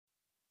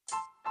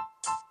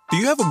Do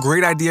you have a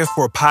great idea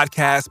for a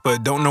podcast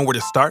but don't know where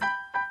to start?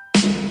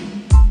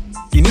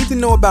 You need to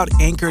know about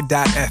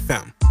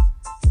Anchor.fm.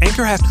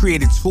 Anchor has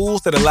created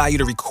tools that allow you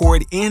to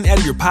record and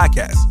edit your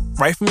podcast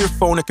right from your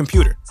phone or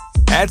computer.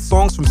 Add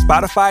songs from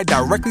Spotify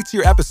directly to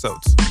your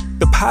episodes.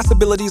 The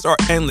possibilities are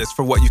endless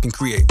for what you can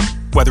create,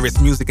 whether it's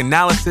music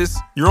analysis,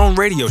 your own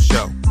radio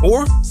show,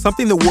 or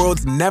something the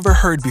world's never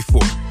heard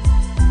before.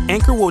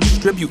 Anchor will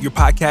distribute your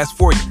podcast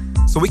for you,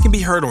 so it can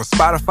be heard on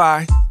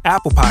Spotify,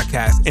 Apple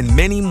Podcasts, and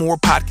many more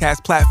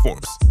podcast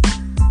platforms.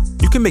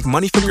 You can make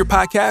money from your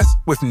podcast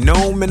with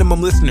no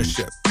minimum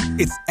listenership.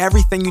 It's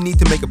everything you need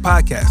to make a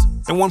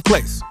podcast in one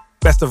place.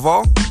 Best of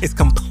all, it's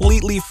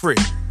completely free.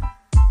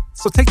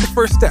 So take the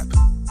first step.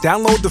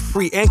 Download the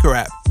free Anchor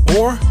app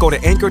or go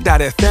to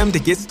anchor.fm to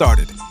get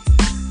started.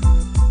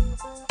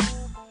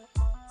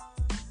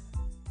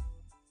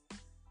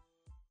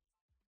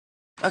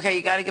 Okay,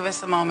 you got to give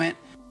us a moment.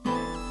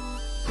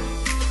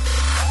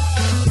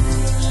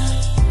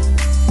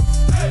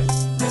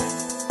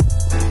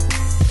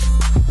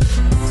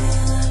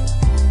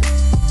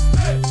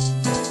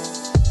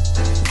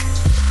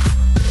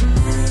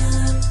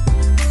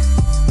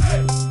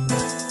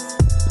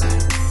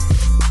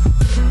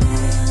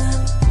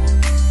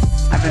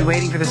 I've been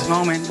waiting for this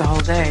moment the whole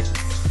day.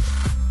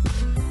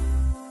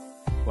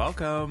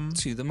 Welcome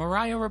to the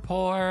Mariah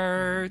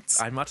Report.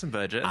 I'm Martin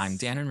Burgess. I'm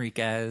Dan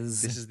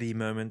Enriquez. This is the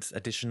Moment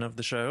edition of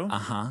the show.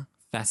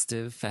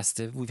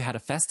 Festive. We've had a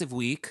festive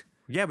week.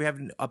 Yeah, we have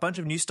a bunch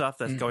of new stuff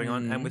that's going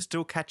on, and we're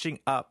still catching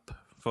up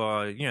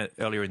for,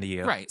 earlier in the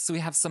year. Right. So we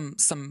have some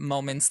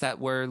moments that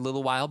were a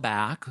little while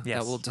back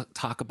that we'll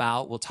talk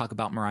about. We'll talk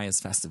about Mariah's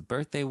festive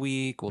birthday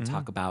week. We'll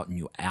talk about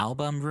new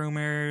album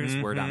rumors,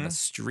 word on the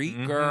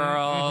street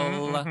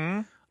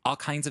girl, all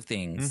kinds of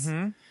things.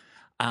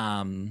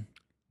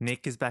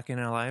 Nick is back in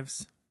our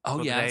lives.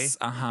 Oh, yes.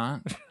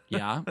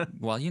 Yeah.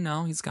 Well,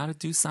 he's got to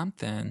do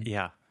something.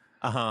 Yeah.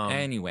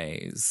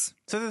 Anyways.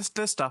 So there's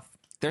stuff.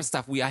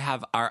 I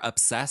have our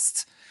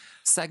Obsessed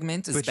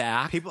segment is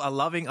back. People are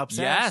loving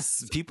Obsessed.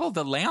 Yes.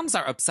 The lambs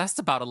are obsessed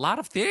about a lot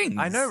of things.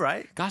 I know,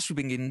 right? Gosh, we've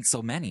been getting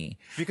so many.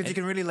 Because you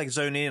can really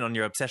zone in on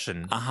your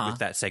obsession with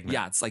that segment.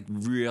 Yeah, it's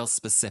real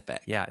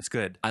specific. Yeah, it's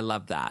good. I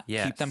love that.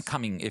 Yes. Keep them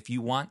coming. If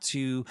you want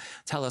to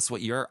tell us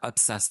what you're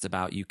obsessed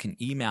about, you can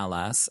email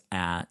us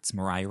at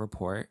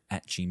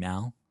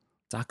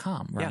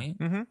mariahreport@gmail.com, right?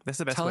 Yeah. That's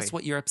the best Tell way. us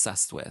what you're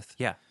obsessed with.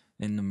 Yeah.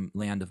 In the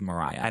land of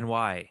Mariah. And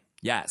why.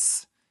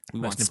 Yes. We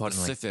Most want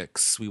importantly.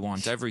 specifics. We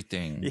want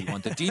everything. We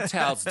want the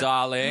details,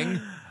 darling.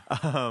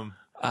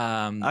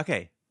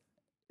 Okay.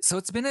 So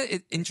it's been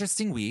an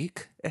interesting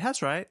week. It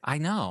has, right? I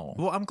know.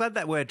 Well, I'm glad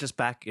that we're just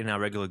back in our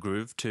regular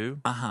groove,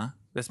 too.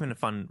 That's been a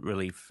fun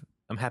relief.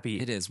 I'm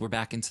happy. It is. We're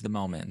back into the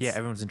moment. Yeah,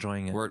 everyone's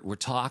enjoying it. We're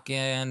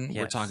talking.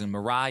 We're Yes. talking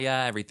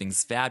Mariah.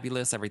 Everything's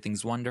fabulous.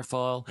 Everything's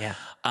wonderful. Yeah.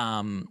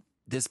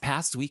 This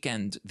past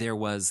weekend, there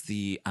was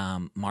the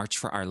March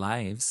for Our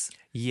Lives.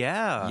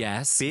 Yeah.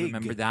 Yes. Big.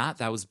 Remember that?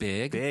 That was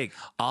big. Big.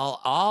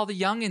 All the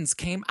youngins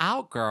came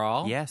out,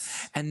 girl.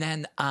 Yes. And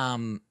then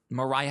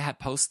Mariah had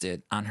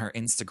posted on her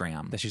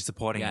Instagram. That she's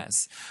supporting.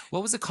 Yes.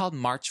 What was it called?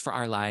 March for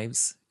Our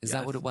Lives? Is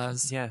that what it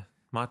was? Yeah.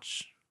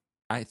 March.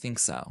 I think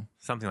so.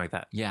 Something like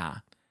that. Yeah.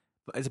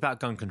 But it's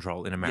about gun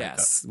control in America.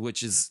 Yes.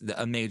 Which is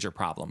a major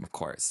problem, of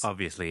course.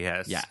 Obviously,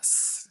 yes.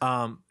 Yes.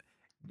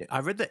 I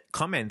read the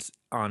comments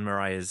on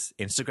Mariah's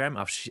Instagram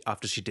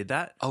after she did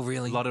that. Oh,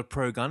 really? A lot of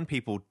pro-gun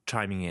people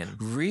chiming in.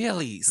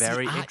 Really?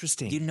 Very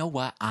interesting. You know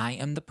what? I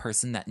am the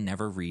person that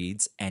never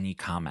reads any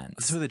comments.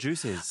 That's where the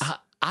juice is.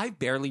 I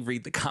barely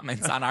read the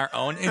comments on our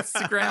own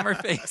Instagram or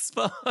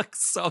Facebook.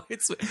 So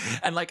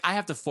I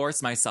have to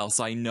force myself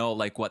so I know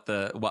what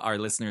our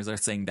listeners are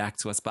saying back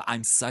to us, but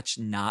I'm such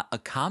not a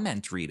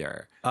comment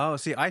reader. Oh,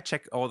 see, I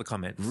check all the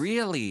comments.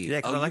 Really?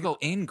 Yeah, 'cause I you go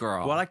in,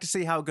 girl. Well, I like to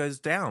see how it goes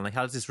down.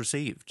 How is this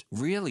received?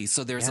 Really?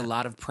 So there's a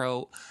lot of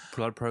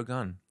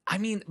pro-gun. I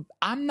mean,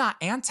 I'm not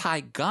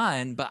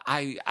anti-gun, but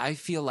I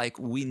feel like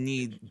we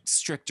need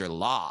stricter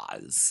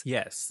laws.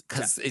 Yes.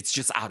 Because it's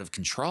just out of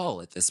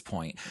control at this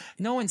point.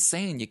 No one's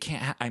saying you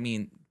can't.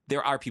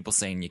 There are people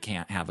saying you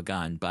can't have a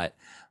gun, but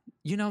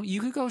you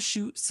could go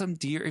shoot some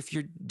deer if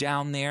you're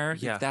down there.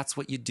 Yeah. If that's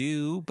what you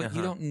do, but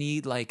you don't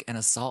need an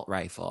assault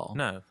rifle.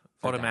 No.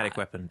 Automatic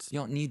weapons. You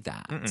don't need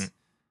that.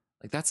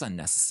 That's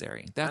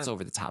unnecessary. That's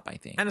over the top, I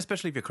think. And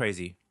especially if you're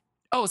crazy.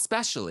 Oh,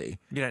 especially.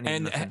 You don't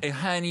need nothing.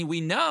 Honey,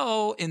 we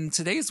know in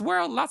today's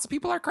world, lots of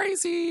people are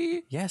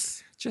crazy.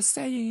 Yes. Just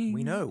saying.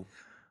 We know.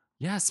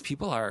 Yes,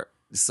 people are.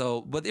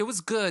 So, but it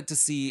was good to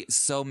see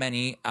so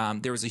many.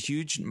 There was a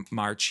huge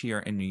march here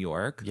in New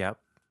York. Yep.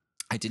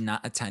 I did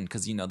not attend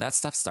because, that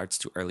stuff starts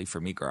too early for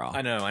me, girl.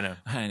 I know.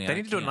 Honey, They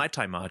need to do a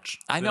nighttime march.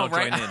 I know, Then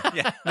I'll right? join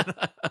in.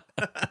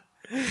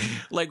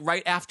 Yeah.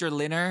 Right after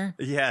dinner,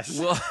 Yes.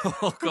 we'll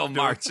go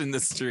march in the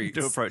streets.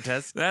 Do a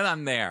protest. Then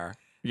I'm there.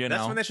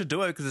 That's when they should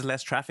do it because there's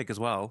less traffic as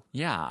well.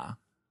 Yeah.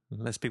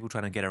 Less people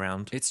trying to get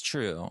around. It's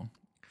true.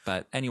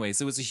 But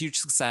anyways, it was a huge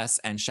success,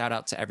 and shout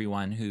out to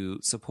everyone who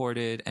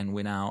supported and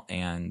went out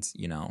and,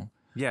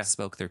 Yeah.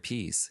 spoke their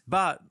piece.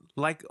 But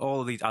like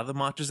all of these other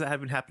marches that have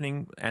been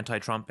happening,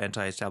 anti-Trump,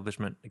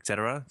 anti-establishment,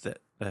 etc., that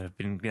have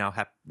been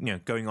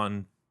going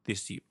on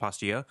this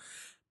past year,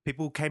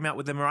 people came out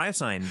with the Mariah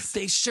signs.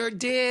 They sure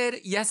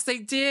did. Yes, they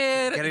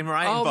did. Getting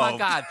Mariah involved.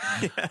 involved.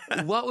 Oh my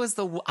God. What was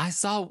I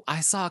saw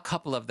a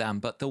couple of them,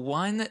 but the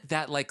one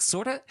that like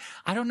sort of,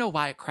 I don't know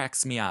why it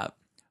cracks me up.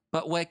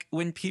 But like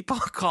when people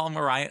call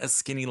Mariah a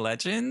skinny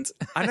legend,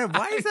 I know,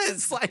 why is that?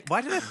 It's like,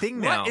 why is that a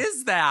thing now? What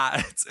is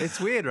that? It's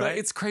weird, right? But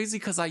it's crazy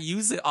because I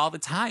use it all the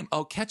time.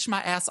 Oh, catch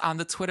my ass on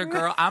the Twitter,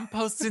 girl. I'm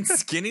posting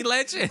skinny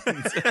legends.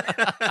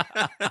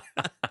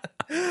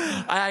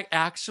 I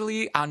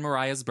actually, on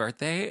Mariah's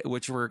birthday,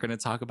 which we're going to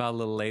talk about a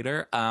little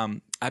later,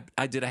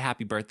 I did a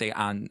happy birthday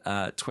on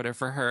Twitter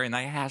for her, and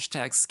I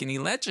hashtag skinny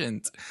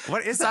legend.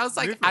 What is so that? I was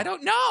like, movement? I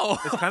don't know.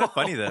 It's kind of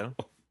funny though.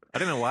 I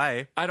don't know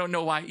why. I don't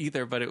know why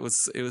either, but it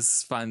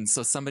was fun.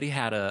 So somebody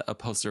had a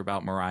poster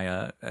about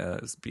Mariah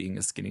as being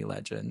a skinny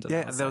legend.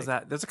 Yeah, there was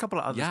that. There's a couple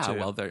of others too. Yeah,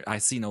 well, I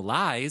see no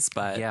lies,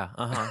 but yeah,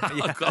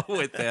 I'll go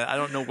with it. I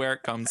don't know where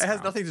it comes from. It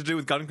has nothing to do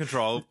with gun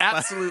control.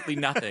 Absolutely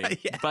nothing.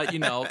 Yeah. But,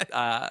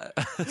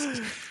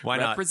 why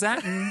not?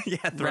 Representing.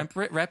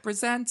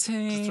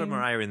 Representing. Just throw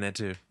Mariah in there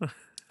too.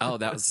 Oh,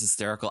 that was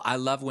hysterical. I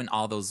love when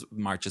all those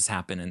marches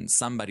happen and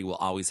somebody will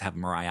always have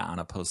Mariah on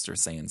a poster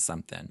saying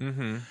something.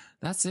 Mm-hmm.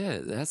 That's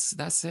it.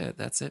 That's it.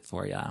 That's it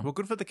for you. Well,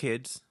 good for the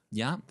kids.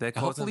 Yeah.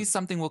 Hopefully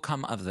something will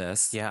come of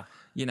this. Yeah.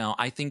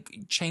 I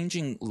think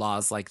changing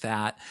laws like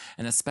that,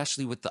 and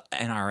especially with the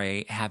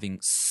NRA having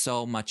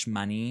so much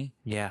money.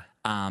 Yeah.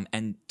 And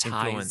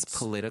ties Influence.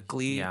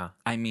 Politically. Yeah.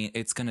 I mean,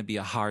 it's going to be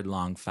a hard,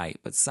 long fight,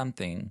 but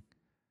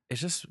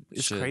It's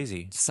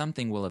crazy.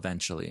 Something will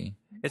eventually.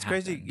 It's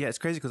happen. crazy. Yeah, it's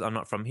crazy because I'm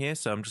not from here,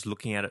 so I'm just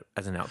looking at it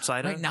as an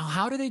outsider. Right now,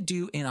 how do they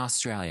do in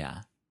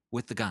Australia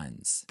with the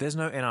guns? There's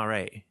no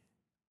NRA.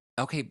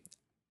 Okay,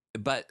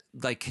 but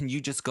like, can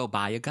you just go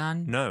buy a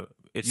gun? No,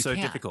 it's You so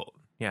can't. difficult.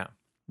 Yeah,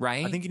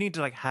 Right? I think you need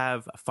to like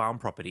have a farm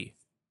property.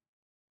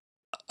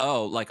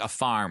 Oh, like a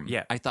farm.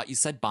 Yeah. I thought you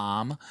said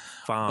bomb.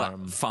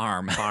 Farm. But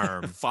farm.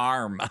 Farm.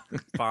 Farm.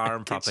 Farm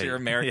Get property. your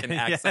American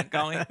Yeah. accent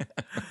going.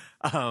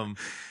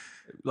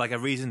 Like a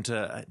reason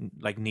to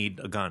like need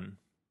a gun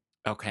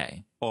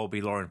Okay. or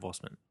be law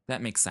enforcement.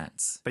 That makes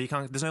sense. But you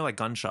can't. There's no like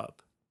gun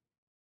shop.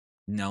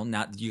 No,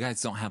 not you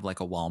guys don't have like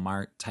a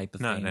Walmart type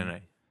of No, thing. no.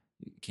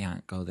 You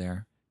can't go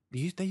there.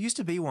 There used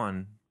to be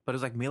one, but it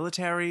was like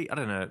military. I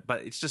don't know,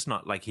 but it's just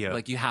not like here.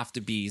 Like you have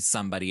to be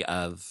somebody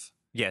of.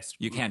 yes,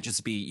 You can't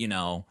just be,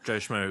 Joe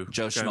Schmo,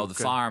 Joe Schmo, the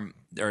farm,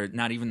 or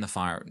not even the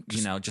farm.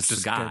 Just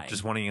the guy.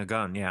 just wanting a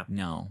gun. Yeah,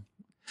 No.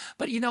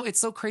 But it's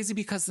so crazy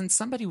because then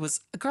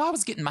a girl, I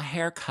was getting my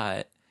hair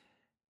cut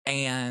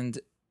and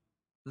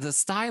the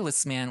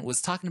stylist man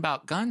was talking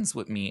about guns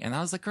with me. And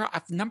I was like, girl,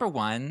 number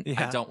one, I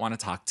Yeah. don't want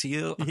to talk to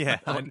you. yeah.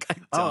 Like, I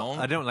Oh, don't.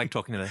 I don't like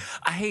talking to them.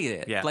 I hate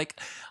it. Yeah. Like,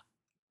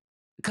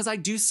 because I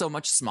do so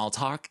much small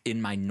talk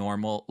in my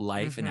normal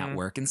life and at Mhm.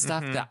 work and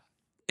stuff Mhm. that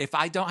if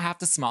I don't have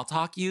to small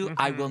talk you,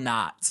 I will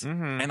not.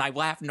 Mhm. And I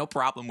will have no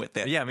problem with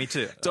it. Yeah, me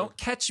too. Don't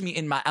catch me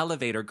in my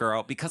elevator,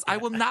 girl, because I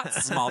will not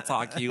small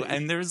talk you.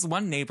 And there's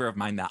one neighbor of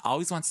mine that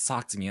always wants to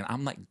talk to me. And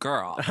I'm like,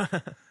 girl,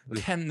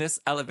 can this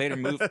elevator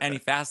move any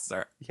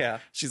faster? Yeah,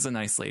 She's a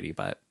nice lady,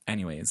 but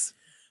anyways.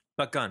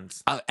 but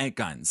guns. And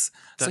guns.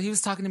 So he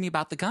was talking to me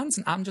about the guns.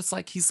 And I'm just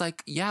like, he's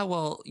like, yeah,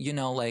 well,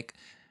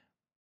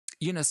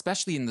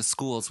 especially in the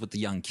schools with the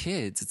young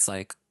kids, it's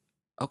like,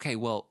 okay,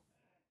 well,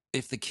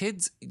 if the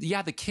kids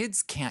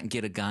can't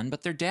get a gun,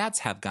 but their dads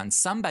have guns.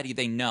 Somebody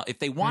they know, if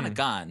they want a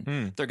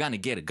gun, they're going to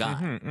get a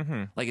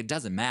gun. Like, it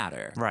doesn't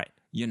matter. Right.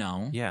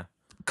 Yeah.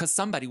 Because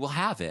somebody will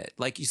have it.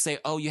 Like you say,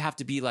 oh, you have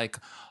to be like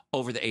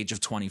over the age of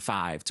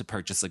 25 to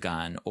purchase a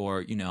gun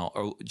or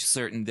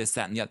certain this,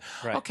 that, and the other.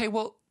 Right. Okay,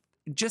 well,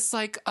 just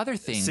like other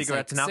things.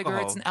 Cigarettes like and alcohol.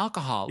 Cigarettes and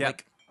alcohol. Yep.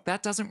 Like,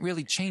 that doesn't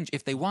really change.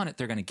 If they want it,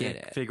 they're going to get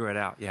it. Figure it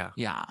out. Yeah.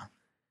 Yeah.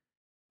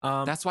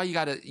 That's why you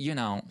got to,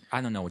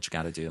 I don't know what you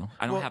got to do.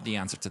 I don't have the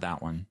answer to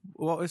that one.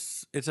 Well,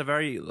 it's a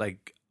very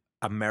like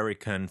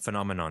American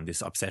phenomenon,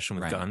 this obsession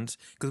with Right. guns,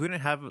 because we don't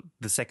have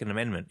the Second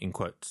Amendment in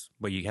quotes,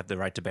 where you have the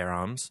right to bear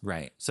arms.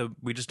 Right. So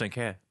we just don't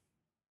care.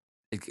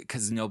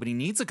 Because nobody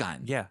needs a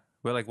gun. Yeah,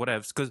 we're like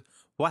whatever. Because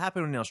what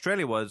happened in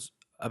Australia was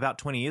about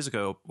 20 years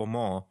ago or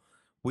more,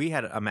 we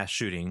had a mass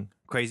shooting.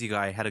 Crazy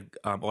guy had a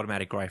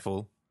automatic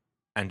rifle,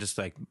 and just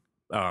like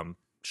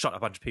shot a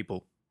bunch of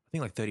people. I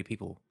think like 30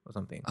 people or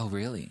something. Oh,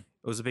 really?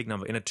 It was a big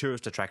number in a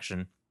tourist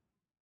attraction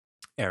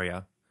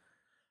area.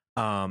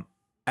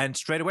 And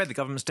straight away the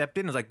government stepped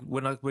in and was like,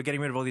 we're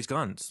getting rid of all these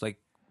guns. Like,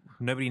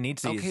 nobody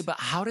needs these. Okay, but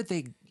how did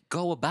they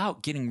go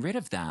about getting rid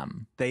of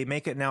them? They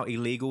make it now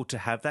illegal to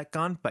have that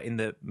gun, but in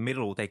the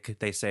middle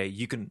they say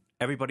you can,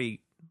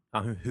 everybody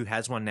who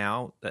has one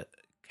now,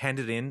 hand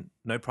it in,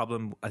 no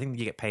problem. I think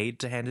you get paid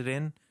to hand it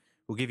in.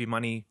 We'll give you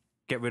money,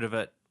 get rid of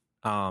it.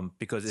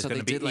 Because it's going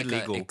to be like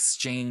illegal. an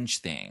exchange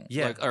thing,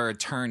 Yeah. or a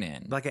turn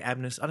in. Like an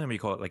amnesty. I don't know what you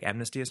call it, like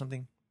amnesty or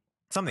something.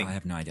 Something. I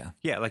have no idea.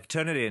 Yeah, like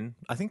turn it in.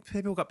 I think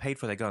people got paid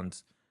for their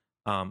guns,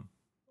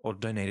 or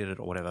donated it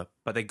or whatever.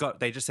 But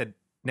they just said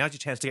now's your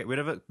chance to get rid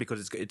of it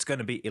because it's going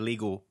to be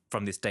illegal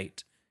from this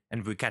date,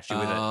 and if we catch you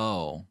with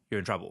it, you're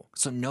in trouble.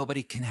 So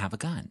nobody can have a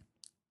gun.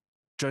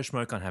 Joe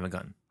Schmo can't have a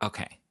gun.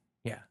 Okay.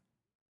 Yeah.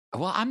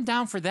 Well, I'm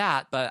down for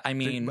that, but I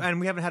mean, and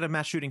we haven't had a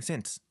mass shooting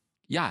since.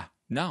 Yeah.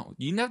 No,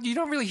 you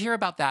don't really hear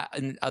about that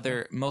in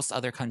most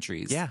other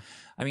countries. Yeah.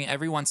 I mean,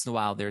 every once in a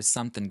while, there's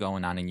something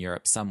going on in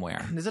Europe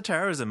somewhere. There's a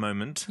terrorism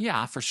moment.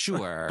 Yeah, for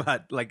sure.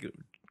 But like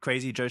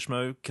crazy Joe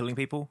Schmo killing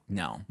people?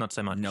 No. Not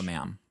so much. No,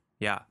 ma'am.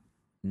 Yeah.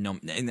 No,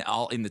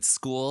 in the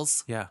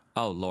schools? Yeah.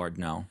 Oh, Lord,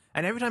 no.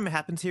 And every time it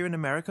happens here in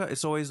America,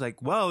 it's always like,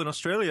 well, in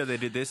Australia they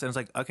did this. And it's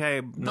like,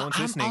 okay, no one's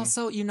listening.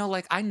 Also,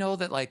 like, I know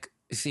that like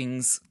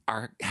things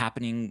are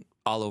happening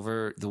all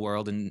over the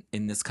world in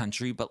this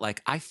country, but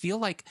like, I feel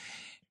like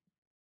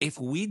if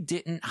we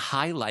didn't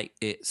highlight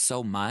it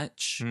so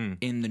much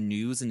in the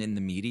news and in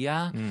the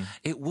media,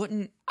 it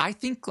wouldn't, I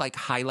think like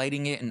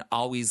highlighting it and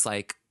always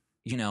like,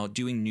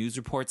 doing news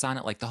reports on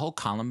it, like the whole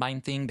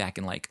Columbine thing back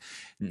in like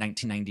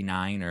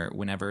 1999 or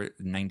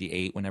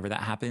 98, whenever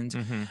that happened,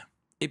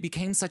 it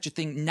became such a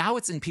thing. Now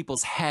it's in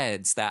people's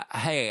heads that,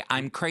 hey,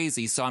 I'm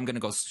crazy, so I'm going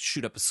to go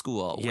shoot up a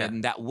school. Yeah.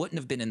 When that wouldn't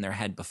have been in their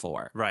head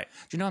before. Right.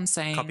 Do you know what I'm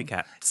saying?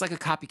 Copycat. It's like a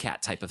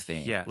copycat type of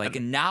thing. Yeah. Like,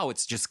 and now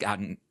it's just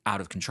gotten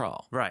out of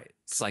control. Right.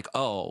 It's like,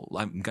 oh,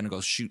 I'm going to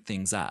go shoot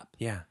things up.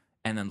 Yeah.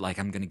 And then like,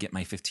 I'm going to get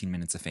my 15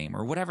 minutes of fame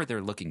or whatever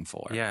they're looking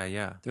for. Yeah,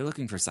 yeah. They're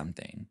looking for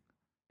something.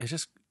 It's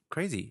just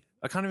crazy.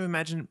 I can't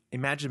even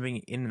imagine being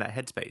in that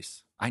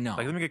headspace. I know.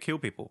 Like, let me go kill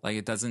people. Like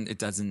it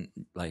doesn't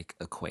like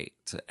equate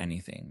to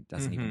anything.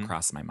 Doesn't even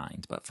cross my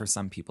mind. But for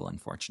some people,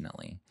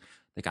 unfortunately,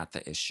 they got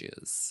the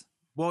issues.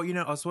 Well,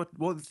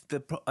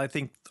 I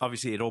think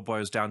obviously it all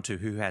boils down to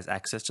who has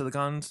access to the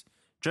guns.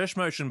 Joe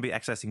Schmo shouldn't be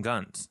accessing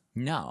guns.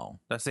 No.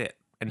 That's it.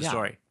 End of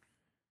story.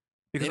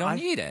 Because they don't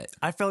need it.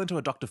 I fell into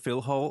a Dr.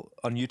 Phil hole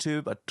on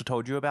YouTube. I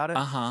told you about it.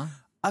 Uh-huh.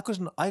 I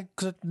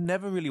could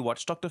never really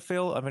watch Dr.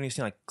 Phil. I've only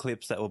seen like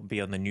clips that will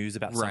be on the news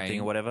about something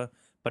or whatever,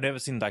 but never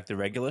seen like the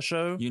regular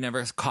show. You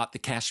never caught the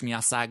Cash Me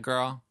Outside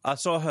girl? I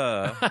saw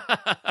her,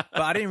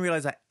 but I didn't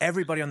realize that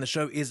everybody on the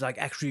show is like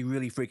actually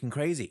really freaking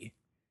crazy.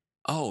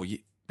 Oh,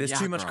 there's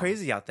too much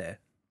crazy out there.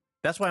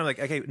 That's why I'm like,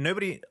 okay,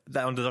 nobody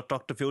that on the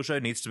Dr. Phil show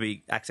needs to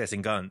be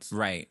accessing guns.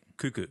 Right.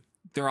 Cuckoo.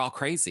 They're all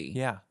crazy.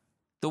 Yeah.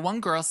 The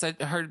one girl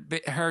said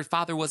her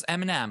father was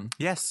Eminem.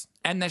 Yes.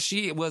 And that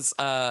she was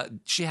birthing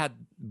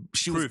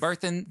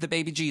the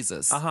baby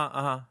Jesus. Crazy.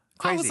 I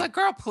was like,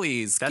 girl,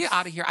 please get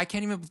out of here. I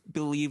can't even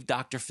believe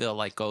Dr. Phil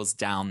like goes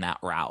down that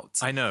route.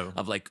 I know.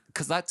 Of like,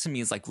 because that to me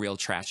is like real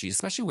trashy,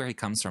 especially where he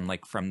comes from,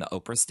 like from the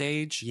Oprah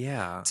stage.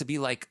 Yeah. To be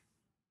like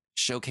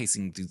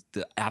showcasing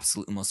the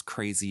absolute most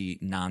crazy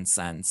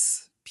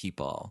nonsense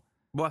people.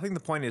 Well, I think the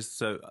point is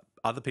so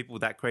other people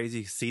that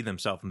crazy see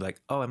themselves and be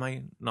like, oh, am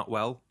I not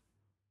well?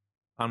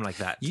 I'm like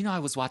that. I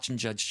was watching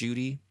Judge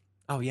Judy.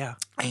 Oh, yeah.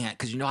 And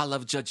because I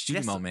love Judge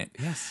Judy moment.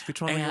 Yes.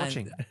 Which one were you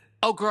watching?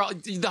 Oh, girl,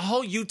 the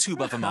whole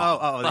YouTube of them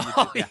all. The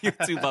whole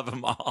YouTube of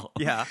them all.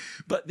 Yeah.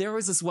 But there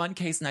was this one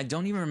case, and I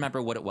don't even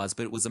remember what it was,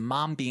 but it was a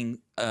mom being,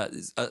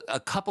 a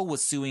couple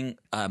was suing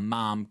a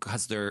mom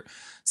because her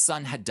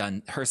son had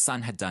done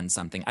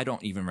something. I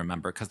don't even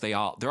remember because they're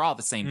all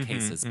the same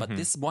cases. But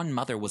this one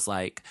mother was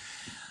like,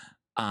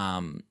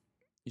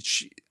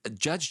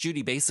 Judge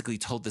Judy basically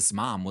told this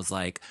mom was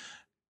like,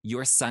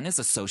 your son is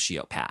a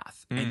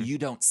sociopath and you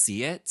don't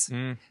see it.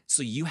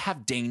 So you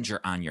have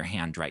danger on your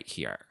hand right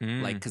here.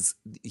 Like, because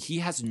he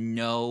has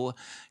no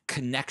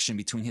connection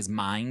between his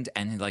mind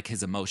and like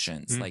his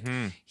emotions. Like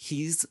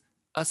he's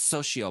a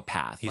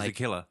sociopath. He's like, a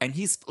killer. And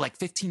he's like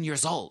 15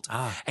 years old.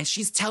 And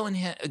she's telling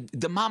him,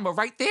 the mama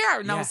right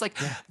there. And I was like,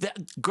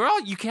 girl,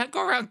 you can't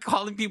go around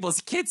calling people's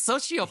kids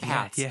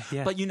sociopaths.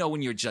 Yeah. But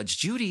when you're Judge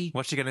Judy.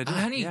 What's she going to do?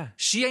 Honey,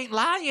 she ain't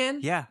lying.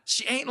 Yeah.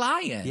 She ain't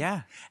lying.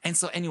 Yeah. And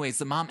so anyways,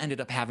 the mom ended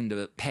up having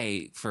to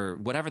pay for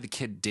whatever the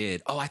kid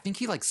did. Oh, I think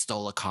he like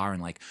stole a car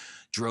and like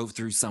drove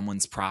through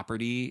someone's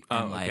property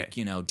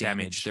and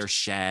damaged their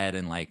shed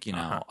and like,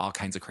 all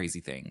kinds of crazy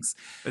things.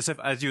 So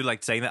as you were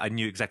like saying that, I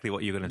knew exactly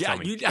what you were going to tell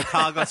me. The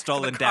car got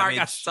stolen,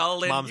 damaged.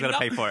 Mom's going to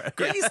pay for it.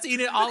 Girl, you've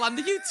seen it all on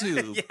the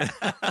YouTube.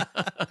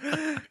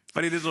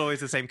 But it is always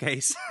the same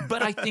case.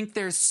 But I think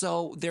there's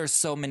so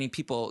many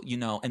people,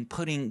 and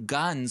putting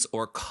guns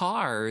or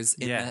cars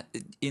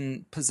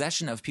in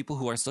possession of people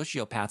who are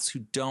sociopaths who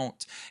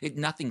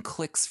nothing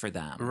clicks for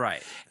them.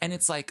 Right. And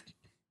it's like,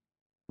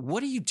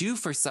 what do you do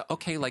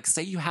like,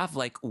 say you have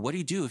like, what do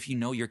you do if you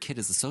know your kid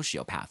is a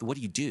sociopath? What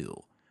do you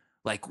do?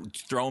 Like,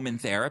 throw him in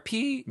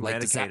therapy?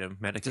 Like,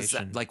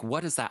 medication. Like,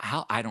 what is that?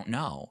 How? I don't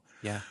know.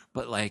 Yeah.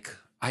 But like,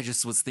 I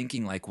just was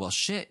thinking like, well,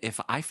 shit, if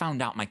I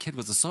found out my kid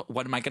was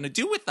what am I going to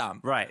do with them?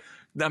 Right.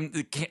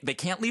 They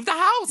can't leave the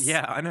house.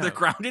 Yeah, I know. They're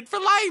grounded for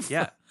life.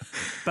 Yeah.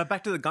 But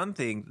back to the gun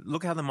thing.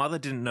 Look how the mother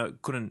didn't know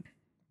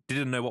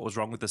what was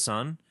wrong with the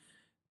son.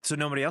 So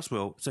nobody else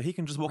will. So he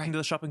can just walk into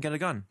the shop and get a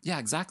gun. Yeah,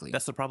 exactly.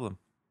 That's the problem.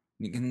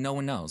 No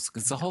one knows.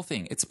 It's the whole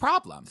thing. It's a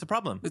problem. It's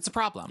a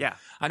problem. Yeah.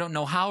 I don't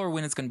know how or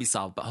when it's going to be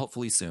solved, but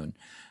hopefully soon.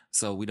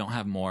 So we don't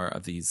have more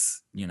of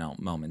these,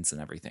 moments and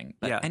everything.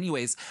 But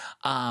anyways,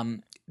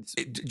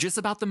 just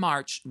about the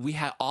march, we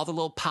had all the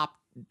little pop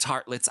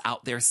tartlets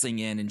out there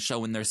singing and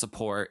showing their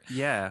support.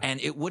 Yeah. And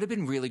it would have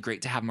been really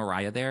great to have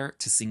Mariah there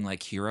to sing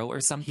like Hero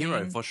or something.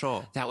 Hero, for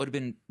sure. That would have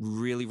been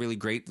really, really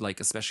great, like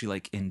especially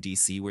like in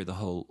DC where the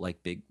whole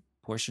like big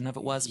portion of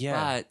it was.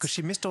 Yeah, But because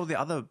she missed all the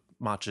other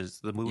marches,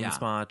 the Women's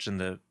March and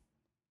the...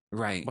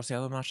 Right. What's the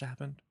other march that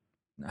happened?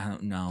 I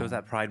don't know. There was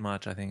that Pride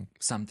March, I think.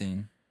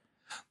 Something.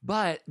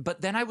 But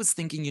then I was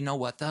thinking, you know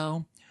what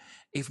though?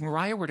 If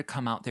Mariah were to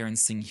come out there and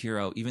sing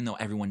Hero, even though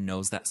everyone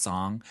knows that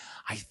song,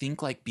 I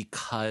think like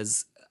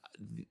because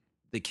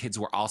the kids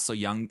were also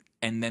young,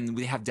 and then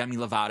we have Demi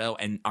Lovato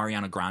and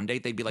Ariana Grande,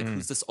 they'd be like,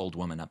 who's this old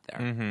woman up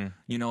there? Mm-hmm.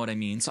 You know what I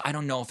mean? So I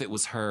don't know if it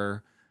was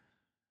her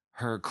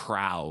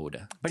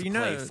crowd but to you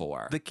know, play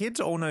for. The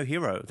kids all know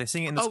Hero. They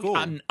sing it in the school.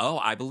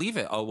 I believe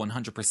it.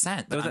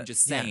 100%. But I'm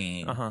just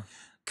saying,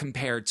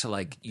 compared to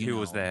like, who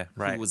was there,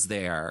 right? Who was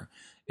there.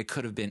 It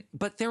could have been,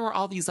 but there were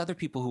all these other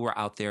people who were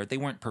out there. They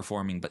weren't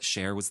performing, but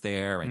Cher was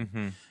there,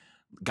 and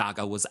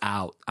Gaga was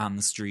out on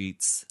the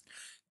streets.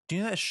 Do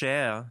you know that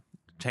Cher,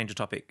 change the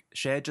topic,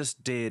 Cher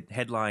just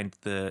headlined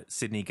the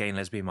Sydney Gay and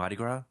Lesbian Mardi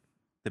Gras,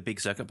 the big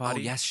circuit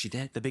party? Oh, yes, she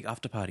did. The big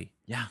after party.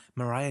 Yeah.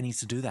 Mariah needs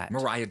to do that.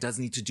 Mariah does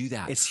need to do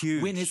that. It's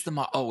huge. When is the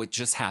it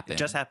just happened. It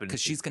just happened.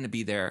 Because she's going to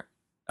be there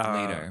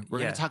later. We're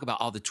going to talk about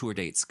all the tour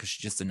dates because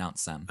she just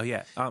announced them. Oh,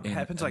 yeah. It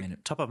happens like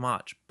top of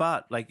March.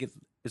 But like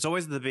it's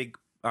always the big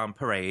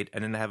parade,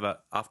 and then they have a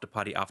after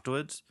party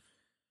afterwards,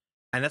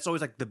 and that's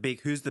always like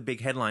who's the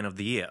big headline of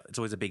the year. It's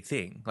always a big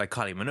thing. Like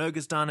Kylie Minogue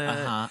has done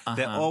it.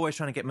 They're always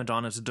trying to get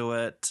Madonna to do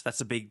it.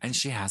 That's a big, and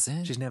she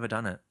hasn't. She's never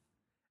done it.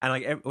 And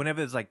like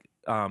whenever it's like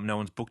no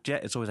one's booked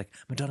yet, it's always like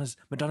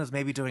Madonna's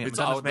maybe doing it. It's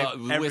all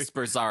the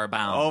whispers are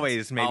abound.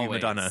 Always maybe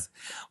always. Madonna.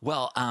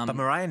 Well, but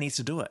Mariah needs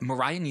to do it.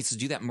 Mariah needs to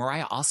do that.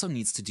 Mariah also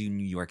needs to do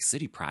New York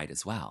City Pride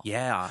as well.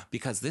 Yeah,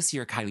 because this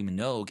year Kylie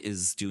Minogue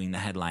is doing the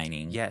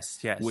headlining. Yes,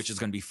 which is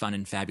going to be fun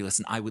and fabulous,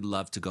 and I would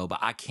love to go, but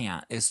I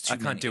can't. I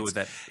can't deal with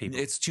that. People.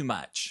 It's too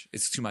much.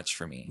 It's too much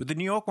for me. But the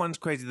New York one's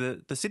crazy.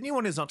 The Sydney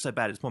one is not so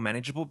bad. It's more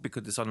manageable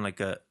because it's on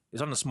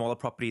a smaller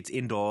property. It's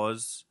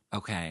indoors.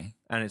 Okay,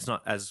 and it's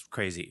not as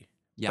crazy.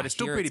 Yeah, but it's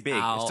still pretty big.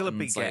 It's still a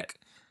big get. Like,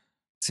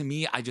 to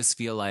me, I just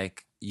feel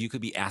like you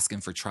could be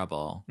asking for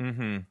trouble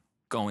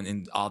going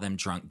in all them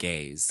drunk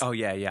gays. Oh,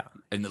 yeah.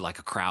 And like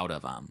a crowd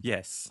of them.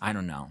 Yes. I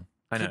don't know.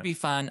 Could be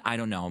fun. I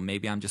don't know.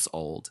 Maybe I'm just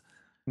old.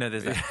 No,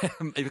 there's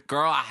that.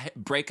 Girl, I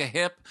break a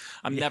hip,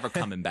 I'm never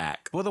coming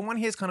back. Well, the one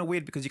here is kind of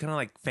weird because you're kind of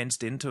like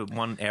fenced into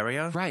one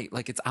area. Right.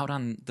 Like it's out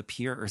on the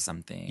pier or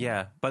something.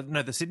 Yeah. But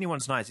no, the Sydney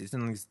one's nice. It's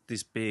in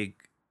this big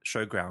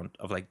showground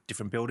of like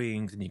different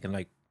buildings, and you can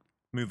like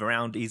move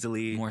around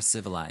easily. More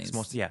civilized.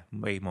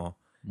 Way more.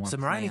 So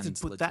Mariah needs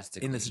to put that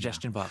in the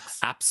suggestion box.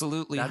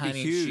 Absolutely, That'd honey.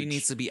 Be huge. She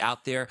needs to be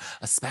out there,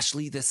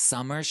 especially this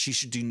summer. She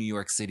should do New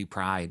York City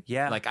Pride.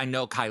 Yeah. Like I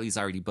know Kylie's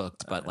already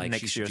booked, but like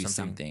next she should year do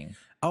something.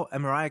 Oh,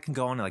 and Mariah can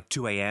go on at like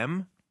 2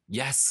 a.m.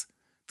 Yes.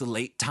 The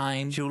late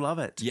time. She'll love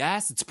it.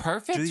 Yes, it's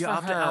perfect do your for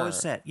after her. hours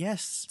set.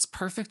 Yes. It's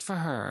perfect for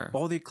her.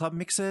 All the club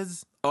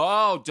mixes.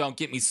 Oh, don't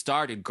get me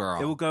started,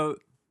 girl. It will go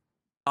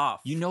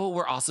off. You know what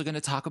we're also going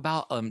to talk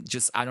about?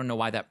 Just I don't know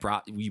why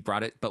we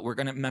brought it, but we're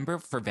going to remember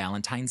for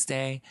Valentine's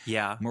Day.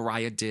 Yeah,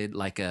 Mariah did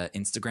like a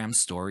Instagram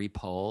story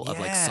poll of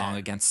like song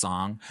against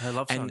song. I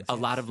love songs, and a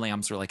lot of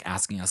lambs were like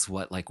asking us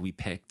what like we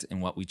picked and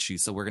what we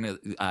choose. So we're going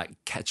to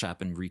catch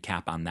up and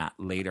recap on that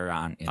later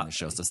on in the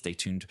show. So stay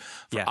tuned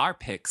for our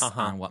picks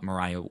on what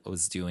Mariah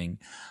was doing.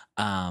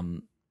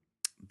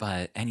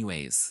 But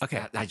anyways,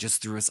 okay, I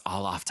just threw us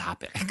all off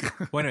topic.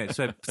 Wait a minute.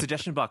 So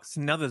suggestion box.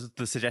 Now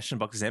the suggestion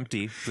box is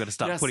empty. We've got to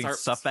start putting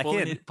stuff back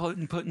in.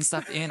 Putting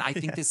stuff in. I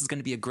think this is going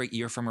to be a great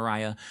year for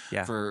Mariah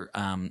for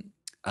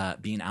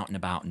being out and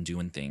about and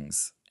doing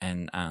things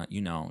and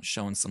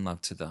showing some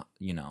love to the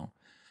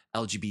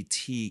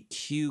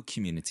LGBTQ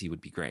community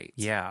would be great.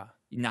 Yeah,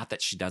 not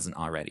that she doesn't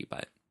already,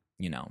 but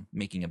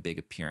making a big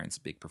appearance,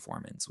 big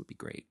performance would be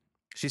great.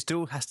 She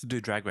still has to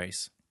do Drag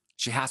Race.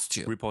 She has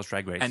to. RuPaul's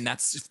Drag Race. And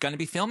that's going to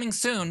be filming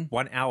soon.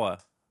 1 hour.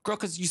 Girl,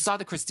 because you saw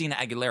the Christina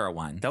Aguilera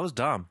one. That was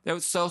dumb. That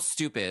was so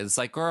stupid. It's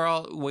like,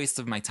 girl, waste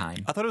of my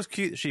time. I thought it was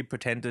cute. She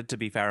pretended to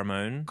be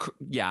Pheromone.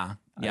 Yeah.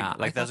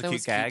 Like that was a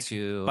cute gag.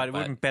 Too, but it would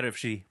have been better if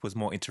she was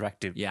more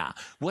interactive. Yeah.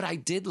 What I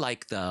did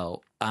like,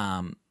 though,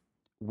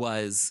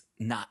 was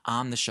not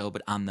on the show,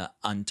 but on the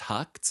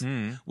Untucked,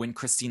 when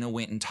Christina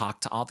went and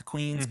talked to all the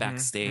queens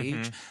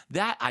backstage.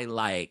 That I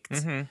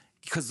liked.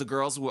 Because the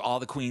girls all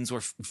the queens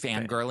were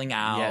fangirling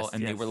out,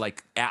 and they were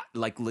like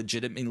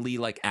legitimately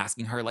like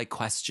asking her like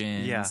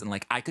questions, and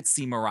like I could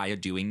see Mariah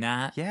doing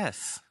that.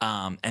 Yes,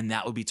 and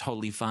that would be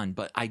totally fun.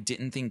 But I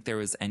didn't think there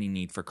was any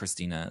need for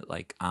Christina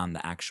like on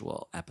the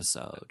actual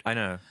episode. I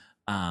know.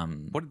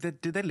 What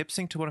did they lip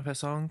sync to one of her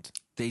songs?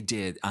 They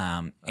did.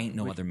 Ain't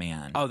No Other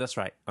Man. Oh, that's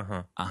right.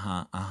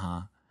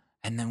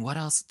 And then what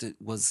else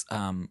was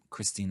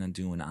Christina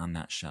doing on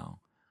that show?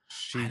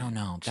 I don't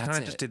know. She kind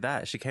of just did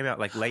that. She came out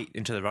like late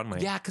into the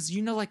runway. Yeah, because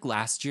like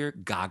last year,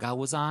 Gaga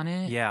was on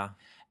it. Yeah.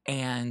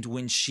 And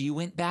when she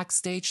went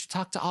backstage to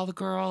talk to all the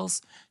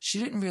girls, she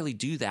didn't really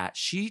do that.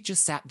 She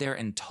just sat there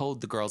and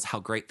told the girls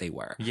how great they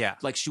were. Yeah.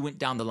 Like she went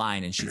down the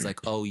line and she's like,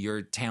 oh,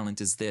 your talent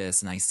is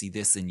this and I see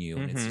this in you.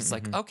 And it's just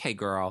like, okay,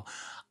 girl.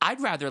 I'd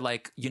rather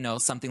like,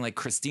 something like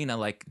Christina,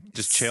 like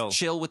just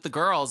chill with the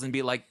girls and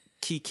be like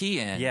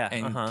kikiing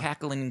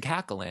and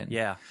cackling.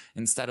 Yeah.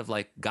 Instead of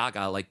like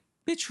Gaga, like,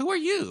 bitch, who are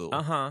you?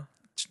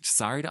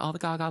 Sorry to all the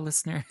Gaga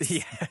listeners.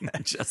 Yeah.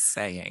 Just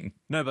saying.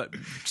 No, but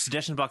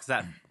suggestion box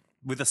that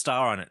with a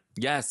star on it.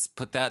 Yes,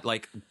 put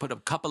a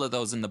couple of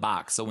those in the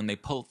box. So when they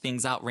pull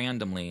things out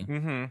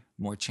randomly,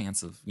 more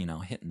chance of,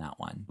 hitting that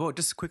one. Well,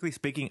 just quickly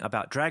speaking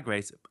about Drag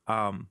Race,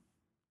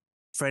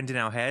 friend in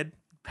our head,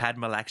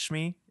 Padma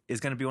Lakshmi, is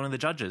going to be one of the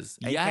judges.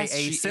 Yes,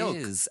 AKA she Silk.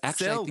 is.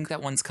 Actually, Silk. I think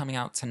that one's coming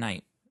out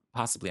tonight.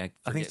 Possibly. I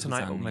think it's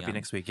tonight or maybe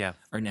next week, yeah.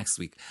 Or next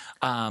week.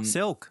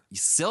 Silk.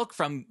 Silk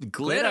from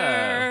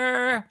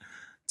Glitter.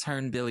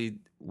 Turn Billy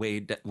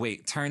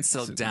turn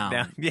Silk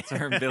down. Yeah.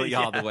 Turn Billy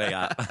all the way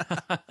up.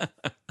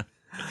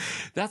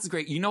 That's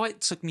great. You know what?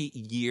 It took me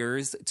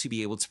years to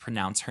be able to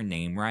pronounce her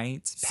name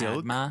right. Silk?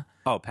 Padma.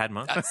 Oh,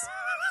 Padma. I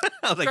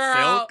was like,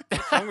 Girl.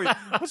 Silk?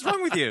 What's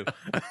wrong with you?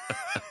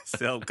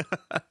 Silk.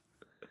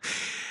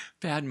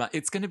 Padma.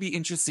 It's going to be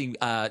interesting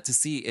to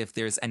see if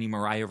there's any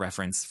Mariah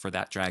reference for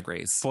that Drag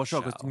Race. For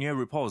sure, because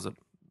RuPaul's a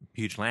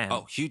huge lamb.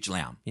 Oh, huge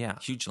lamb. Yeah.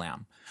 Huge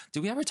lamb.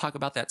 Did we ever talk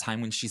about that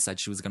time when she said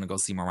she was going to go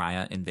see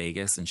Mariah in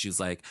Vegas? And she was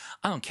like,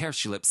 I don't care if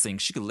she lip syncs.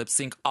 She could lip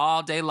sync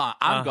all day long.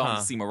 I'm going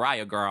to see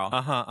Mariah, girl.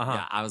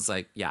 Yeah, I was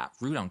like, yeah,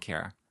 Ru don't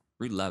care.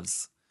 Ru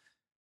loves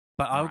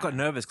But Mariah. I got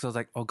nervous because I was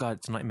like, oh, God,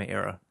 it's Nightmare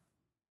Era.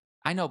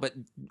 I know, but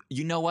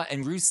you know what?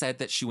 And Ru said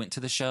that she went to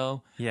the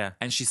show. Yeah.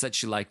 And she said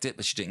she liked it,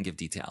 but she didn't give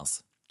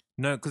details.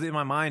 No, because in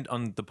my mind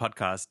on the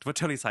podcast, we're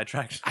totally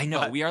sidetracked. I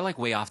know. We are like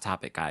way off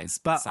topic, guys.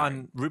 But sorry.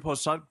 on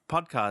RuPaul's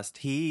podcast,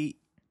 he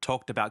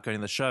talked about going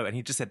to the show and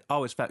he just said,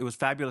 oh, it was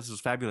fabulous. It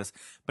was fabulous.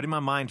 But in my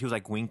mind, he was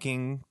like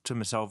winking to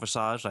Michelle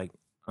Visage, like,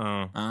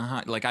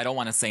 Like, I don't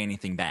want to say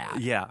anything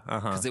bad. Yeah.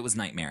 Because it was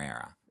Nightmare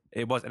Era.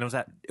 It was. And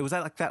it was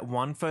at like that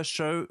one first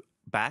show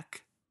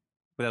back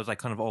where that was like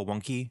kind of all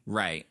wonky.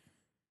 Right.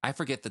 I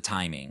forget the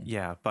timing.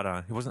 Yeah, but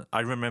it wasn't.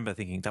 I remember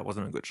thinking that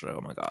wasn't a good show.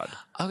 Oh my God.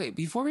 Okay,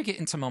 before we get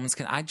into moments,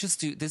 can I just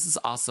do this? Is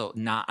also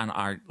not on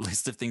our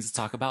list of things to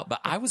talk about,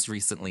 but I was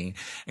recently, and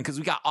because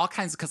we got all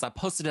kinds, because I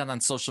posted it on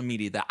social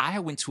media that I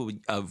went to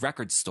a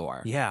record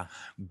store. Yeah.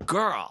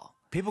 Girl.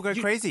 People go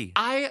crazy.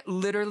 I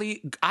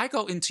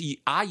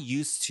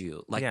used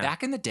to,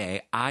 back in the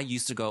day, I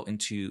used to go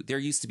into, there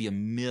used to be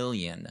 1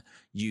 million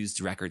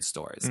used record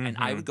stores, and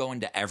I would go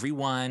into every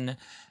one.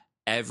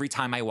 Every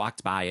time I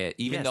walked by it,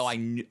 even though I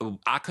knew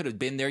I could have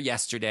been there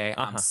yesterday,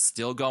 I'm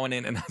still going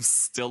in and I'm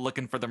still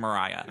looking for the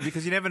Mariah.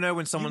 Because you never know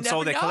when someone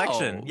sold their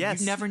collection.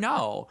 Yes. You never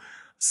know.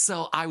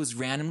 So I was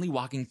randomly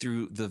walking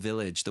through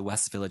the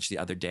West Village the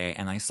other day,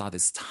 and I saw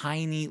this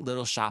tiny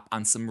little shop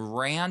on some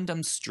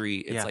random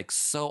street. It's like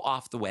so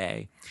off the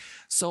way,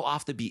 so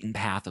off the beaten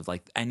path of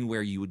like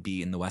anywhere you would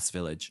be in the West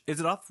Village. Is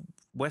it off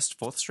West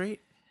 4th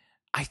Street?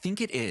 I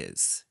think it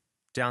is.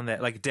 Down there,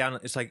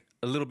 it's like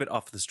a little bit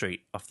off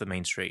the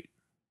main street.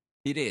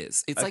 It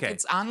is. It's like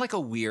it's on like a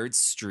weird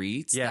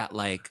street that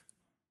like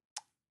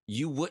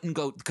you wouldn't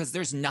go because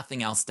there's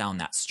nothing else down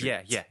that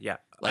street. Yeah.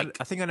 Like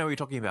I think I know what you're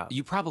talking about.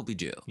 You probably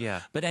do.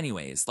 Yeah. But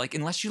anyways, like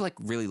unless you like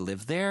really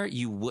live there,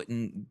 you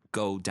wouldn't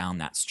go down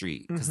that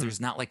street because there's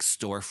not like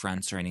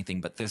storefronts or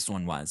anything, but this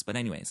one was. But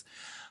anyways,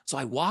 so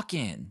I walk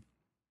in.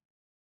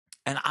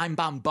 And I'm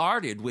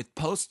bombarded with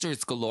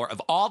posters galore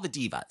of all the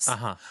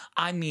divas.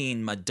 I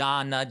mean,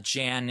 Madonna,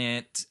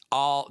 Janet,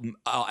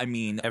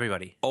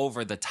 everybody.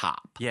 Over the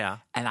top. Yeah.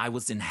 And I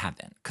was in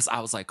heaven because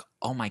I was like,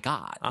 oh my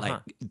God, like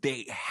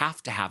they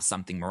have to have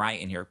something Mariah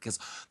in here because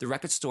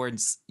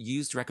the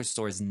used record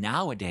stores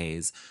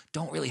nowadays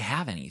don't really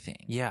have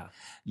anything. Yeah.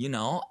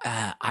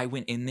 I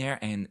went in there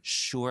and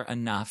sure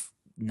enough,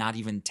 not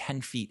even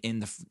 10 feet in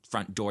the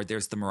front door,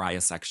 there's the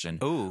Mariah section.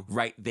 Ooh.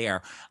 Right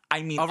there.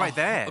 I mean... Oh, right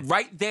there.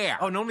 Right there.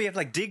 Oh, normally you have to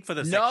like dig for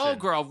the section. No,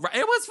 girl.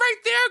 It was right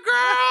there,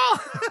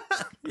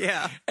 girl.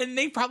 Yeah. And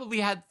they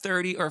probably had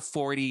 30 or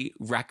 40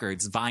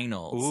 records,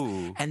 vinyls.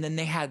 Ooh. And then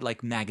they had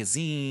like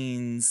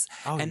magazines.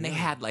 They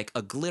had like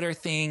a glitter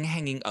thing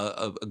hanging,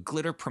 a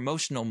glitter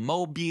promotional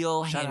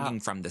mobile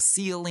hanging from the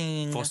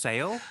ceiling. For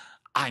sale?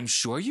 I'm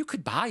sure you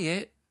could buy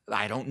it.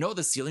 I don't know.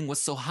 The ceiling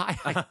was so high.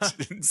 I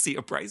didn't see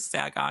a price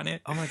tag on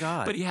it. Oh, my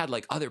God. But he had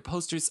like other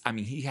posters. I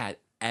mean, he had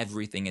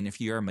everything. And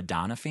if you're a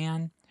Madonna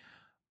fan,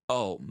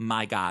 oh,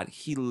 my God.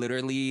 He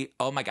literally,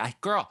 oh, my God.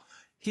 Girl,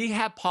 he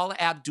had Paula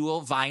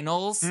Abdul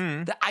vinyls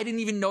that I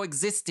didn't even know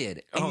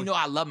existed. And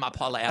I love my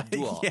Paula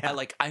Abdul. Yeah.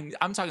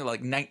 I'm talking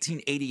like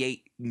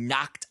 1988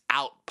 knocked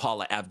out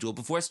Paula Abdul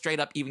before Straight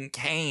Up even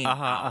came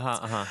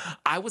out.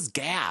 I was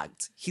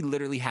gagged. He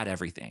literally had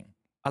everything.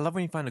 I love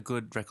when you find a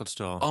good record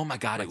store. Oh my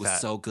God, like it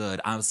was so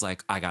good. I was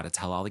like, I got to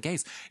tell all the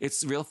gays.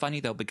 It's real funny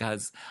though,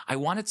 because I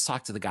wanted to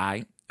talk to the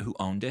guy who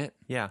owned it.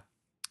 Yeah.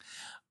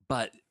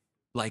 But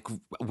like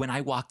when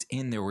I walked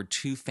in, there were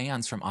 2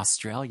 fans from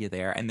Australia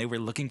there, and they were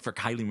looking for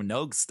Kylie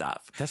Minogue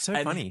stuff. That's so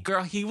and funny.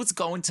 Girl, he was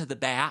going to the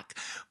back,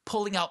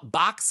 pulling out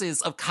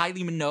boxes of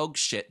Kylie Minogue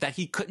shit that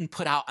he couldn't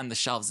put out on the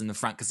shelves in the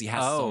front because he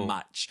has so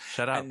much.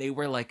 Shut up. And they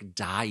were like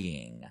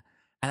dying.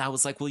 And I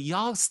was like, will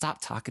y'all stop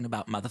talking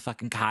about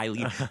motherfucking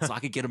Kylie so I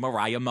could get a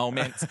Mariah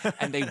moment?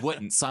 And they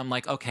wouldn't. So I'm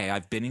like, okay,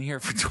 I've been in here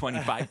for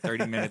 25,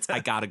 30 minutes. I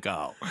gotta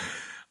go.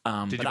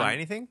 Did you buy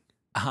anything?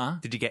 Huh?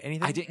 Did you get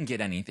anything? I didn't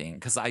get anything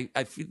because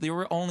there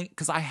were only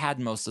because I had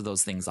most of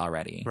those things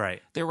already.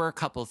 Right. There were a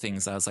couple of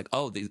things I was like,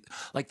 oh,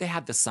 they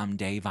had the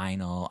Someday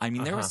vinyl. I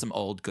mean, there was some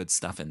old good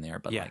stuff in there,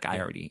 but I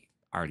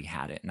already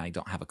had it, and I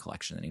don't have a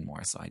collection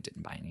anymore, so I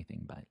didn't buy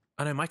anything. But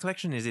I know my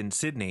collection is in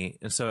Sydney,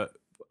 and so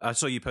I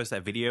saw you post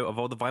that video of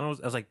all the vinyls.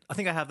 I was like, I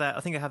think I have that.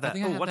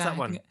 What's that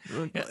one?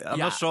 I'm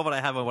not sure what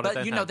I have and what I don't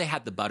have. But you know, they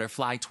had the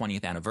Butterfly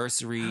 20th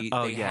anniversary.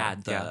 They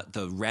had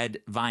the red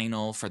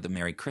vinyl for the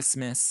Merry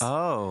Christmas.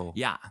 Oh.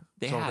 Yeah.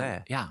 They it's all had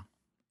there. Yeah.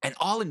 And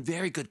all in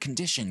very good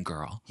condition,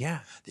 girl.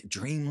 Yeah. The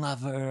Dream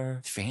Lover,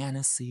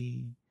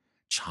 Fantasy,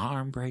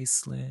 Charm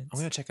Bracelet. I'm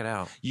going to check it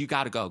out. You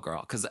got to go,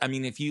 girl. Because, I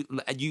mean, if you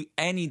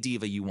any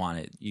diva you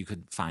wanted, you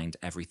could find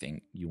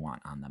everything you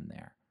want on them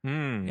there.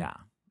 Yeah.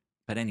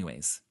 But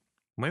anyways.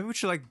 Maybe we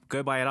should like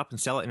go buy it up and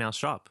sell it in our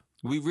shop.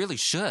 We really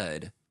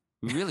should.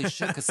 We really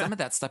should, because some of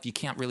that stuff you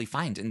can't really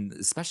find, and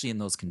especially in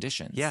those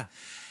conditions. Yeah.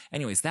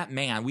 Anyways, that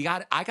man,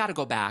 I got to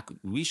go back.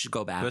 We should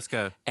go back. Let's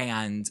go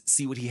and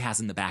see what he has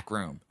in the back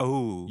room.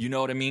 Oh, you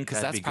know what I mean?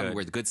 Because that's probably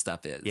where the good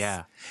stuff is.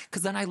 Yeah.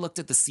 Because then I looked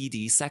at the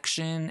CD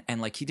section,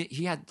 and like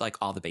he had like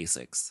all the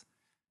basics.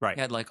 Right.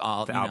 He had like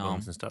all the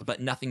albums and stuff, but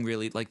nothing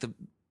really. Like the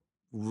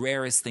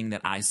rarest thing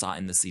that I saw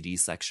in the CD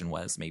section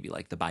was maybe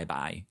like the Bye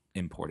Bye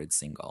imported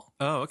single.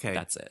 Oh, okay.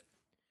 That's it.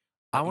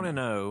 I want to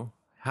know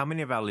how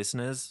many of our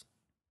listeners,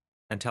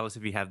 and tell us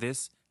if you have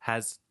this,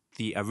 has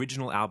the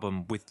original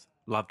album with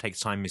Love Takes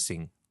Time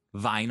missing.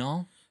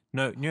 Vinyl?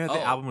 No, you know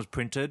the album was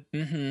printed?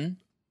 Mm-hmm.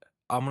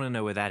 I want to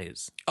know where that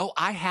is. Oh,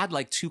 I had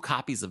like 2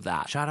 copies of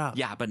that. Shut up.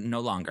 Yeah, but no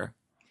longer.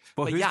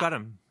 Well, who's got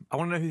them? I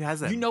want to know who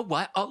has them. You know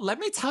what? Let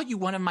me tell you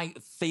one of my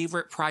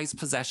favorite prized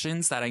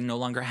possessions that I no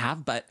longer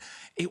have, but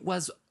it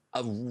was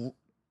a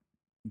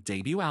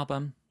debut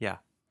album. Yeah.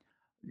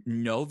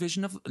 No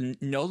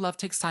Love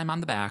Takes Time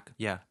on the back.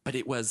 Yeah. But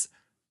it was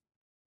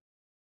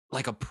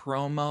like a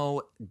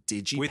promo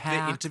digipack. With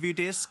the interview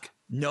disc?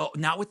 No,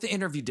 not with the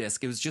interview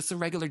disc. It was just a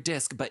regular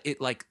disc, but it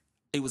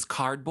was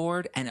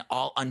cardboard and it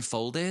all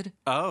unfolded.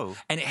 Oh.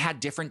 And it had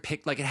different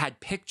it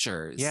had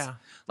pictures. Yeah.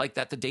 Like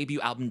that the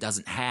debut album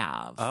doesn't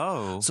have.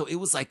 Oh. So it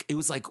was like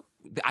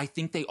I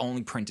think they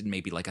only printed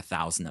maybe like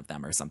 1,000 of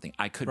them or something.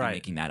 I could be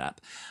making that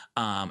up.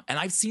 And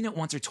I've seen it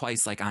once or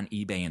twice like on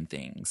eBay and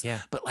things.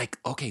 Yeah. But like,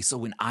 okay, so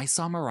when I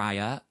saw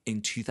Mariah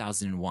in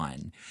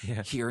 2001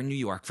 here in New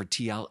York for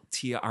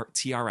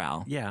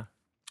TRL. Yeah.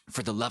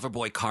 For the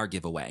Loverboy car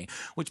giveaway,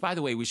 which, by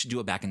the way, we should do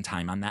a back in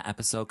time on that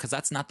episode, because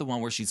that's not the one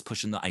where she's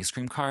pushing the ice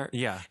cream cart.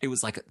 Yeah. It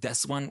was like,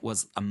 this one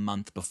was a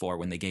month before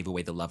when they gave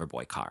away the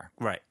Loverboy car.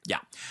 Right. Yeah.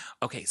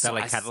 Okay. So that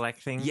like Cadillac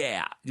thing?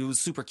 Yeah. It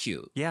was super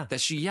cute. Yeah.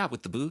 That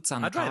with the boots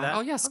on the I'll car. try that.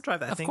 Oh, yes. I'll try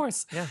that thing. Of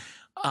course.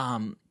 Yeah.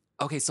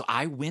 Okay. So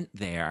I went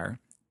there,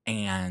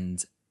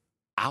 and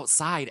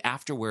outside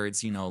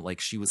afterwards, you know,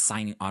 like she was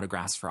signing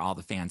autographs for all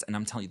the fans. And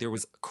I'm telling you, there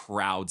was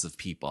crowds of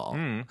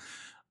people.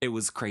 It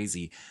was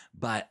crazy.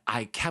 But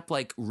I kept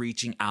like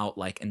reaching out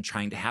and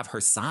trying to have her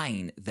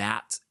sign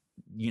that,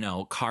 you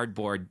know,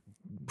 cardboard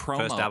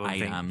promo First album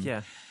item. thing.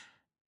 Yeah.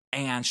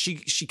 And she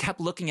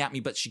kept looking at me,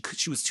 but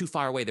she was too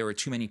far away. There were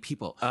too many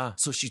people.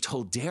 So she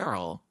told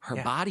Daryl, her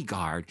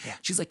bodyguard,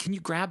 she's like, can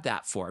you grab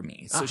that for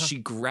me? So he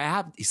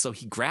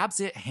grabs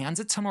it, hands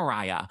it to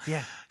Mariah.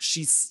 Yeah.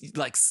 She's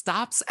like,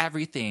 stops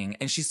everything.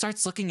 And she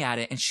starts looking at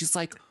it, and she's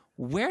like,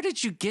 where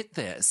did you get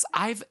this?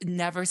 I've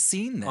never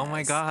seen this. Oh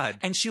my God.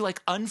 And she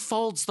like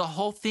unfolds the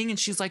whole thing, and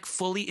she's like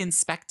fully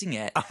inspecting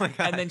it. Oh my God.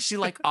 And then she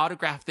like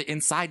autographed the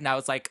inside, and I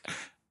was like,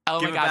 oh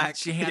Give my it God, back.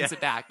 she hands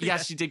it back. Yeah,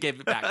 she did give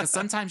it back. Because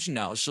sometimes, you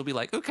know, she'll be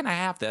like, oh, can I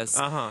have this?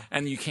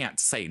 And you can't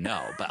say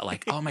no. But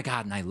like, oh my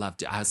God, and I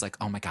loved it. I was like,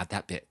 oh my God,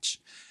 that bitch.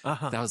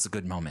 That was a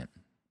good moment.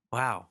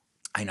 Wow.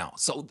 I know.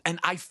 So, and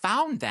I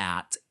found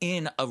that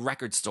in a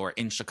record store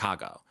in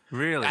Chicago.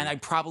 Really? And I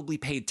probably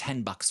paid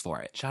 $10 for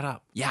it. Shut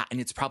up. Yeah,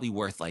 and it's probably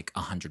worth like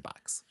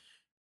 $100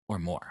 or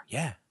more.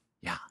 Yeah.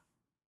 Yeah.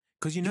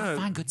 Because you know,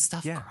 find good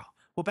stuff, girl.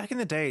 Well, back in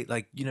the day,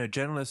 like, you know,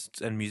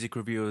 journalists and music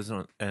reviewers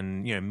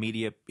and you know,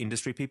 media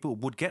industry people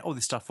would get all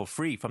this stuff for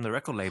free from the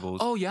record labels.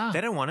 Oh, yeah.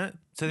 They don't want it.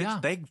 So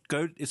they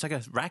go, it's like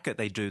a racket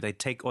they do. They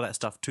take all that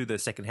stuff to the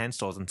secondhand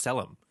stores and sell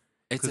them.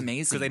 It's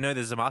amazing. Because they know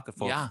there's a market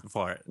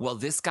for it. Well,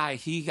 this guy,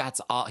 he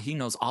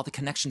knows all the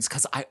connections,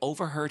 because I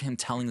overheard him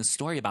telling the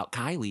story about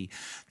Kylie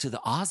to the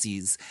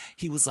Aussies.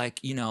 He was like,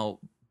 you know,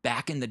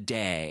 back in the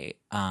day,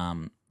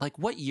 like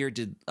what year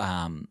did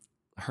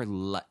her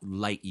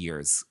Light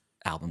Years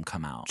album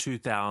come out?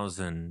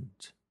 2000.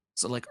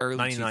 So like early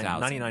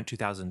 99,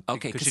 2000.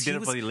 Okay. Because she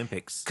did it for the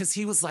Olympics. Because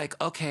he was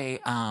like, okay,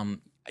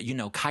 you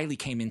know, Kylie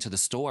came into the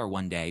store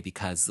one day,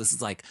 because this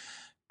is like,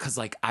 because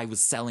like I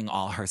was selling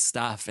all her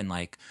stuff, and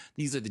like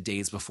these are the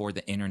days before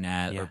the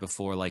internet or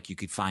before like you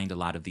could find a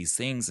lot of these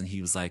things. And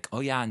he was like, oh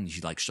yeah, and she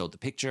like showed the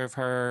picture of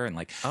her, and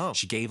like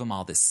she gave him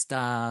all this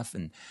stuff,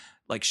 and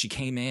like she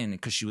came in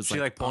because she was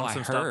like, oh,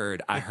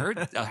 I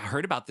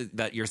heard about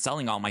that you're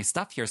selling all my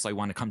stuff here, so I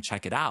want to come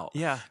check it out.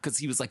 Yeah, because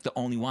he was like the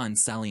only one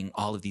selling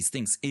all of these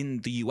things in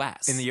the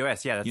U.S. In the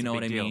U.S., yeah, that's you know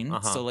what I deal. mean.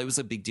 So it was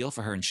a big deal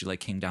for her, and she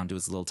like came down to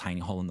his little tiny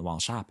hole in the wall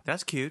shop.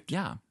 That's cute.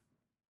 Yeah.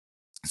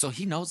 So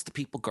he knows the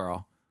people,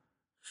 girl.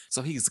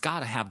 So he's got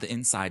to have the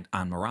inside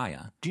on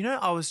Mariah. Do you know?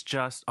 I was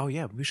just. Oh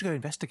yeah, we should go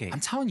investigate. I'm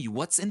telling you,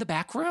 what's in the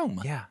back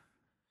room? Yeah,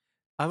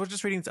 I was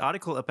just reading this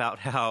article about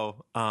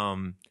how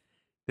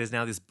there's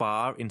now this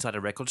bar inside a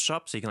record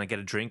shop, so you can like get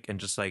a drink and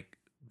just like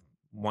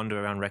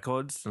wander around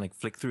records and like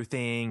flick through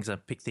things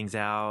and pick things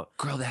out.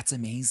 Girl, that's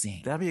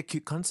amazing. That'd be a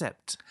cute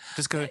concept.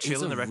 Just go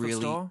chill in the record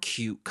store. Really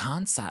cute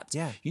concept.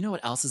 Yeah. You know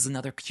what else is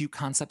another cute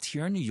concept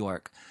here in New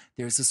York?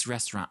 There's this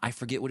restaurant. I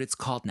forget what it's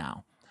called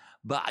now.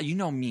 But you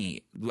know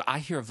me, I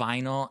hear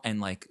vinyl and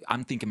like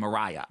I'm thinking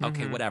Mariah.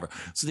 Okay, whatever.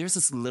 So there's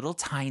this little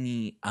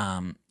tiny,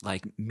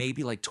 like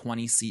maybe like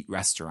 20-seat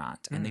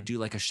restaurant, and they do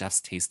like a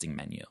chef's tasting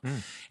menu,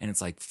 and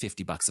it's like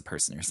 $50 a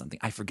person or something.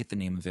 I forget the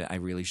name of it. I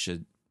really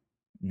should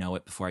know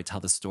it before I tell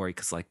the story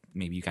because like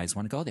maybe you guys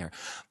want to go there.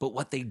 But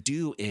what they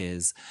do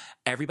is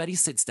everybody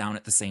sits down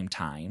at the same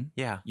time.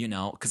 Yeah, you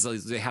know,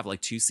 because they have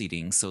like 2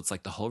 seatings, so it's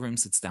like the whole room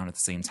sits down at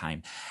the same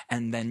time,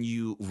 and then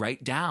you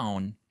write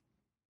down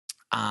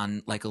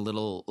on like a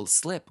little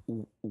slip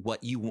what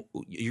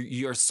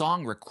your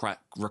song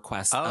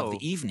request of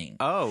the evening.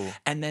 Oh.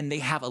 And then they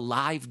have a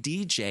live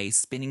DJ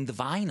spinning the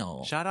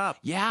vinyl. Shut up.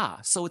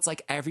 Yeah. So it's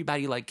like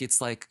everybody like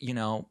gets like, you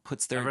know,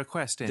 puts their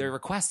request in. Their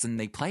request and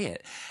they play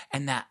it.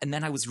 And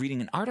then I was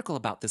reading an article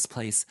about this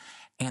place,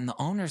 and the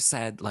owner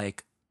said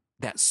like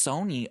that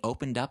Sony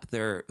opened up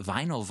their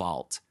vinyl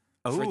vault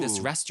for this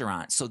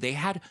restaurant. So they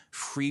had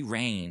free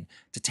reign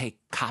to take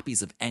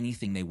copies of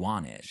anything they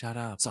wanted. Shut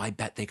up. So I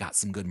bet they got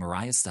some good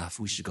Mariah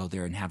stuff. We should go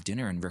there and have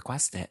dinner and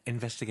request it.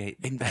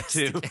 Investigate. That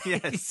too.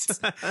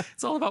 Yes.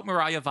 It's all about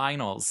Mariah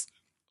vinyls.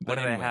 What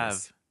do they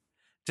have?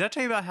 Did I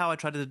tell you about how I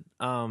tried to,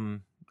 I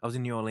was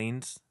in New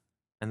Orleans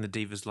and the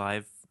Divas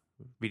Live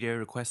video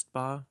request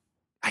bar?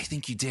 I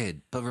think you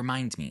did, but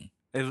remind me.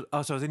 So I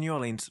was in New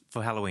Orleans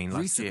for Halloween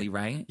last recently, year.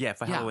 Right? Yeah,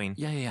 for Halloween.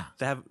 Yeah.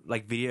 They have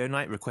like video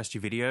night, request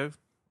your video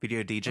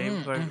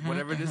DJ, or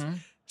whatever it is.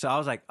 So I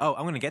was like, oh,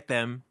 I'm going to get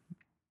them.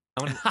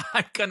 I'm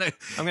gonna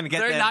get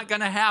They're them. not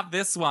going to have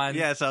this one.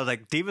 Yeah, so I was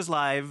like, Divas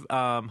Live,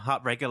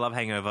 Heartbreaker, Love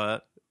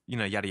Hangover, you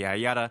know, yada, yada,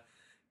 yada.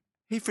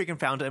 He freaking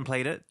found it and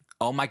played it.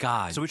 Oh my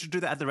God. So we should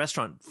do that at the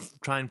restaurant.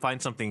 Try and find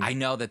something. I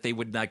know that they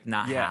would like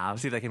not have.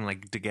 See if they can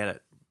like to get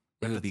it.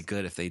 It would be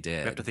good if they did.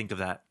 We have to think of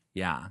that.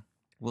 Yeah.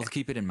 We'll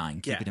keep it in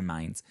mind. Keep it in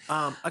mind.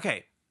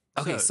 Okay.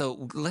 Okay,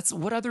 so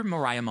what other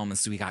Mariah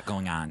moments do we got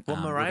going on? Well,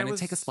 Mariah we're going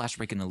to take a splash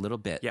break in a little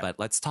bit, but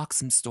let's talk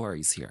some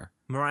stories here.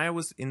 Mariah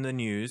was in the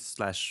news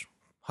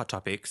 / Hot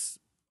Topics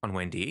on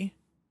Wendy.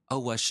 Oh,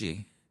 was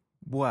she?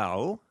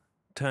 Well,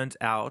 turns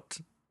out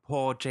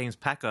poor James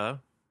Packer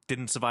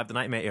didn't survive the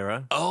Nightmare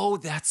era. Oh,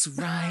 that's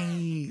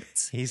right.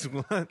 He's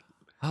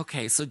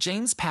okay, so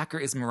James Packer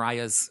is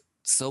Mariah's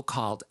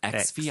so-called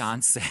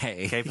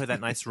ex-fiance. Gave her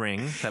that nice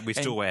ring that we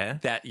still wear.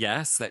 That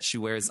she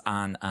wears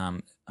on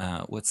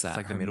what's that? It's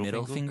like her the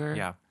middle finger?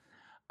 Yeah.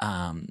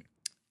 On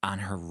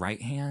her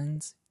right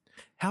hand.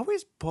 How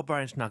is poor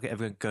Brian Schnugger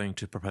ever going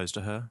to propose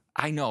to her?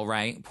 I know,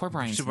 right? Poor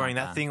Brian. She's wearing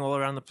that thing all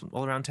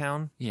around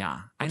town.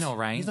 Yeah, I know,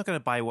 right? He's not going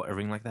to buy a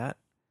ring like that.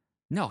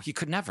 No, he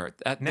could never.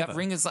 That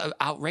ring is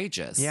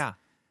outrageous. Yeah.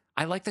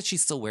 I like that she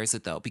still wears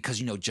it though, because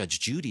you know Judge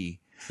Judy.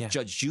 Yeah.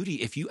 Judge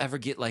Judy, if you ever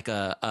get like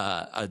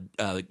a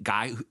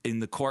guy in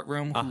the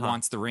courtroom who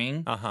wants the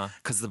ring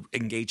because the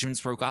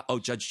engagement's broke off,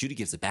 Judge Judy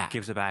gives it back.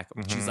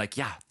 Mm-hmm. She's like,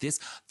 yeah,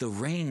 the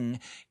ring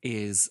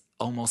is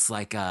almost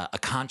like a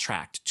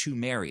contract to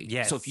marry.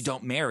 Yes. So if you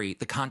don't marry,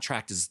 the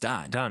contract is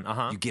done.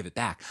 You give it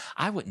back.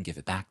 I wouldn't give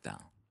it back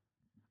though.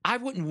 I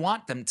wouldn't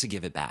want them to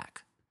give it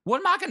back. What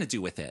am I going to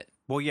do with it?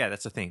 Well, yeah,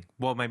 that's the thing.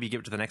 Well, maybe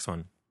give it to the next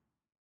one.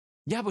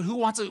 Yeah, but who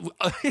wants it?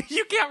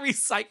 You can't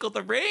recycle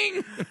the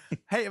ring.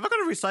 Hey, if I got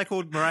a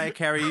recycled Mariah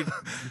Carey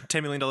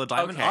 $10 million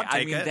diamond, okay, I'll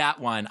take it.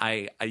 That one,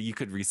 you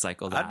could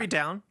recycle that. I'd be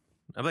down.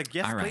 I'm like,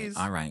 yes, please.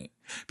 All right.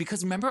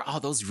 Because remember all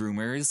those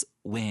rumors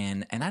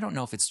when, and I don't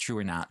know if it's true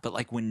or not, but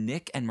like when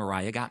Nick and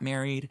Mariah got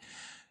married.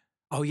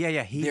 Oh,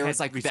 yeah. He had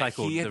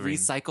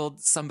recycled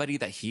somebody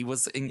that he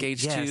was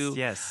engaged to.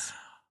 Yes.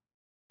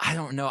 I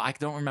don't know. I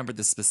don't remember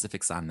the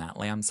specifics on that.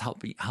 Lambs,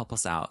 help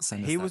us out.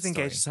 He was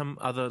engaged to some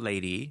other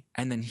lady.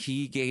 And then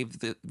he gave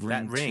the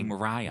ring to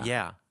Mariah.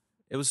 Yeah.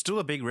 It was still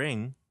a big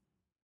ring.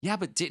 Yeah,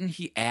 but didn't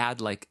he add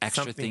like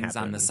extra Something things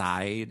on the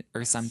side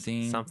or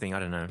something? Something,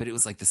 I don't know. But it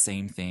was like the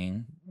same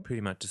thing.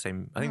 Pretty much the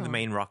same. I think the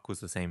main rock was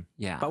the same.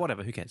 Yeah. But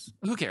whatever, who cares?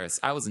 Who cares?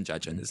 I wasn't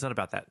judging. It's not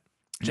about that.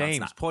 No,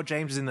 James, poor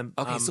James is in the...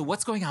 Okay, so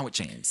what's going on with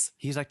James?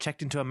 He's like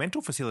checked into a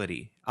mental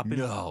facility.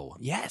 No.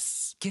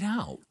 Yes. Get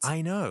out.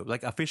 I know.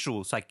 Like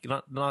officials, like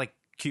not like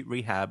cute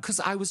rehab. Because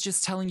I was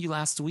just telling you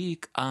last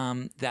week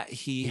that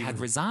he had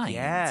resigned.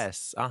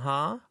 Yes.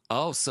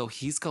 Oh, so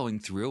he's going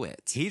through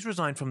it. He's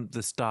resigned from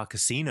the Star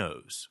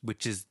Casinos,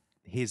 which is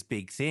his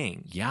big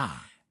thing. Yeah.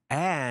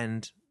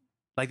 And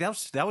like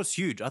that was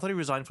huge. I thought he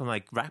resigned from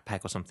like Rat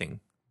Pack or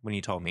something when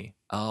you told me.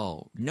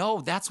 Oh,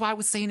 no, that's why I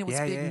was saying it was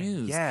big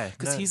news. Yeah.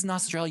 Because he's an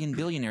Australian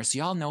billionaire, so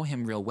y'all know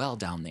him real well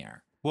down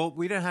there. Well,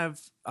 we don't have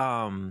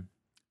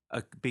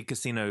a big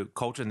casino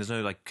culture, and there's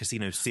no like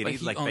casino city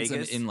like owns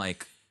Vegas. Them in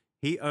like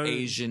he owns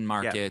Asian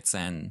markets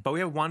and. But we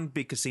have one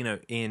big casino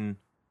in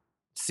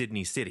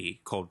Sydney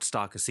City called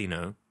Star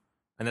Casino,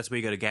 and that's where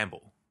you go to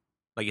gamble.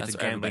 Like it's that's a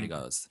where gambling.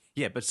 everybody goes.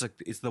 Yeah, but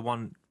it's the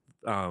one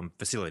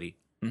facility.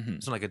 Mm-hmm.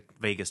 It's not like a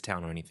Vegas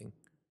town or anything.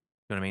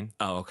 You know what I mean?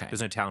 Oh, okay.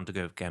 There's no town to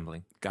go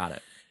gambling. Got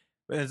it.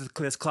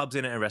 There's clubs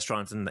in it and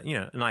restaurants and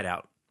a night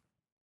out.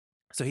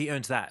 So he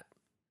owns that,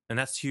 and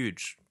that's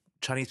huge.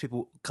 Chinese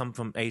people come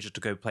from Asia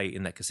to go play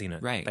in that casino.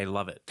 Right. They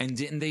love it. And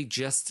didn't they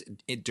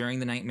during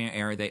the Nightmare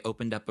era, they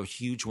opened up a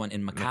huge one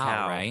in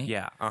Macau, right?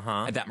 Yeah.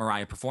 That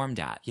Mariah performed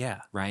at.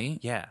 Yeah. Right?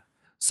 Yeah.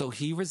 So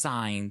he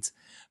resigned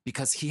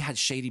because he had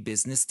shady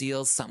business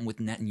deals, something with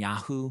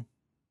Netanyahu.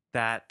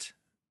 That.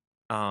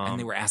 And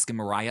they were asking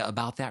Mariah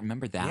about that.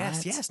 Remember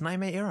that? Yes.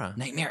 Nightmare era.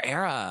 Nightmare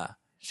era.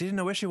 She didn't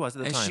know where she was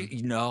at the time.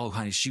 No,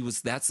 honey.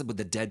 That's with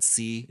the Dead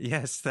Sea.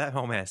 Yes, that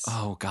whole mess.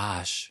 Oh,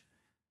 gosh.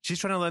 She's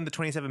trying to learn the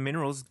 27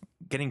 minerals,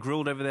 getting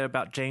grilled over there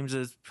about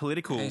James's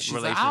political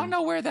relations. Like, I don't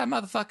know where that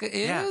motherfucker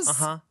is.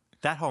 Yeah,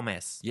 that whole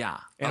mess. Yeah.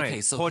 Anyway,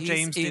 okay, so poor he's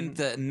James in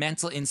the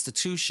mental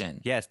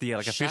institution. Yes, the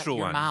official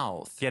your one.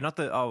 Mouth. Yeah, not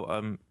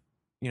the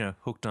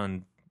hooked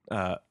on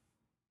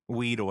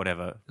weed or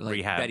whatever Like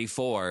rehab. Betty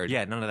Ford.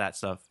 Yeah, none of that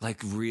stuff.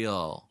 Like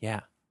real.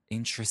 Yeah.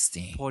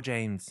 Interesting. Poor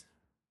James.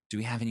 Do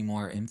we have any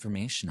more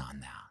information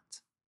on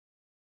that?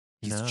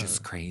 He's No.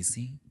 just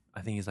crazy.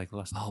 I think he's like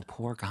lost. Oh,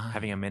 poor guy.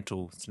 Having a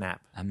mental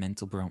snap. A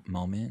mental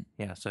moment.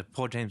 Yeah, so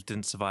poor James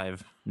didn't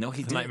survive No,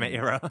 he the didn't. Nightmare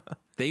era.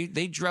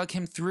 They drug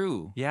him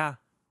through. Yeah.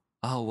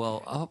 Oh,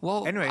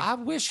 well. Anyway. I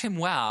wish him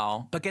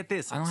well. But get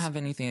this. I don't have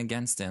anything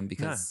against him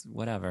because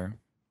whatever.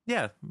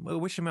 Yeah, well,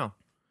 wish him well.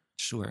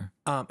 Sure.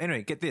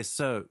 Anyway, get this.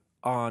 So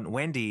on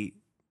Wendy,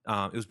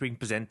 it was being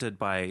presented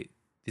by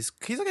this.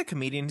 He's like a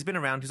comedian. He's been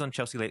around. He's on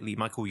Chelsea lately.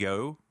 Michael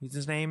Yo is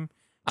his name.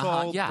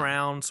 Tall,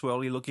 brown,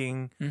 swirly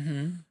looking.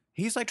 Mm-hmm.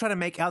 He's like trying to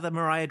make out that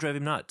Mariah drove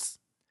him nuts.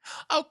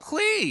 Oh,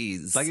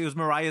 please. Like it was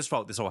Mariah's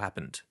fault this all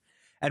happened.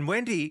 And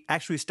Wendy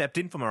actually stepped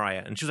in for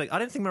Mariah. And she was like, I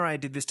don't think Mariah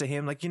did this to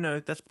him. Like,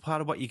 that's part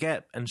of what you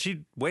get. And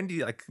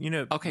Wendy, like,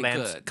 okay,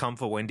 Lance good. come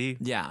for Wendy.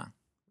 Yeah.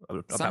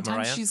 About Sometimes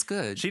Mariah. she's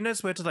good. She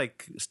knows where to,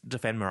 like,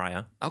 defend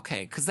Mariah.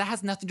 Okay, because that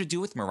has nothing to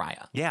do with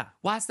Mariah. Yeah.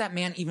 Why is that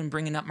man even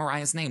bringing up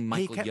Mariah's name,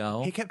 Michael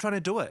Yo? He kept trying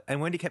to do it.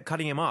 And Wendy kept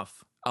cutting him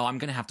off. Oh, I'm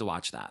going to have to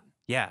watch that.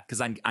 Yeah.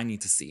 Because I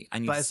need to see.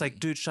 But it's like,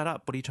 dude, shut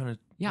up. What are you trying to...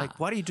 Yeah. Like,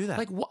 why do you do that?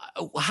 Like,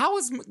 how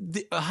is...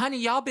 honey,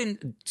 y'all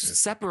been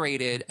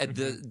separated.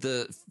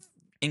 The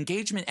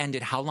engagement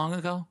ended how long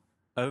ago?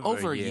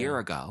 Over a year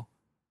ago.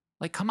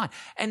 Like, come on.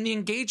 And the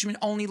engagement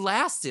only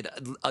lasted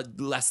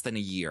less than a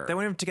year. They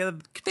weren't even together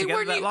They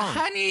weren't that even... long.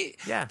 Honey,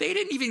 Yeah. they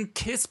didn't even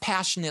kiss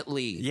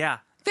passionately. Yeah.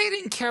 They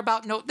didn't care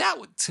about... No,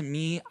 to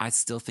me, I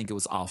still think it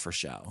was all for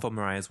show. For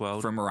Mariah's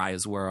World. For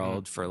Mariah's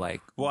World, for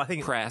like I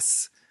think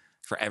press...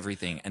 For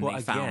everything, and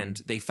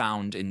they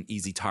found an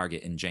easy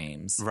target in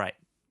James. Right.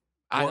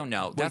 I don't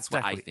know. That's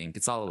what I think.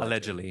 It's all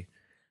allegedly.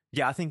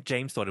 Yeah, I think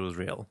James thought it was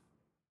real.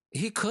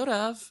 He could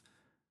have,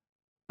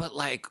 but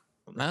like,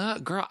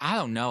 girl, I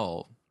don't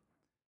know.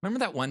 Remember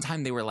that one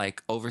time they were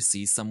like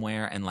overseas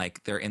somewhere, and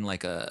like they're in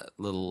like a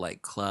little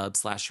like club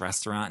 /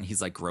 restaurant, and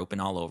he's like groping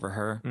all over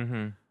her.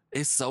 Mm-hmm.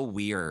 It's so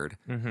weird.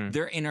 Mm-hmm.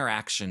 Their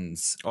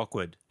interactions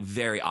awkward,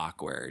 very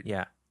awkward.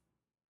 Yeah.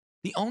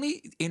 The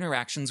only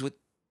interactions with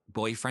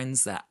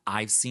boyfriends that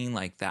I've seen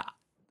like that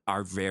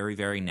are very,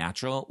 very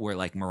natural were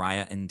like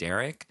Mariah and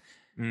Derek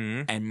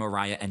and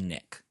Mariah and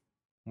Nick.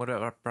 What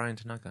about Brian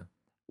Tanaka?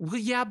 Well,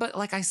 yeah, but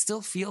like I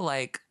still feel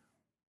like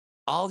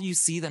all you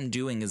see them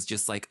doing is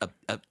just like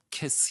a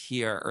kiss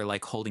here or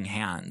like holding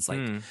hands.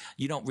 Like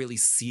you don't really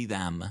see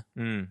them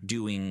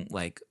doing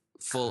like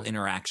full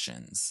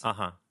interactions.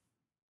 Uh-huh.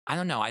 I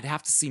don't know. I'd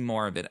have to see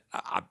more of it.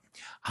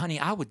 Honey,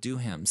 I would do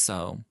him.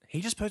 So he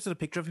just posted a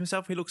picture of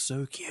himself. He looks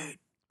so cute.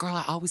 Girl,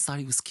 I always thought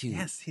he was cute.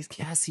 Yes, he's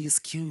cute. Yes, he is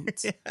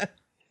cute. Yeah.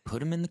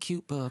 Put him in the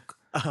cute book.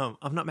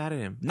 I'm not mad at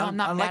him. No, I'm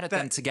not mad at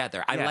them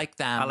together. I like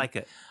them. I like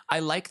it. I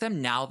like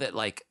them now that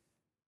like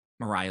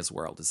Mariah's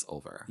World is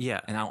over. Yeah.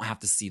 And I don't have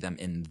to see them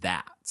in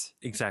that.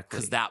 Exactly.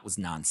 Because that was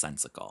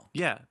nonsensical.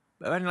 Yeah.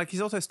 And like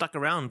he's also stuck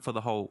around for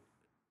the whole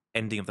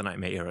ending of the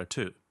Nightmare era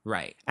too.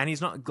 Right. And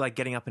he's not like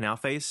getting up in our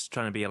face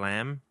trying to be a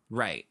lamb.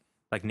 Right.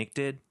 Like Nick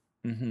did.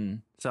 Mm-hmm.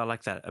 So I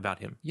like that about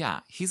him. Yeah.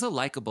 He's a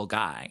likable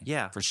guy.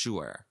 Yeah. For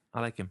sure. I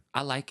like him.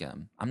 I like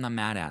him. I'm not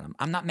mad at him.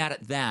 I'm not mad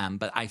at them,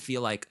 but I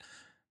feel like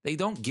they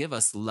don't give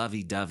us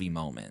lovey-dovey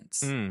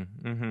moments.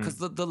 Because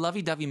the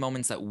lovey-dovey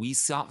moments that we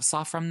saw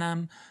from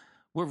them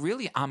were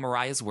really on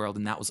Mariah's world,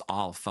 and that was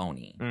all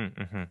phony.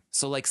 Mm-hmm.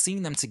 So like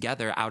seeing them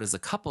together out as a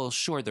couple,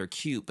 sure, they're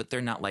cute, but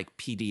they're not like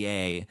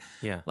PDA,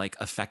 like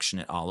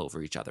affectionate all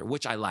over each other,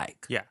 which I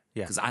like. Yeah.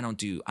 Because I don't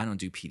do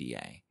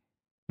PDA.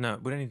 No,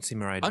 we don't need to see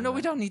Mariah. Oh no,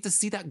 we don't need to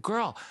see that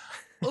girl.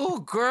 Oh,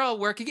 girl,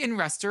 working in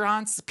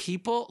restaurants,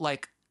 people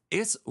like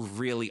it's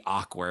really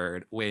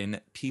awkward when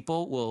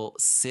people will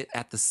sit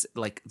at the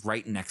like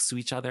right next to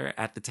each other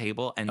at the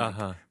table and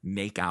like,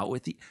 make out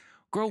with you.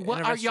 Girl,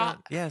 what are y'all?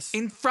 Yes.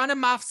 In front of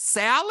my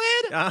salad?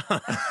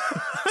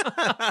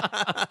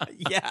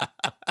 Yeah.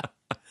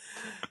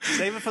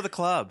 Save it for the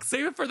club.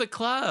 Save it for the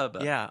club.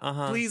 Yeah.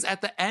 Please,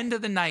 at the end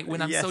of the night when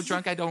I'm so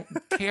drunk, I don't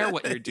care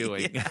what you're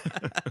doing.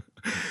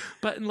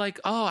 But like,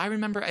 I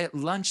remember at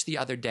lunch the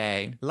other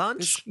day.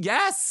 Lunch?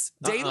 Yes.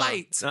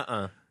 Daylight.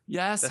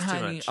 Yes, That's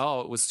honey.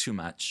 Oh, it was too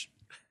much.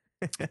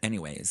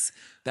 Anyways,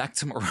 back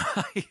to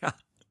Mariah.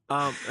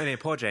 Anyway,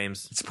 poor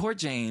James. It's poor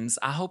James.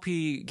 I hope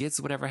he gets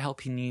whatever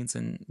help he needs,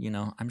 and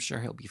I'm sure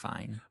he'll be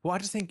fine. Well, I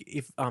just think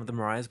if the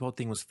Mariah's World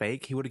thing was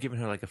fake, he would have given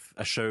her like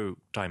a show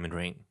diamond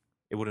ring.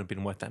 It wouldn't have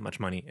been worth that much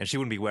money, and she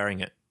wouldn't be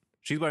wearing it.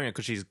 She's wearing it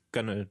because she's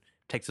gonna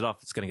takes it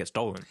off. It's gonna get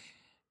stolen.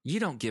 You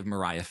don't give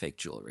Mariah fake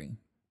jewelry.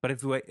 But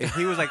if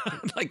he was like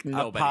like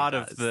a part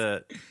of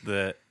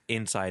the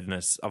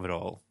insideness of it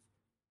all,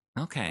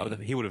 okay,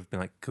 he would have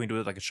been like, "Can we do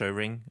it like a show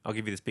ring? I'll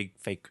give you this big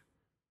fake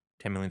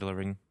 $10 million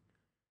ring."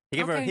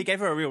 He gave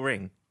her a real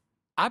ring.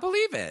 I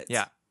believe it.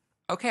 Yeah.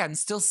 Okay, I'm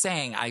still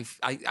saying I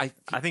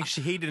think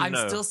he didn't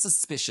know. I'm still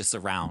suspicious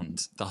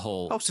around the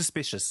whole. Oh,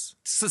 suspicious.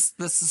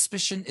 The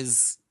suspicion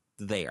is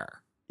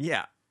there.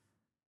 Yeah.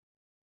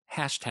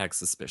 Hashtag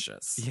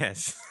suspicious.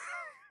 Yes.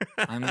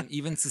 I'm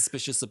even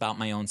suspicious about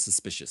my own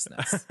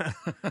suspiciousness.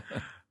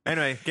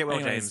 Anyway, get well,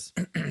 James.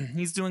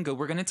 He's doing good.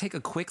 We're going to take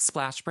a quick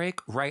splash break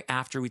right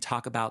after we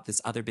talk about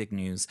this other big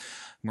news.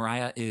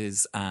 Mariah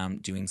is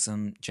doing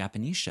some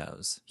Japanese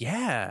shows.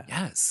 Yeah.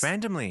 Yes.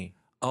 Randomly.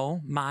 Oh,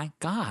 my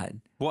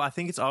God. Well, I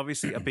think it's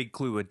obviously a big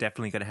clue. We're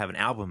definitely going to have an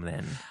album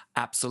then.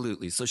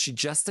 Absolutely. So she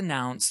just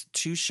announced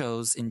 2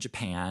 shows in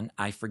Japan.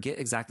 I forget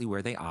exactly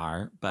where they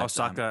are. But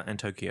Osaka and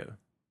Tokyo.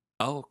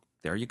 Oh,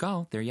 there you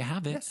go. There you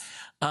have it.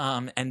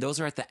 Yes. And those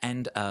are at the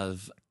end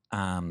of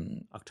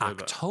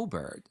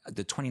October,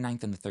 the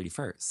 29th and the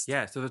 31st.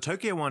 Yeah, so the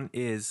Tokyo one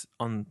is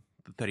on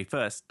the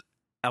 31st.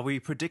 Are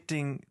we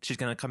predicting she's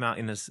going to come out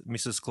in this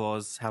Mrs.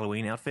 Claus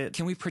Halloween outfit?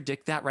 Can we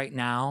predict that right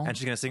now? And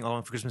she's going to sing All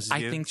for Christmas Is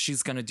You? I think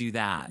she's going to do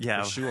that,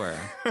 for sure.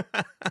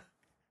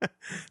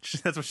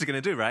 That's what she's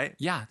going to do, right?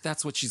 Yeah,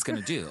 that's what she's going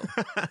to do.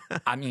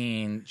 I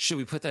mean, should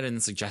we put that in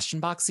the suggestion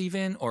box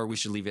even? Or we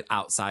should leave it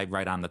outside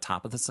right on the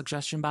top of the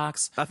suggestion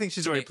box? I think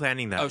she's already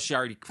planning that. Oh, she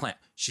already planned.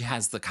 She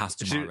has the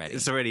costume already.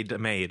 It's already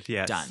made,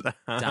 yes.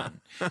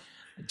 Done.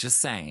 Just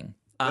saying.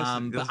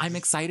 But I'm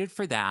excited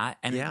for that.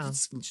 And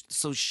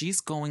so she's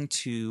going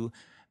to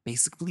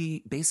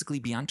basically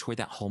be on tour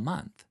that whole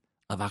month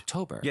of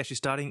October. Yeah, she's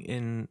starting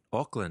in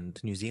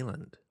Auckland, New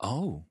Zealand.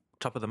 Oh.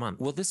 Top of the month.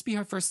 Will this be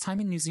her first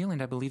time in New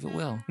Zealand? I believe it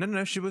will.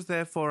 No. She was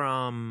there for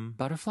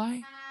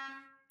Butterfly?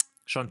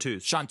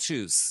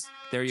 Chanteuse.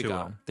 There you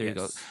go. There you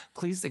go.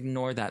 Please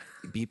ignore that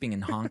beeping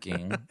and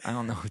honking. I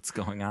don't know what's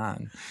going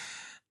on.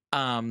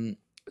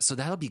 So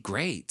that'll be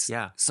great.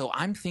 Yeah. So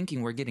I'm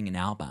thinking we're getting an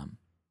album.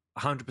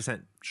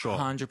 100% sure.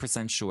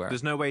 100% sure.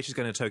 There's no way she's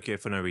going to Tokyo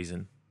for no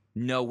reason.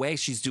 No way.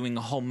 She's doing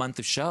a whole month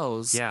of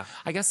shows. Yeah.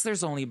 I guess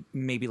there's only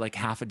maybe like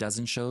half a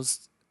dozen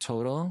shows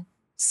total.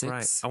 6.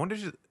 Right. I wonder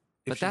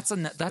but that's a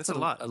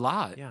lot. A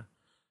lot. Yeah.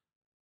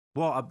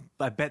 Well,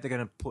 I bet they're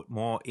going to put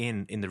more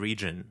in the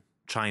region.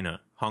 China,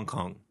 Hong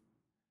Kong,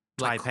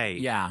 Taipei.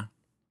 Yeah.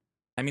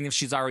 I mean, if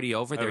she's already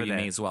over there, you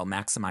may as well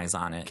maximize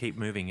on it. Keep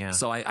moving, yeah.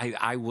 So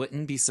I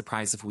wouldn't be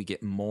surprised if we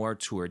get more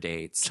tour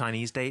dates.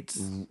 Chinese dates?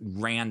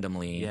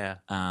 Randomly.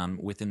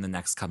 Within the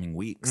next coming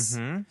weeks.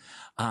 Mm-hmm.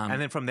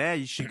 And then from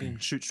there, she can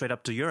shoot straight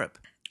up to Europe.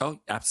 Oh,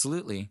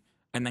 absolutely.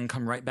 And then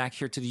come right back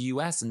here to the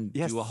U.S. and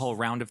do a whole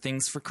round of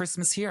things for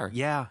Christmas here.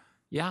 Yeah.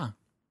 Yeah.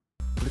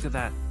 Look at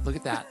that. Look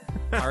at that.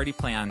 Already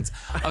planned.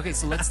 Okay,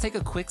 so let's take a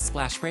quick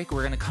splash break.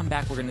 We're going to come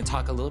back. We're going to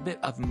talk a little bit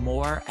of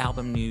more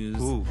album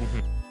news. Ooh.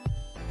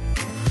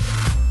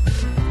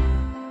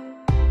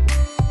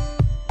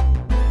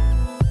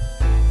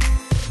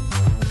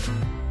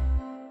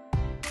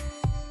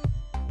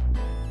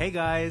 Hey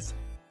guys,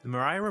 the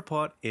Mariah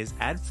Report is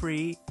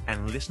ad-free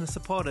and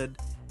listener-supported,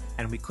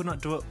 and we could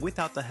not do it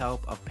without the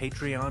help of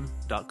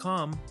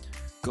Patreon.com.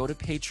 Go to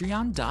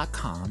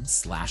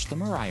patreon.com/The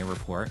Mariah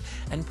Report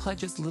and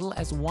pledge as little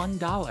as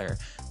 $1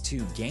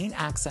 to gain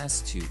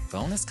access to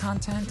bonus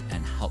content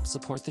and help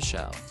support the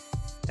show.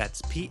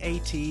 That's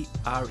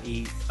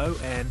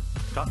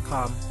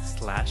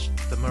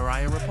patreon.com/The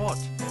Mariah Report.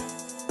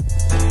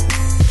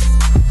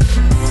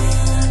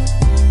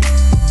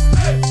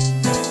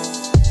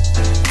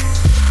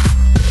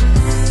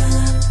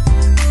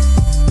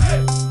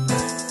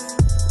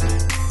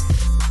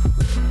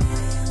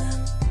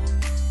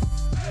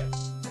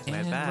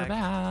 We're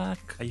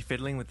back. Are you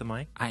fiddling with the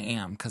mic? I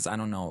am, because I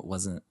don't know. It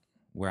wasn't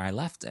where I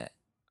left it.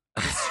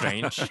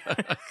 Strange.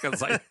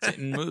 Because I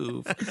didn't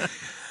move.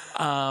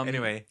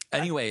 Anyway,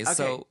 okay.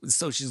 Okay.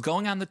 So she's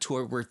going on the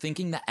tour. We're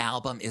thinking the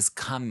album is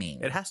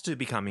coming. It has to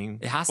be coming.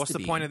 It has What's to the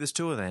be. point of this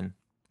tour then?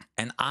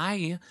 And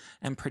I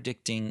am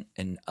predicting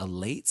a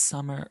late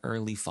summer,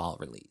 early fall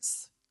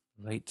release.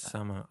 Late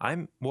summer. I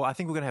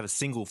think we're gonna have a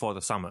single for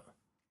the summer.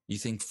 You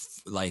think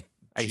like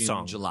A June,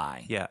 song.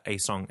 July? Yeah, a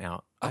song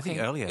out. I think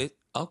Okay. earlier.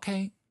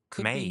 Okay.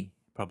 Could May, be.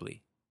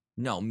 probably.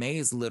 No, May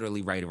is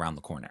literally right around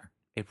the corner.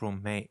 April,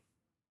 May.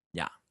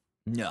 Yeah.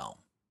 No.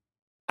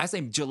 I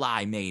say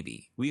July,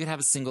 maybe. We could have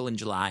a single in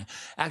July.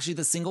 Actually,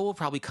 the single will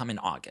probably come in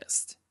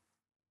August.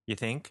 You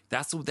think?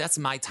 That's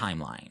my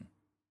timeline.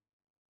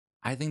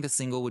 I think the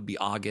single would be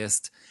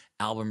August,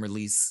 album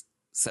release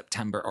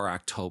September or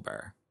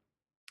October.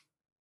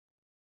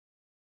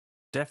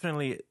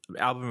 Definitely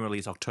album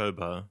release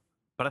October.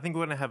 But I think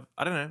we're gonna have.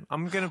 I don't know.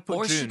 I'm gonna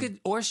put June.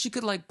 She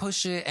could like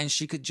push it, and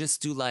she could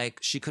just do like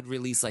she could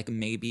release like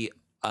maybe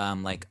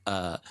like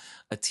a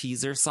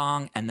teaser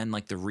song, and then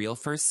like the real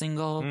first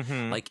single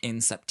like in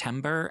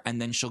September,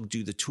 and then she'll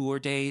do the tour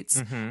dates,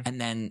 and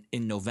then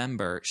in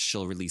November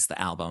she'll release the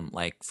album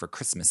like for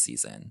Christmas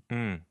season.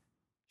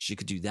 She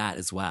could do that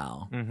as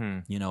well.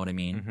 You know what I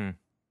mean?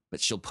 But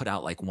she'll put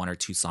out like 1 or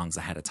 2 songs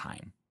ahead of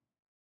time.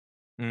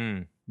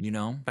 You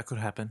know? That could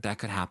happen. That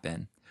could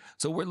happen.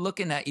 So we're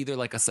looking at either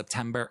like a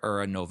September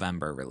or a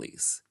November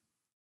release.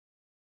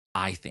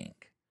 I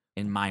think,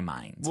 in my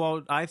mind.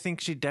 Well, I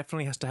think she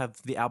definitely has to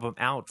have the album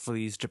out for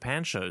these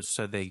Japan shows,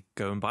 so they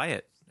go and buy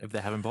it if they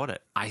haven't bought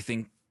it. I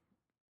think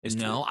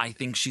I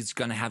think she's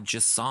gonna have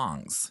just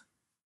songs.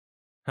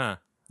 Huh?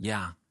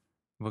 Yeah.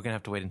 We're gonna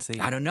have to wait and see.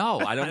 I don't know.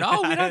 We don't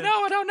know. I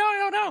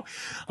don't know.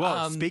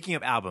 Well, speaking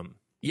of album,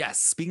 yes.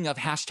 Speaking of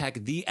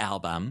hashtag the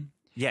album.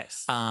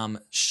 yes.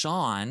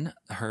 Sean,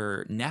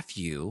 her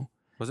nephew.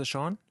 Was it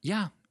Sean?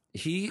 Yeah.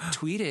 He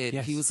tweeted,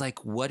 Yes. He was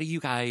like, what do you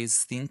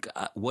guys think?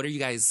 What are you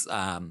guys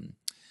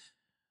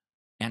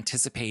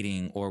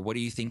anticipating, or what are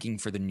you thinking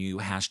for the new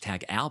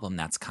hashtag album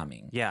that's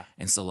coming? Yeah.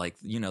 And so like,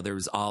 you know, there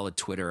was all a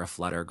Twitter, a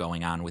flutter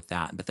going on with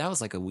that, but that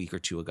was like a week or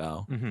 2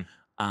 ago.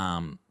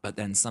 But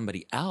then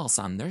somebody else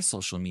on their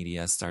social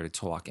media started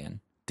talking.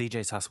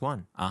 DJ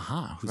Saswan.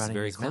 Who's Running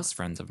very his close mouth.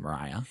 friends of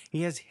Mariah.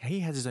 He has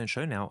his own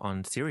show now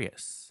on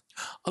Sirius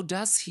Oh,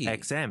 does he?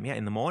 XM. Yeah,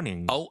 in the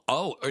morning.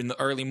 Oh, in the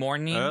early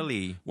morning?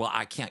 Early. Well,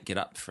 I can't get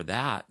up for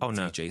that. Oh,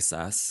 no. DJ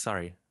Sus.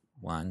 Sorry.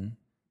 One.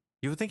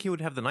 You would think he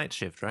would have the night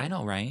shift, right? I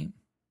know, right?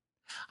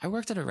 I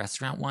worked at a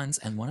restaurant once,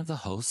 and one of the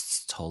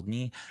hosts told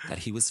me that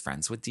he was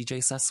friends with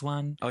DJ Sus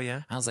One. Oh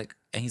yeah. I was like,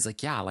 and he's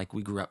like, yeah, like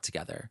we grew up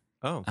together.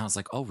 Oh And I was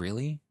like, oh,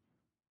 really?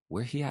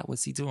 Where he at?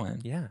 What's he doing?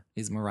 yeah.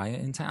 Is Mariah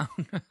in town?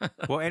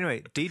 Well,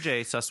 anyway,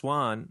 DJ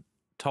Saswan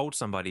told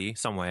somebody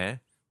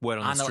somewhere. Word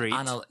on the street.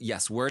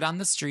 Yes, word on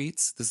the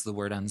streets. This is the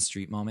word on the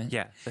street moment.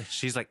 Yeah,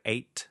 she's like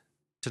 8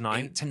 to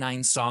 9. 8 to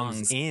 9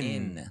 songs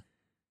in.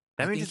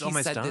 That I means think it's he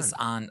almost said done. this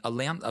on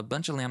a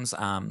bunch of lambs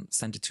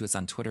sent it to us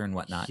on Twitter and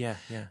whatnot. Yeah,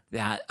 yeah.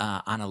 That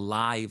on a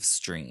live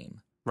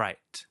stream Right.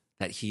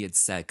 that he had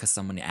said, because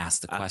someone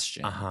asked the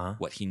question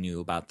what he knew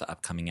about the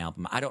upcoming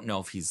album. I don't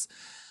know if he's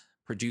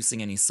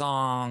producing any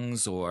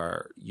songs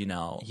or, you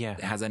know,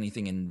 has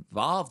anything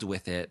involved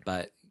with it,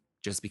 but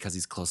just because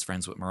he's close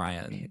friends with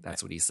Mariah, and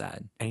that's what he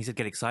said. And he said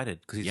get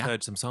excited because he's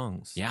heard some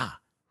songs. Yeah.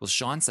 Well,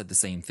 Sean said the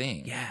same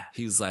thing. Yeah.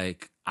 He was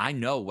like, I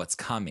know what's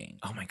coming.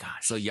 Oh my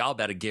gosh. So y'all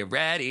better get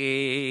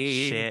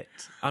ready. Shit.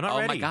 I'm not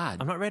ready. Oh my God.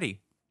 I'm not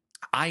ready.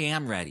 I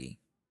am ready.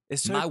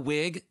 It's so, My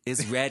wig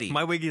is ready.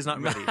 my wig is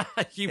not ready.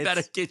 You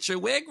better get your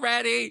wig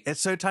ready.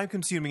 It's so time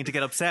consuming to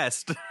get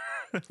obsessed.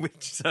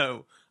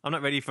 So I'm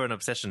not ready for an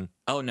obsession.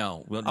 Oh,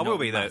 no. I will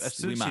be, though. Must. As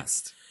soon We as she-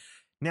 must.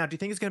 Now, do you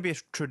think it's going to be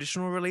a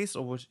traditional release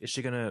or is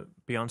she going to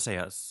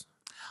Beyonce us?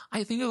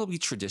 I think it'll be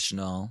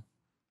traditional.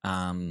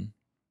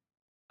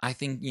 I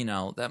think, you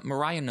know, that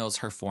Mariah knows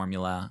her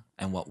formula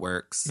and what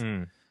works.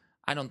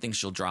 I don't think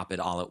she'll drop it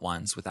all at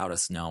once without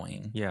us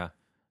knowing. Yeah.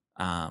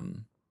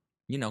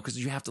 You know,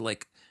 because you have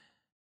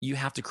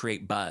to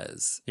create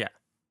buzz. Yeah.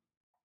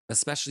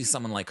 Especially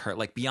someone like her.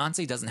 Like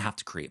Beyonce doesn't have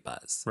to create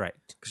buzz. Right.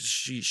 'Cause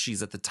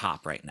she's at the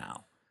top right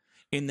now.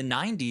 In the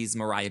 90s,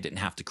 Mariah didn't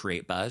have to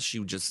create buzz. She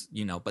would just,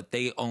 you know, but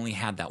they only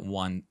had that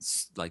one,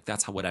 like,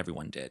 that's what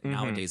everyone did.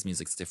 Nowadays,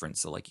 music's different.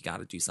 So, like, you got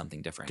to do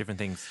something different. Different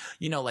things.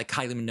 You know, like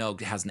Kylie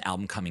Minogue has an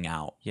album coming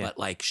out, but,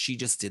 like, she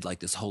just did, like,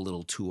 this whole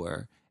little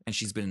tour. And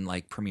she's been,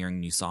 like, premiering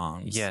new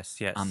songs. Yes.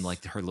 On,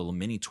 like, her little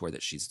mini tour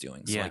that she's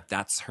doing. So, like,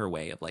 that's her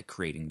way of, like,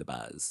 creating the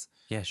buzz.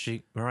 Yeah,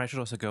 Mariah should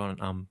also go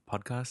on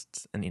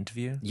podcasts and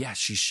interview. Yeah,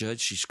 she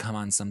should. She should come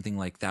on something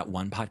like that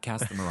one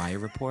podcast, The Mariah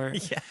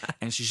Report. Yeah.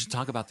 And she should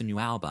talk about the new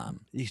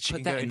album. She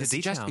can go into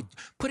detail.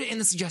 Put it in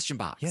the suggestion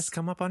box. Yes,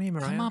 come up on here,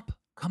 Mariah.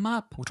 Come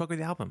up. We'll talk about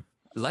the album.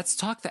 Let's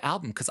talk the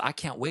album because I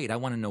can't wait. I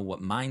want to know what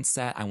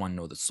mindset. I want to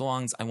know the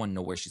songs. I want to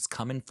know where she's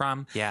coming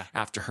from. Yeah.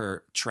 After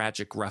her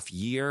tragic, rough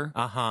year.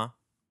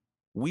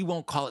 We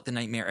won't call it the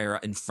Nightmare Era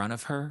in front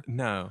of her.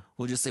 No.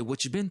 We'll just say,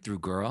 what you been through,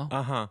 girl?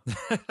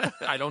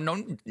 I don't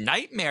know.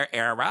 Nightmare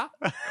Era?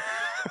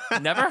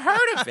 Never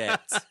heard of it.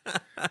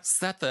 Is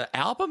that the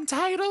album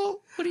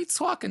title? What are you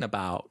talking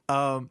about?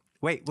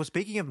 Wait, well,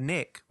 speaking of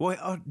Nick, do you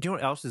know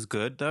what else is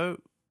good, though,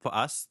 for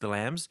us, the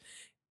Lambs?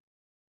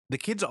 The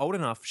kids are old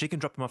enough, she can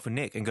drop them off with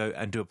Nick and go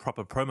and do a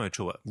proper promo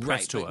tour,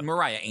 press tour. But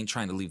Mariah ain't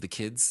trying to leave the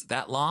kids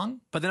that long.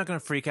 But they're not going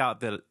to freak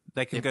out that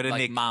they can go to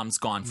Nick. Mom's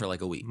gone for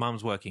like a week.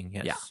 Mom's working,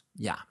 yes.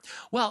 Yeah.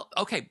 Well,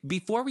 okay,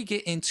 before we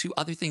get into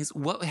other things,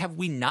 what have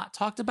we not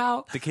talked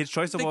about? The Kids'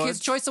 Choice Awards. The Kids'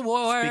 Choice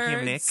Awards. Speaking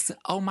of Nick.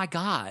 Oh, my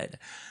God.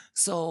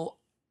 So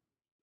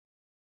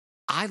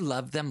I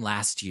loved them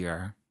last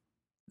year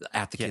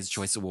at the Kids'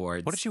 Choice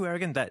Awards. What did she wear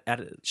again?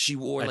 She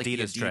wore like the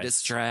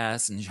Adidas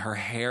dress, and her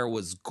hair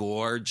was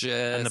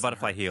gorgeous, and the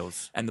butterfly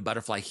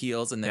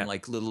heels, and then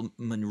like little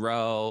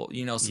Monroe,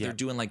 so they're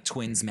doing like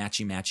twins,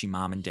 matchy,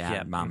 mom and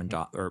dad, mom and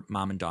daughter, or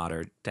mom and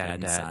daughter,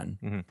 dad and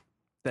son,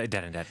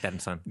 dad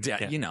and son,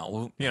 you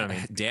know what I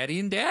mean,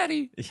 daddy and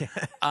daddy.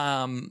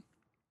 Yeah.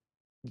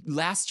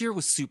 Last year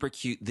was super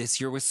cute.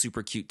 This year was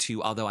super cute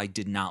too. Although I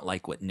did not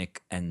like what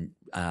Nick and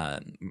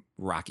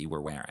Rocky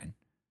were wearing.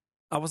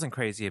 I wasn't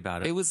crazy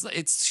about it.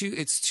 It's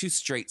too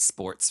straight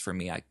sports for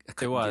me. I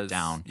couldn't get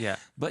down. Yeah.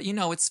 But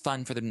it's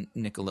fun for the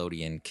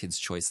Nickelodeon Kids'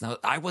 Choice. Now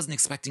I wasn't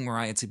expecting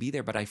Mariah to be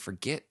there, but I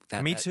forget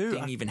that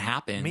thing even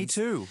happened. Me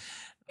too.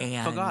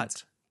 And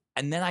forgot.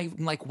 And then I'm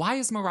like, why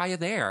is Mariah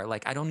there?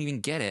 Like I don't even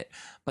get it.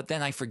 But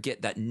then I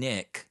forget that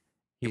Nick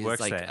is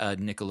works like there. a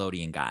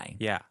Nickelodeon guy.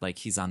 Yeah. Like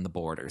he's on the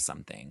board or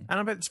something. And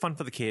I bet it's fun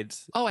for the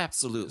kids. Oh,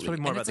 absolutely. It's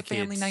probably more about it's a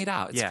family night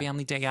out. It's a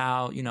family day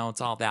out.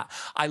 It's all that.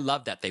 I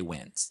love that they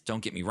went.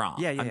 Don't get me wrong.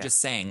 Yeah. I'm just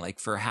saying, like,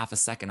 for half a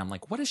second, I'm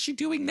like, what is she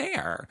doing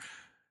there?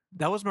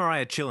 That was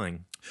Mariah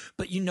chilling.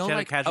 But she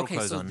had casual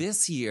clothes so on.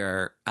 this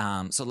year,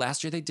 so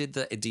last year they did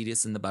the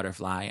Adidas and the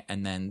butterfly.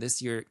 And then this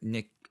year,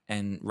 Nick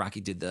and Rocky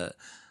did the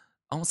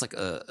almost like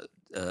a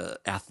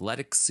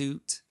athletic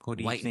suit,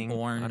 white and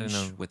orange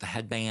with a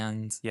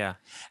headband. Yeah.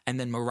 And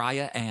then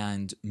Mariah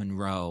and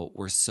Monroe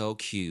were so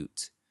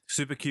cute.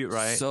 Super cute,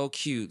 right? So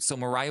cute. So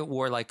Mariah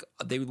wore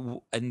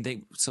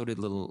so did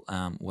little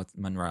with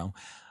Monroe,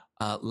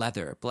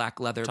 leather, black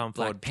leather,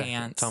 black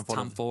pants,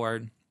 Tom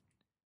Ford.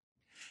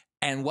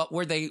 And what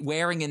were they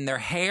wearing in their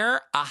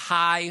hair? A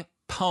high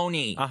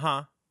pony.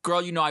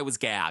 Girl, I was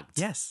gagged.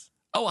 Yes.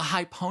 Oh, a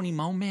high pony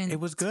moment. It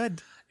was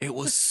good. It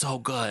was so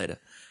good.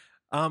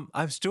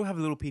 I still have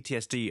a little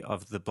PTSD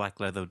of the black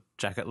leather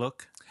jacket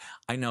look.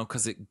 I know,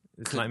 because it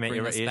could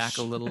bring us back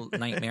a little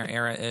Nightmare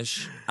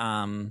Era-ish.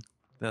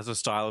 There's a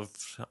style of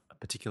a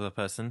particular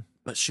person.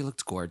 But she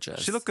looked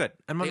gorgeous. She looked good.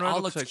 And they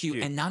all looked so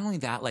cute. And not only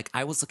that, like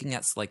I was looking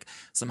at like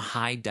some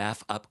high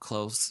def up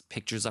close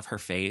pictures of her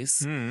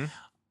face.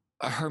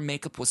 Her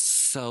makeup was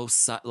so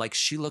like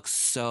she looked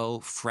so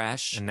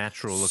fresh and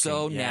natural looking.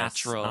 So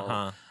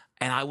natural.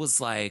 And I was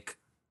like,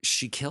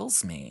 she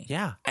kills me.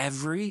 Yeah.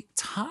 Every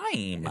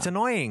time. It's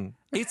annoying.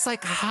 It's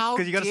like, how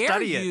you gotta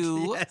study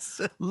you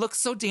yes. look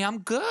so damn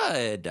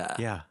good?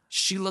 Yeah.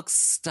 She looks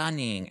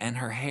stunning and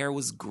her hair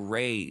was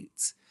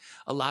great.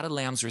 A lot of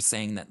lambs were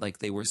saying that like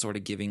they were sort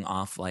of giving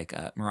off like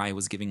Mariah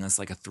was giving us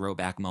like a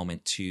throwback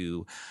moment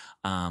to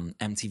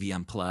MTV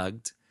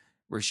Unplugged,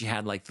 where she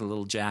had like the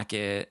little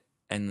jacket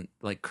and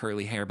like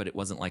curly hair, but it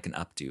wasn't like an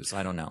updo. So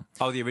I don't know.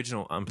 Oh, the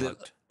original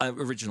Unplugged.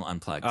 Original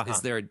Unplugged.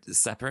 Is there a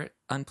separate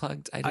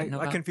Unplugged? I didn't know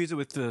about? I confuse it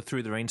with the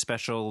Through the Rain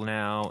special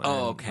now. And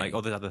okay. Like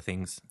all the other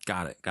things.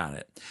 Got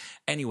it.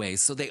 Anyway,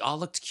 so they all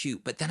looked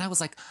cute. But then I was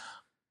like,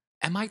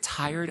 am I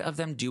tired of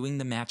them doing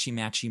the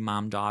matchy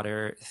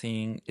mom-daughter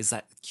thing? Is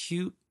that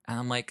cute? And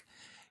I'm like,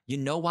 you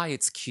know why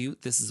it's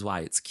cute? This is why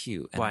it's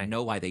cute. And I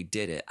know why they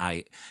did it.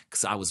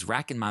 Because I was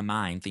racking my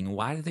mind thinking,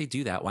 why did they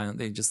do that? Why don't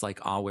they just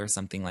like all wear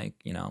something like,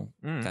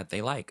 that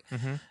they like?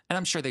 Mm-hmm. And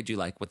I'm sure they do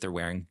like what they're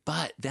wearing.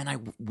 But then I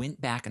went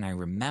back and I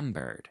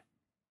remembered.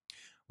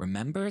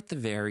 Remember the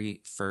very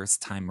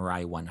first time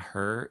Mariah won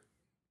her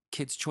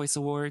Kids' Choice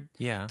Award?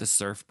 Yeah. The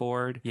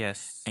surfboard?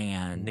 Yes.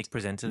 And Nick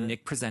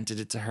presented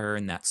it to her,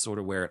 and that's sort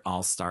of where it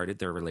all started,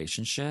 their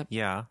relationship.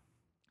 Yeah.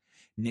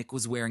 Nick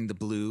was wearing the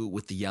blue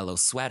with the yellow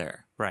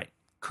sweater. Right.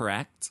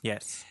 Correct?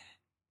 Yes.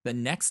 The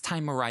next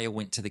time Mariah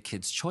went to the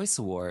Kids' Choice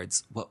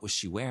Awards, what was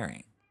she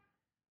wearing?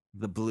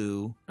 The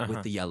blue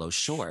with the yellow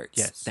shorts.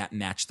 Yes. That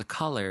matched the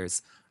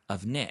colors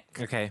of Nick.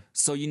 Okay.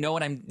 So you know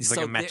what I'm... It's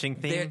like a matching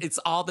theme? It's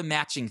all the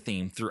matching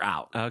theme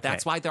throughout. Okay.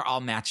 That's why they're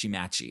all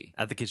matchy-matchy.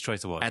 At the Kids'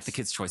 Choice Awards. At the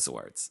Kids' Choice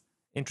Awards.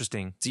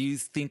 Interesting. Do you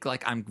think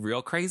like I'm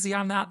real crazy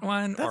on that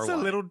one? That's a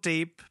little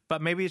deep,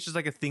 but maybe it's just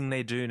like a thing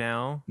they do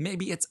now.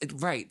 Maybe it's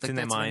right. Like, in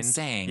their that's what I'm mind.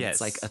 saying. Yes.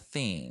 It's like a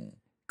thing.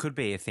 Could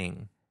be a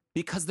thing.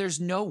 Because there's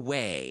no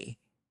way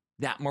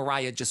that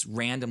Mariah just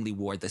randomly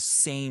wore the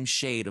same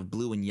shade of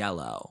blue and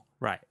yellow.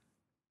 Right.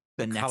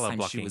 The next color time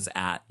blocking. she was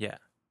at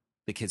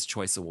the Kids'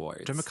 Choice Awards.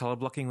 Do you remember color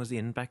blocking was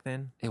in back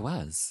then? It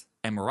was.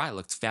 And Mariah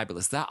looked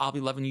fabulous. That I'll Be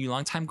Loving You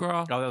Long Time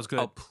Girl. Oh, that was good.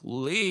 Oh,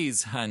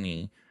 please,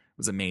 honey. It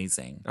was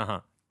amazing.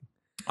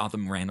 All the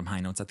random high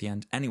notes at the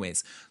end.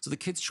 Anyways, so the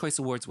Kids' Choice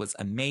Awards was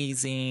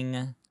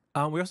amazing.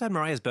 We also had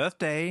Mariah's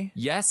birthday.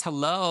 Yes,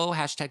 hello.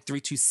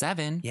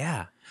 #327.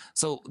 Yeah.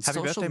 So happy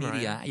social birthday,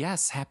 media. Mariah.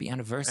 Yes, happy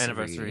anniversary.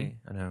 Anniversary.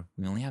 I know.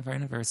 We only have our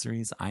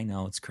anniversaries. I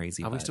know, it's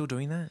crazy. Are we still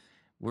doing that?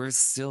 We're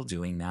still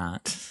doing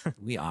that.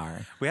 We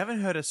are. We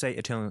haven't heard her say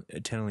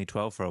eternally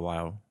 12 for a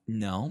while.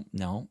 No.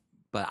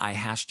 But I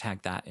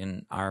hashtagged that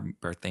in our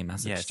birthday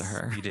message to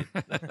her. You did.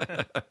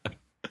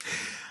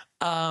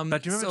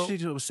 But do you remember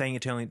she was saying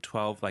eternally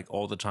 12 like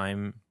all the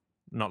time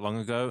not long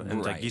ago?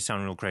 And like, you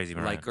sound real crazy,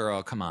 Mariah. Like,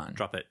 girl, come on.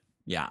 Drop it.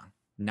 Yeah.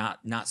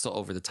 Not so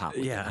over the top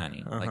with it,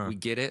 honey. Like, we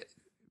get it.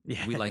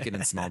 Yeah. We like it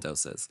in small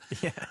doses.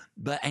 Yeah.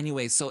 But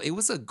anyway, so it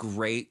was a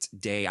great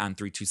day on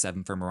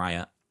 327 for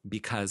Mariah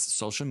because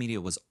social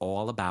media was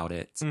all about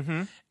it.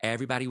 Mm-hmm.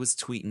 Everybody was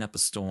tweeting up a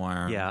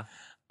storm. Yeah.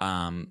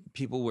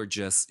 People were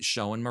just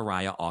showing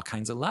Mariah all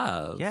kinds of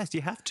love. Yes,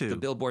 you have to. The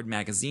Billboard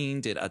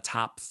magazine did a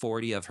top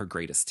 40 of her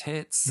greatest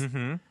hits.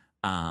 Mm-hmm.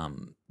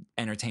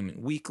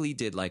 Entertainment Weekly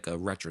did like a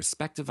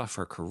retrospective of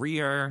her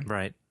career.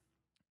 Right.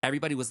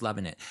 Everybody was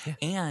loving it. Yeah.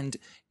 And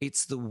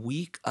it's the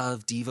week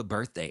of diva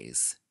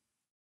birthdays.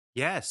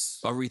 Yes.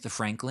 Aretha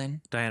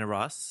Franklin. Diana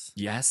Ross.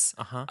 Yes.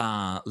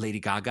 Lady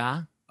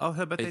Gaga. Oh,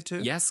 her birthday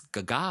too? Yes.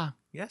 Gaga.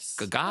 Yes.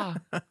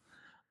 Gaga.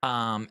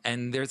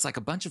 And there's like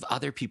a bunch of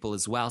other people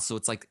as well. So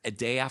it's like a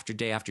day after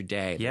day after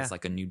day. Yeah. There's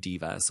like a new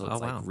diva. So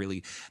it's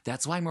really,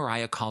 that's why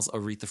Mariah calls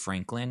Aretha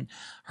Franklin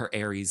her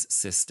Aries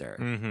sister.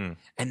 Mm-hmm.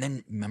 And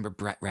then remember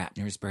Brett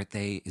Ratner's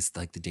birthday is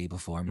like the day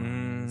before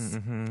Mariah's.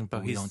 Mm-hmm.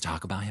 But we don't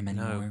talk about him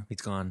anymore. No,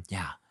 he's gone.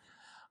 Yeah.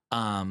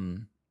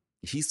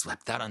 He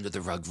swept that under the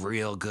rug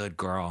real good,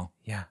 girl.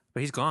 Yeah.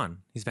 But he's gone.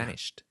 He's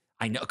vanished.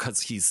 I know,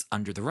 because he's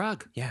under the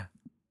rug. Yeah.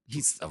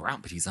 He's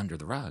around, but he's under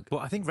the rug. Well,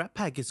 I think Rat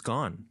Pack is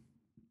gone.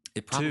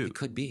 It probably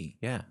could be.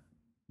 Yeah.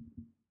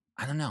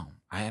 I don't know.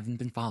 I haven't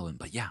been following,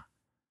 but yeah.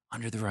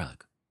 Under the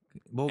rug.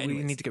 Well, we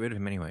need to get rid of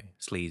him anyway.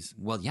 Sleaze.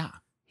 Well, yeah.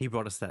 He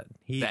brought us that.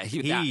 He.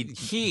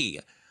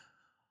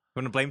 You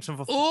want to blame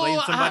somebody?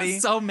 I'm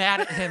so mad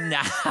at him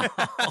now.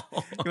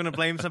 You want to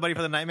blame somebody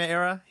for the Nightmare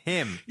Era?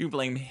 Him. You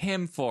blame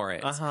him for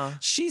it.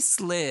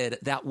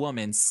 That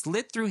woman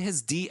slid through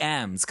his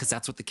DMs, because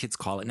that's what the kids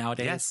call it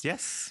nowadays.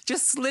 Yes.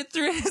 Just slid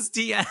through his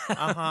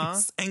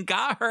DMs and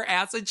got her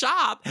ass a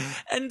job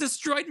and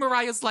destroyed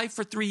Mariah's life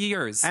for 3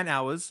 years. And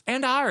ours.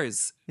 And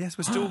ours. Yes,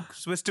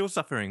 we're still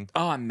suffering.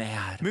 Oh, I'm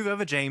mad. Move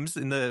over, James,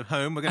 in the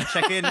home. We're going to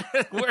check in.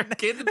 We're in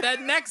the bed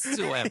next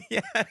to him.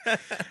 Yeah.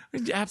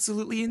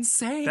 Absolutely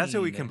insane. That's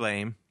who we can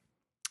blame.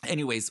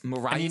 Anyways,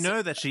 Mariah. And you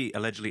know that she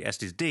allegedly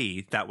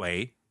SD'd that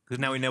way, because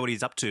now we know what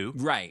he's up to.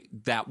 Right.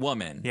 That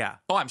woman. Yeah.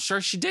 Oh, I'm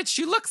sure she did.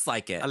 She looks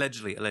like it.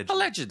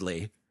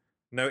 Allegedly.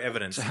 No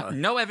evidence.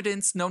 No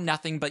evidence, no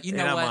nothing. But you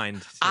know what? Mind,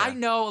 yeah. I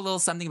know a little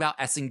something about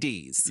S and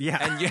Ds. Yeah.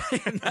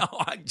 And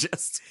I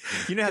just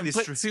how these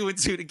put two and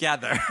two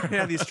together. You know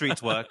how these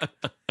streets work.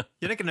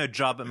 You're not getting no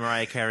job at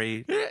Mariah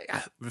Carey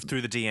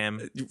through the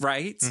DM.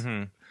 Right?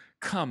 Mm-hmm.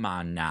 Come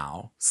on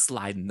now.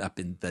 Sliding up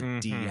in the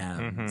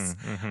DMs.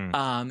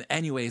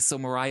 Anyway, so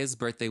Mariah's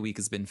birthday week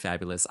has been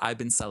fabulous. I've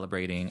been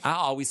celebrating. I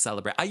always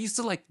celebrate. I used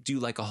to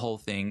do a whole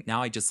thing.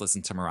 Now I just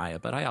listen to Mariah,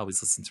 but I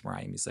always listen to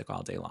Mariah music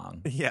all day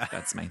long. Yeah.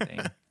 That's my thing.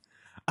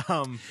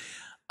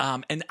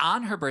 And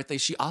on her birthday,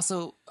 she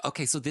also,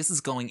 so this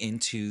is going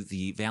into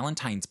the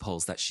Valentine's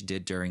polls that she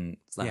did during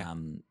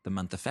the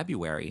month of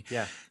February.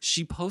 Yeah.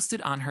 She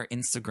posted on her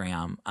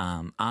Instagram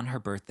on her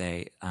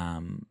birthday,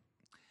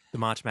 the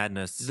March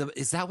Madness.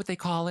 Is that what they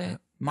call it?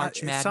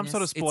 March Madness? Some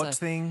sort of sports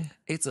thing.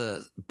 It's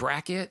a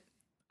bracket.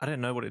 I don't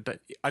know what it does.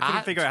 I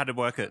couldn't figure out how to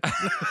work it.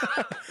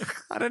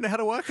 I don't know how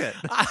to work it.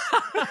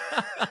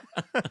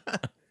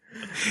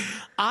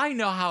 I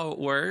know how it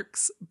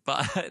works,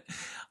 but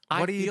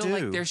I feel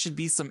like there should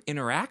be some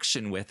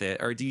interaction with it.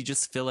 Or do you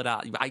just fill it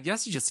out? I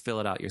guess you just fill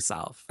it out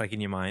yourself. Like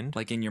in your mind?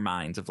 Like in your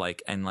mind of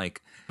but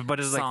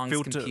is songs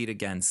like compete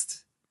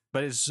against.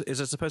 But is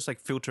it supposed to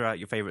filter out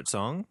your favorite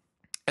song?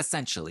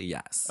 Essentially,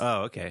 yes.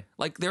 Oh, okay.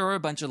 Like there were a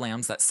bunch of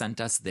lambs that sent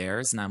us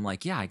theirs, and I'm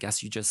like, yeah, I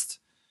guess you just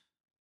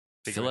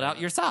fill it out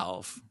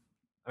yourself.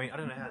 I mean, I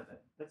don't know how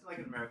that's like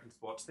an American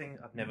sports thing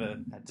I've never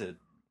had to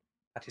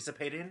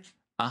participate in.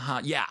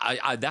 Yeah,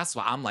 I that's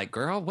why I'm like,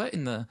 girl,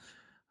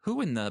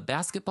 who in the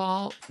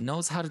basketball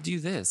knows how to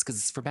do this? Because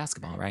it's for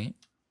basketball, right?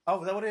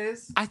 Oh, is that what it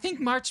is? I think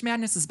March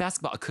Madness is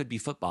basketball. It could be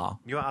football.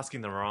 You're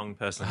asking the wrong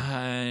person.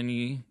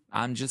 Honey,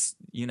 I'm just,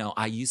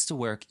 I used to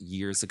work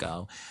years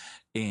ago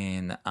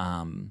in,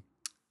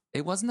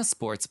 it wasn't a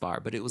sports bar,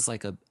 but it was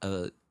like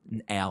an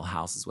ale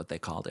house is what they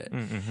called it.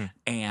 Mm-hmm.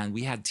 And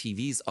we had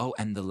TVs. Oh,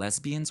 and the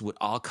lesbians would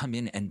all come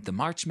in and the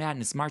March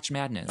Madness.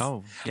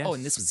 Oh, yes. Oh,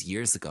 and this was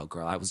years ago,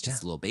 girl. I was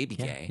just a little baby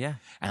gay. Yeah.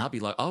 And I'll be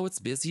like, oh, it's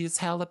busy as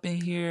hell up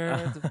in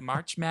here. The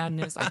March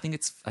Madness. I think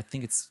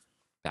it's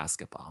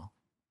basketball.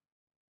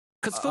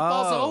 Because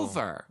football's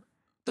over.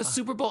 The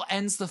Super Bowl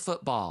ends the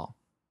football.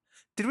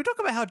 Did we talk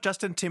about how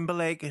Justin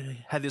Timberlake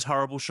had this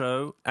horrible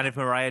show, and if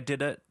Mariah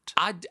did it?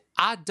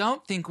 I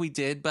don't think we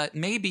did, but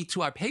maybe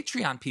to our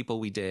Patreon people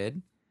we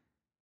did.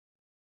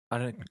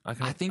 I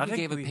think we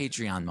gave a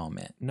Patreon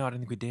moment. No, I don't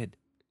think we did.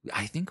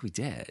 I think we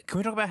did. Can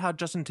we talk about how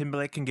Justin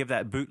Timberlake can give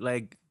that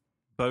bootleg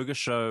bogus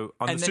show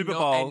on and the then Super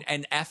Bowl.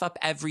 and F up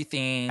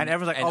everything. And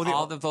everyone's like, and oh,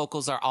 all the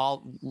vocals are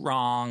all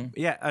wrong.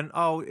 Yeah, and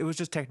it was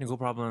just technical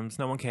problems.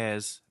 No one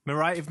cares.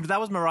 Mariah, if that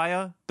was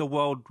Mariah, the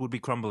world would be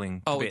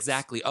crumbling. Oh,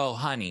 exactly. Oh,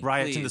 honey.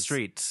 Riots please. in the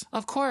streets.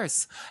 Of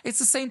course. It's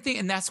the same thing.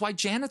 And that's why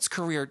Janet's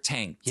career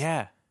tanked.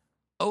 Yeah.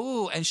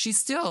 Oh, and she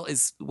still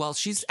is. Well,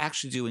 she's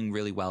actually doing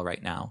really well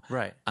right now.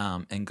 Right.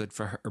 And good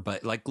for her.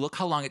 But like, look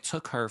how long it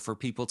took her for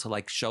people to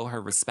like show her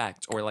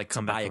respect or like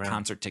to buy a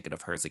concert ticket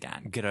of hers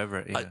again. Get over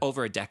it. Yeah.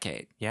 Over a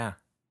decade. Yeah.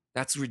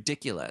 That's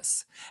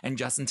ridiculous. And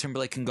Justin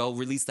Timberlake can go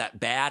release that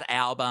bad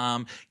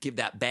album, give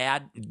that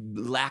bad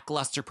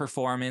lackluster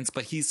performance,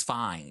 but he's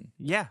fine.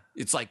 Yeah.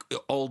 It's like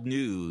old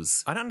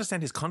news. I don't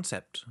understand his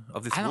concept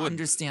of this. I don't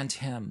understand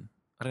him.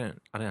 I don't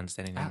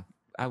understand anything.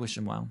 I wish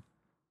him well.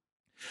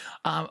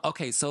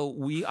 Okay, so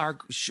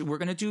we're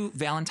gonna do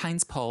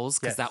Valentine's polls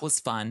because that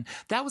was fun.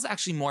 That was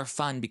actually more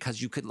fun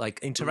because you could like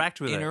interact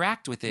with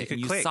it,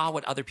 and you saw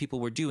what other people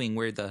were doing.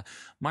 Where the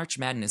March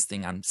Madness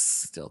thing, I'm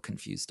still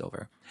confused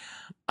over.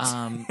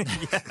 But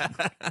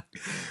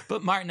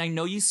Martin, I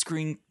know you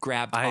screen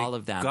grabbed all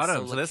of them. Got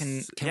them. So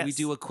can we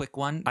do a quick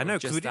one? I know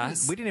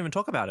because we didn't even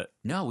talk about it.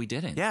 No, we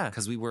didn't. Yeah,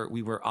 because we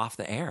were off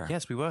the air.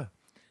 Yes, we were.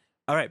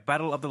 All right,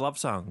 Battle of the Love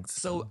Songs.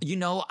 So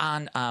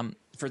on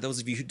for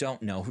those of you who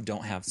don't know, who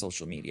don't have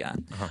social media,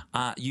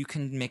 you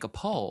can make a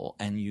poll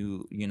and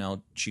you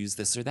choose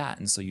this or that,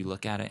 and so you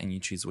look at it and you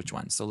choose which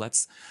one. So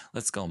let's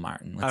go,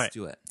 Martin. Let's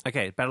do it.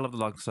 Okay, Battle of the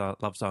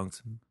Love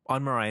Songs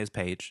on Mariah's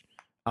page.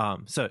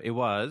 So it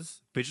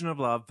was Vision of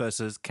Love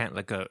versus Can't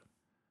Let Go.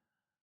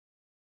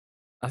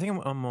 I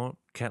think I'm more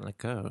Can't Let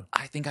Go.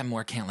 I think I'm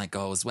more Can't Let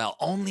Go as well.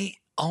 Only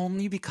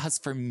because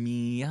for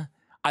me,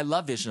 I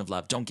love Vision of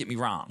Love. Don't get me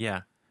wrong.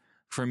 Yeah.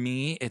 For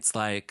me, it's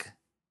like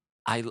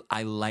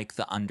I like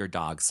the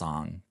underdog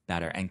song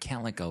better, and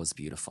Can't Let Go is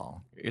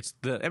beautiful. It's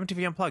the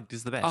MTV Unplugged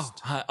is the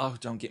best. Oh,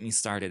 don't get me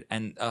started.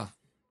 And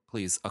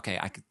please, okay,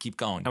 I could keep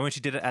going. And when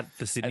she did it at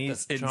the Sydney, in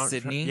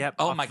Sydney, yep.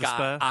 Oh my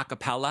God, a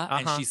cappella,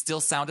 and she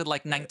still sounded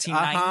like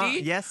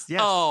 1990. Yes.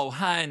 Oh,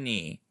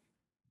 honey.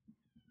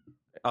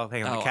 Oh,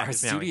 hang on. The cat our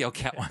studio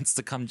cat wants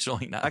to come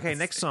join us. Okay,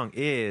 next song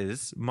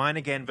is Mine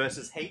Again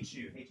versus Hate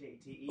You.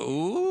 Hate-E.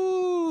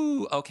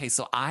 Ooh. Okay,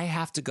 so I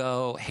have to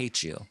go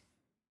Hate You.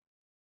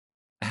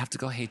 I have to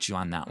go Hate You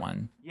on that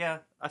one. Yeah,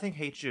 I think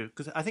Hate You,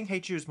 because I think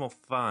Hate You is more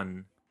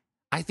fun.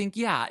 I think,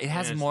 it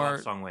has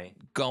more song way.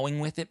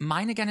 Going with it.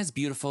 Mine Again is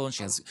beautiful, and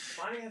she has...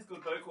 Mine has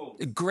good vocals.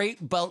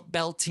 Great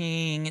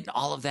belting and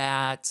all of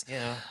that.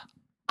 Yeah.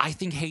 I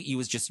think Hate You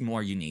is just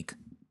more unique.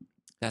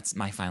 That's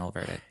my final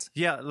verdict.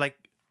 Yeah,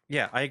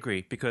 I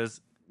agree,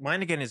 because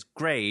Mine Again is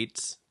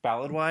great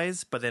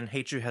ballad-wise, but then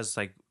Hate You has,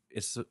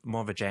 it's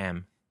more of a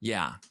jam.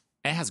 Yeah.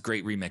 It has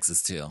great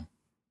remixes, too.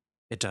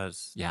 It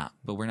does. Yeah,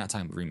 but we're not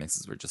talking about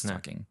remixes. We're just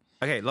talking.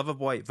 Okay,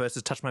 Loverboy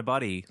versus Touch My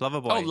Body.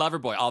 Loverboy. Oh,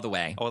 Loverboy, all the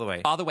way. All the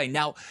way. All the way.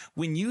 Now,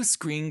 when you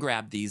screen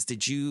grab these,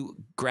 did you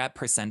grab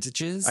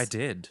percentages? I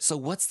did. So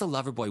what's the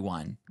Loverboy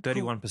one?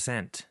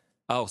 31%.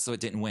 Oh, so it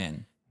didn't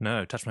win.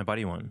 No, Touch My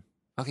Body won.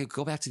 Okay,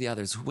 go back to the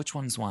others. Which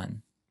ones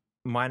won?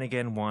 Mine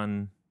Again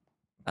won.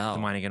 Oh. The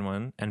Mine Again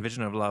one, and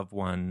Vision of Love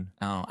won.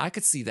 Oh, I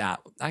could see that.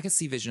 I could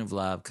see Vision of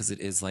Love because it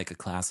is like a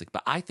classic,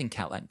 but I think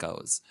Can't Let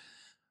Go's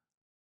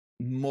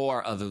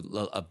more of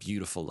a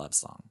beautiful love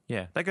song.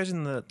 Yeah, that goes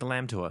in the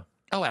Lamb tour.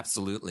 Oh,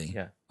 absolutely.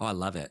 Yeah. Oh, I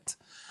love it.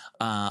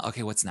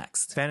 Okay, what's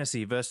next?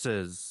 Fantasy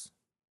versus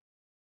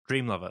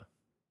Dream Lover.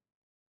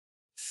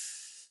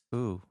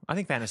 Ooh, I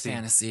think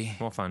Fantasy.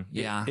 More fun.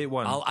 Yeah. It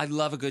won. I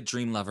love a good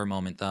Dream Lover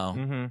moment, though.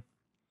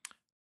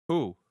 Mm-hmm.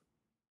 Ooh.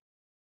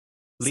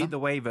 Lead the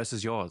Way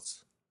versus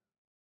Yours.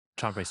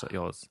 Charm Bracelet,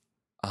 Yours.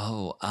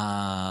 Oh,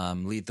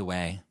 Lead the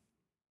Way.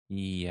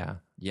 Yeah.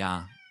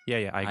 Yeah.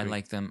 Yeah, I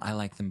agree. I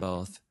like them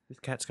both. This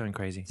cat's going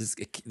crazy.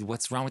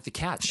 What's wrong with the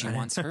cat? She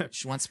wants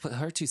to put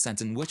her 2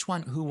 cents in.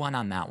 Who won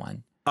on that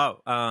one? Oh,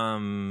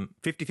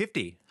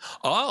 50-50.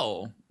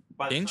 Oh,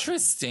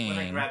 interesting. When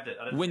I grabbed it.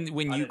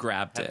 When you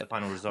grabbed it. The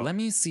final result. Let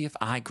me see if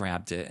I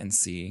grabbed it and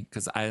see,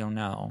 because I don't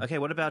know. Okay,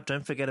 what about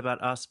Don't Forget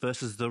About Us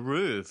versus The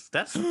Roof?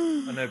 That's a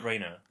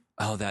no-brainer.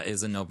 Oh, that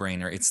is a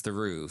no-brainer. It's The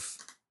Roof.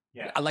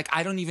 Yeah.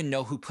 I don't even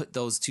know who put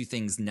those two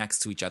things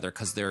next to each other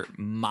because they're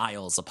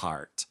miles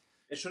apart.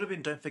 It should have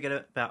been Don't Forget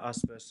About Us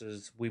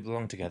versus We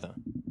Belong Together.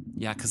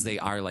 Yeah, because they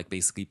are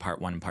basically part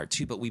 1 and part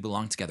 2, but We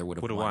Belong Together would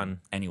have won.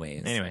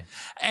 Anyways. Anyway.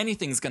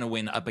 Anything's going to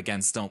win up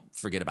against Don't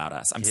Forget About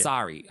Us. I'm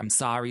sorry. I'm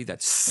sorry.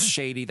 That's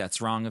shady. That's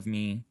wrong of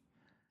me.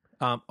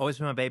 Always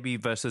Be My Baby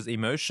versus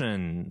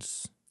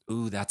Emotions.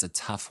 Ooh, that's a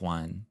tough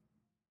one.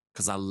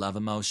 Because I love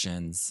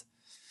Emotions.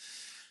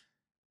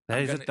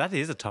 That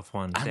is a tough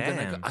one.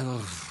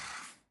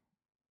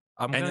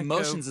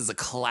 Emotions is a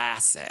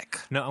classic.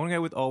 No, I'm going to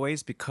go with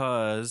Always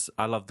because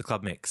I love the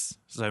club mix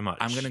so much.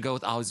 I'm going to go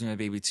with Always Be My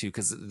Baby too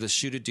because the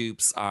Shooter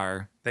Dupes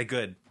they're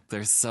good.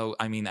 They're so,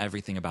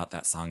 everything about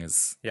that song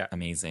is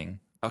amazing.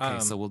 Okay,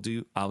 so we'll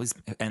do Always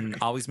Be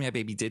My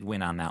Baby did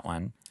win on that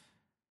one.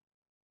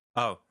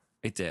 Oh.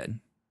 It did.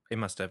 It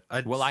must have.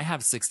 I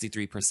have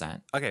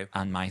 63%. Okay.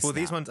 On my Well,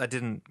 these ones I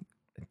didn't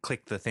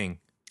click the thing.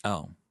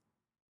 Oh.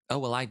 Oh,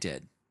 well, I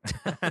did.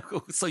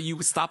 So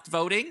you stopped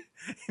voting?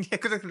 Yeah,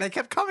 because they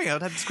kept coming. I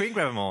would have to screen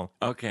grab them all.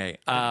 Okay.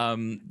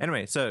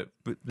 Anyway, so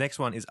next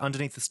one is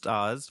Underneath the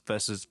Stars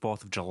versus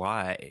 4th of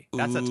July.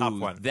 That's a tough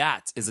one.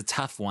 That is a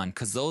tough one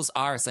because those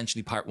are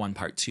essentially part 1,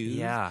 part 2.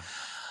 Yeah.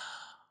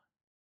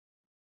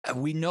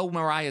 We know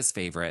Mariah's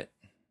favorite.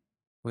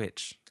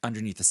 Which?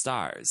 Underneath the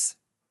Stars.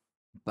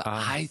 But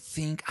I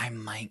think I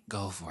might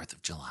go 4th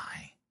of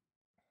July.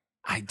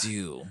 I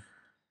do.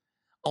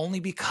 Only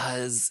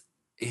because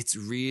it's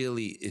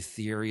really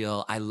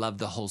ethereal. I love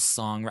the whole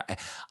song.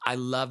 I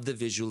love the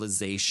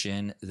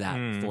visualization that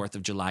 4th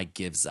of July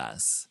gives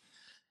us.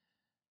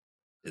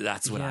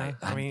 That's what I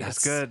mean,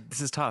 it's good.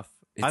 This is tough.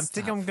 I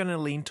think I'm going to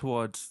lean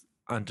towards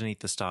Underneath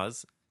the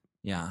Stars.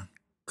 Yeah.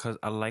 Because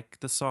I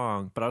like the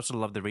song, but I also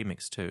love the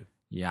remix too.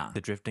 Yeah.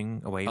 The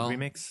Drifting Away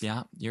remix.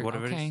 Yeah.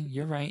 Whatever okay. it is.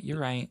 You're right. You're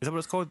right. Is that what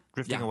it's called?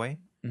 Drifting Away?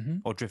 Mm-hmm.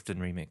 Or Drifting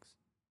Remix?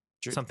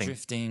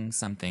 Drifting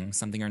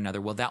something or another.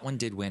 Well, that one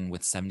did win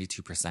with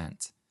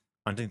 72%.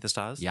 Underneath the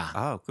Stars? Yeah.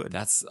 Oh, good.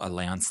 That's a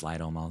landslide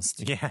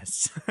almost.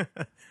 Yes.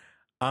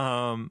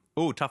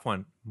 Tough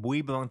one.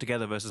 We Belong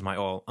Together versus My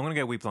All. I'm going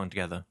to go We Belong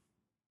Together.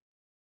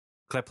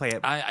 Because I play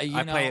it.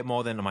 I play it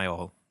more than My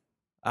All.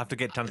 I have to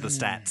get down to the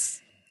stats.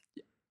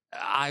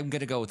 I'm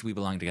going to go with We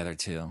Belong Together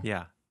too.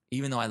 Yeah.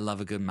 Even though I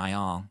love a good My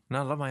All. No,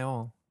 I love My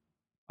All.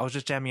 I was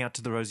just jamming out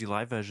to the Rosie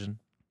Live version.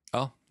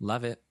 Oh,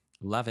 love it.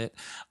 Love it.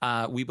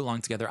 We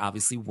Belong Together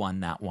obviously won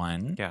that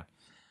one. Yeah.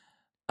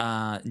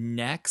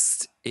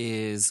 Next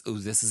is,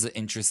 this is an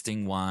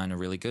interesting one, a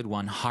really good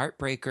one.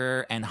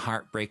 Heartbreaker and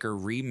Heartbreaker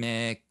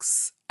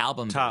Remix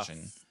album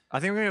version.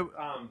 I think we're going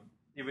to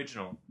the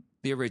original.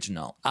 The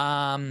original.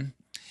 I'm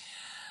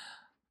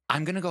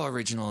going to go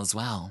original as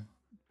well.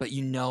 But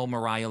you know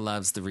Mariah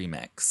loves the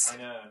remix. I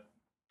know.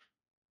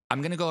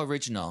 I'm going to go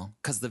original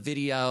because the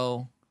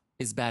video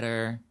is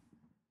better.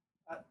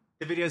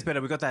 The video's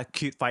better. We got that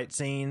cute fight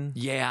scene.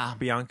 Yeah.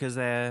 Bianca's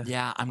there.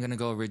 Yeah, I'm going to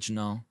go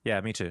original.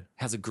 Yeah, me too.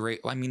 Has a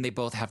great, I mean, they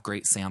both have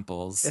great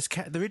samples.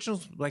 The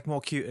original's like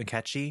more cute and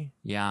catchy.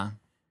 Yeah.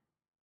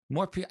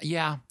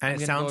 Yeah.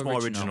 And it sounds more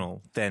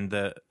original than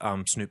the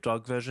Snoop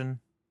Dogg version.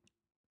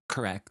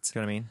 Correct.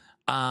 You know what I mean?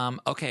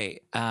 Okay.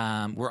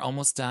 We're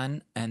almost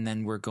done. And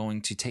then we're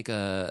going to take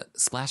a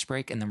splash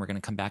break. And then we're going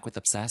to come back with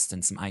Obsessed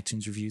and some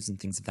iTunes reviews and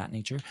things of that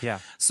nature. Yeah.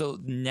 So,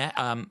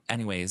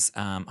 anyways,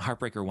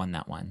 Heartbreaker won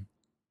that one.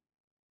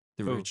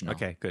 The original.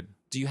 Okay, good.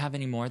 Do you have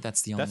any more?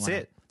 That's the only one. That's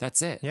it.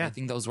 That's it. Yeah. I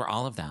think those were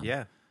all of them.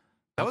 Yeah.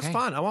 That was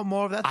fun. I want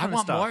more of that kind of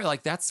stuff. I want more.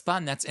 Like, that's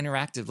fun. That's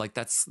interactive. Like,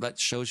 that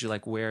shows you,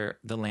 like, where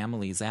the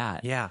Lamely's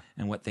at. Yeah.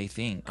 And what they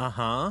think.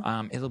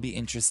 Uh-huh. It'll be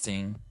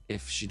interesting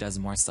if she does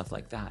more stuff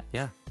like that.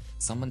 Yeah.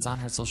 Someone's on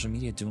her social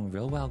media doing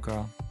real well,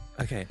 girl.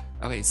 Okay.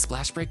 Okay,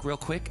 splash break real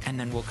quick, and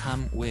then we'll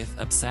come with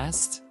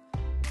Obsessed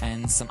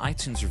and some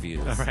iTunes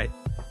reviews. All right.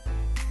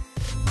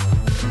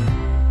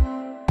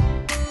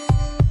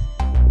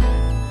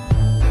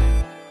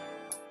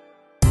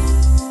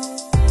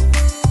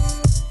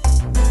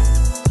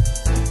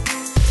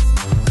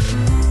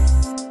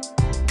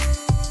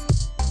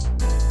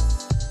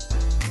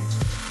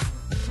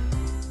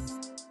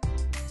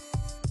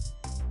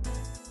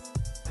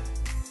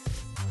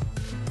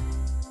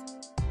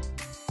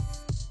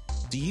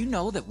 Do you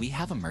know that we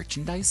have a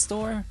merchandise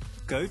store?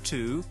 Go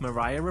to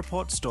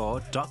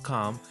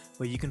MariahReportStore.com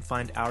where you can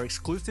find our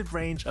exclusive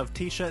range of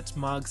t-shirts,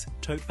 mugs,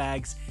 tote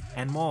bags,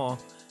 and more.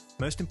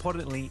 Most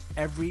importantly,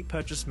 every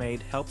purchase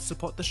made helps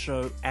support the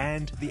show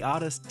and the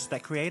artists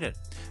that create it.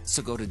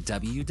 So go to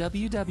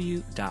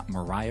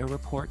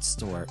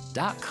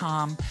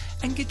www.MariahReportStore.com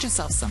and get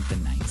yourself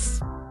something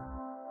nice.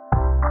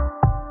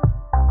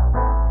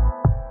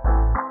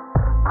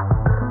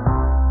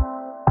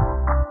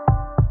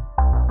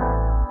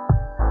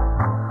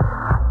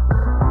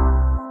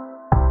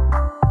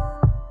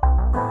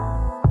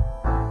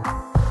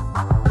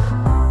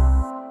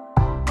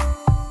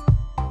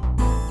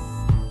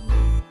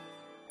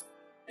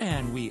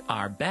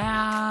 Are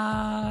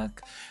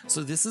back.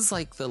 So this is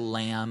like the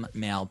lamb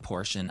mail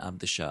portion of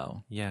the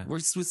show. Yeah.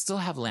 We still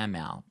have lamb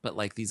mail, but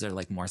like these are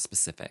like more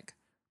specific.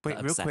 Wait,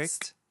 real quick.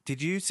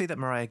 Did you see that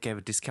Mariah gave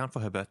a discount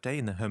for her birthday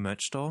in her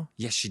merch store?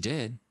 Yes, she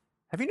did.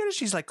 Have you noticed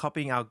she's like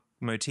copying our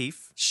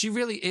motif? She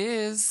really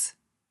is.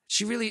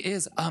 She really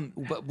is.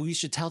 But we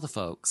should tell the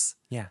folks.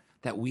 Yeah.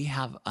 That we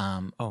have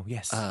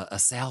a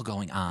sale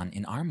going on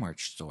in our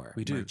merch store.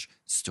 We do. Merch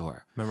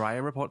store.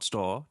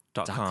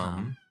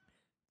 MariahReportStore.com.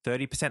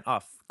 30%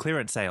 off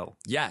clearance sale.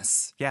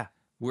 Yes. Yeah.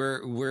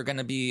 We're going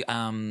to be,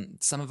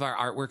 some of our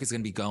artwork is going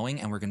to be going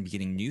and we're going to be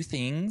getting new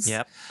things.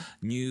 Yep.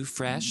 New,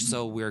 fresh.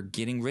 So we're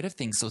getting rid of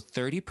things. So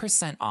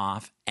 30%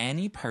 off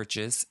any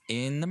purchase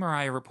in the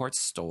Mariah Report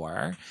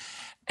store.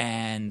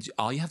 And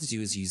all you have to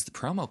do is use the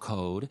promo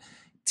code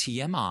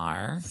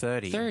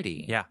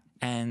TMR30. Yeah.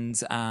 And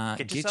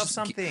get yourself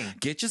something.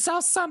 Get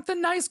yourself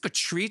something nice. Go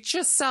treat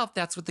yourself.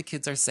 That's what the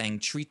kids are saying.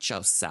 Treat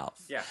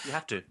yourself. Yeah, you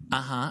have to.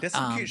 There's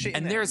some cute shit in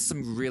and there. there's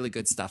some really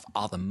good stuff.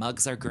 All the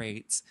mugs are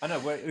great. I know.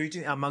 We're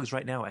using our mugs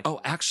right now. Actually. Oh,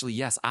 actually,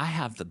 yes. I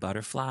have the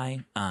butterfly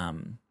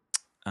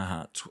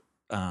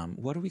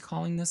what are we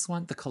calling this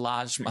one? The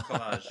collage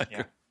mug.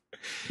 yeah.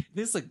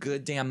 This is a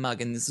good damn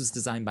mug, and this was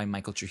designed by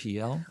Michael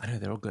Trujillo. I know,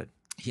 they're all good.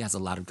 He has a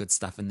lot of good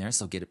stuff in there,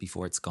 so get it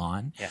before it's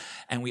gone. Yeah.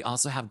 And we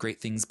also have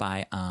great things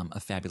by a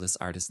fabulous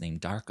artist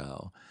named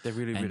Darko. They're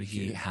really, and really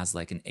he cute. has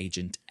like an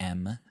Agent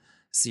M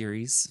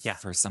series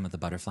for some of the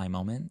butterfly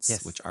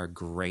moments, which are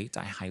great.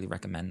 I highly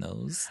recommend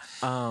those.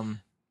 So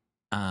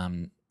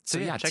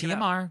yeah,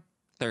 TMR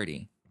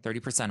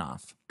 30%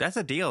 off. That's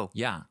a deal.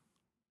 Yeah.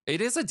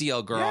 It is a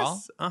deal, girl.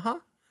 Yes. Uh-huh.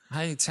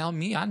 Hey, tell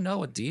me, I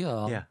know a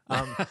deal. Yeah.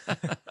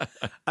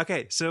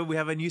 Okay, so we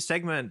have a new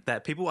segment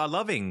that people are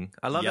loving.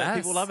 I love it.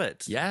 People love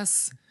it.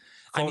 Yes.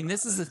 I mean,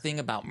 this is the thing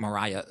about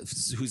Mariah,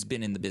 who's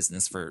been in the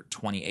business for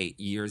 28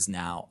 years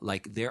now.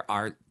 Like, there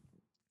are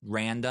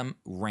random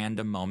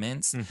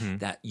moments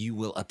that you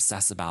will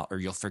obsess about or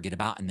you'll forget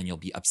about, and then you'll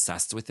be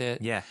obsessed with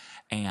it. Yeah.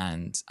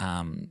 And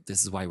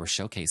this is why we're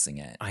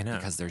showcasing it. I know.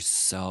 Because there's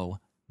so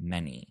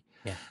many.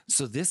 Yeah.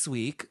 So this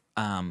week...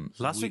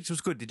 Last week's was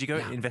good. Did you go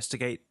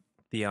investigate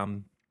the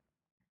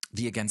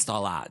Against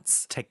All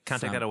Odds? Can't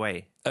take that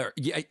away.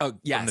 Yes.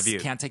 The View.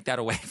 Can't take that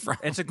away from.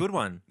 It's a good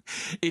one.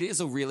 It is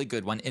a really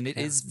good one, and it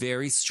is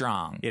very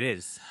strong. It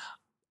is.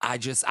 I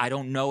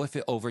don't know if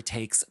it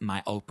overtakes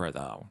my Oprah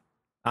though.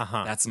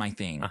 That's my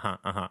thing.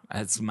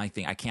 That's my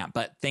thing. I can't.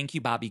 But thank you,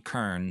 Bobby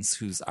Kearns,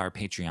 who's our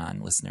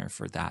Patreon listener,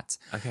 for that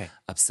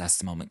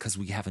obsessed moment. Because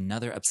we have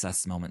another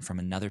obsessed moment from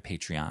another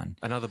Patreon.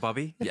 Another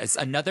Bobby? Yes,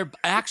 another.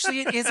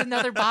 Actually, it is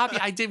another Bobby.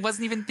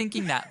 Wasn't even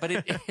thinking that, but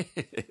it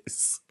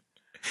is.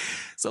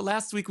 So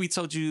last week we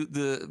told you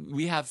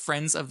we have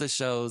friends of the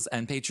shows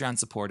and Patreon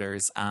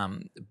supporters,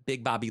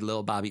 Big Bobby,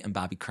 Lil Bobby, and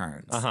Bobby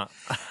Kearns.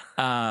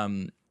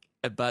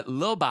 But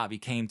Lil Bobby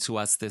came to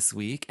us this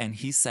week and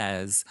he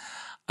says,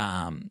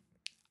 I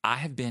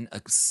have been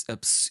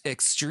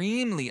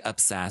extremely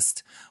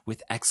obsessed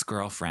with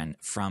Ex-Girlfriend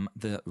from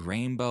the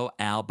Rainbow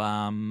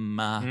album.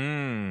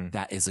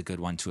 That is a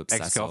good one to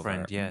obsess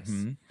Ex-Girlfriend, over. yes.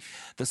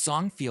 The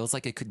song feels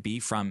like it could be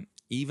from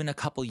even a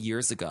couple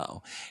years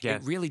ago.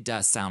 It really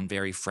does sound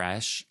very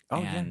fresh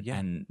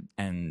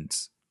and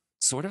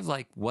sort of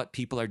like what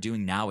people are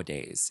doing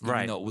nowadays.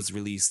 Even though it was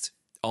released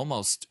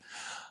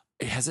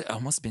has it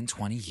almost been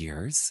 20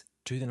 years?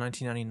 To the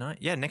 1999.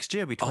 Yeah, next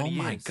year will be 20 years.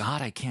 Oh my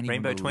God, I can't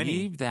Rainbow even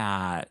believe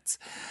that.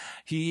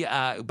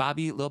 Lil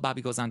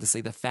Bobby goes on to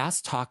say the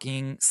fast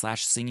talking /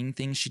 singing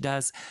thing she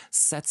does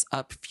sets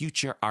up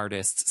future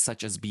artists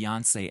such as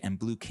Beyonce and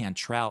Blue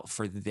Cantrell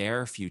for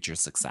their future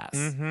success.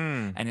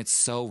 And it's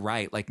so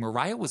right. Like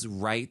Mariah was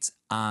right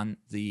on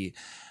the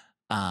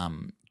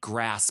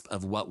grasp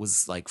of what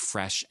was like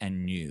fresh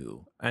and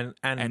new. And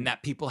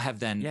that people have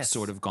then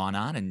sort of gone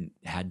on and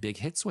had big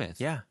hits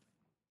with. Yeah.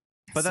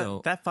 But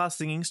that fast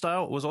singing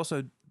style was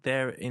also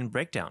there in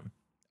Breakdown.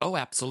 Oh,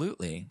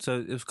 absolutely. So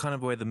it was kind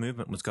of where the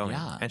movement was going.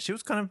 Yeah. And she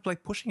was kind of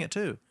like pushing it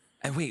too.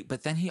 And wait,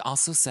 but then he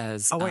also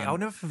says... Oh, wait, I'll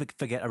never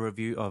forget a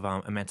review of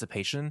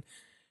Emancipation.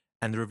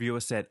 And the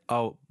reviewer said,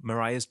 oh,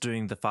 Mariah's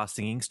doing the fast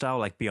singing style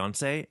like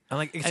Beyonce. I'm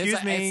like,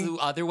 excuse me. It's the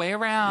other way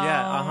around.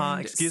 Yeah,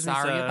 excuse me,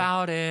 Sorry sir.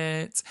 about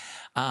it.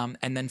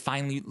 And then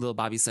finally, Lil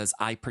Bobby says,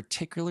 I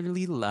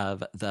particularly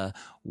love the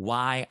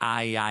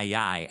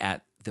Y-I-I-I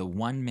at the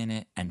 1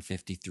 minute and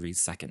 53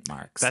 second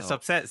mark. That's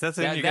obsessed. That's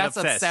when you get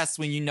obsessed. That's obsessed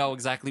when you know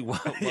exactly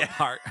what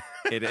part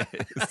it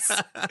is.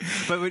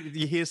 But when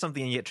you hear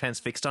something and you get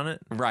transfixed on it.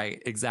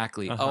 Right,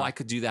 exactly. Oh, I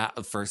could do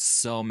that for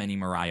so many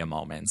Mariah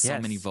moments, so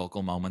many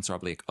vocal moments where I'll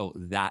be like, oh,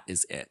 that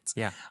is it.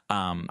 Yeah.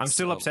 I'm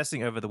still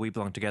obsessing over the We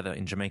Belong Together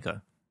in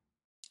Jamaica.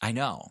 I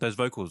know. Those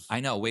vocals. I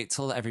know. Wait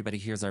till everybody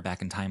hears our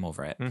Back in Time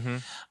over it.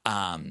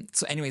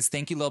 So anyways,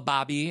 thank you, Lil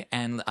Bobby.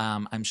 And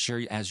I'm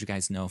sure, as you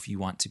guys know, if you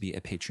want to be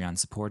a Patreon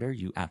supporter,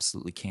 you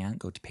absolutely can.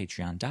 Go to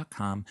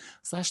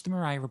patreon.com/The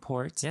Mariah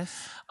Report.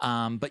 Yes.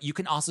 But you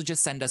can also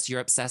just send us You're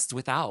Obsessed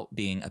without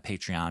being a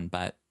Patreon.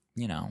 But,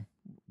 you know,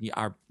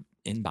 our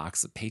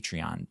inbox of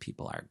Patreon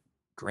people are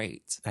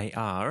great. They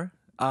are.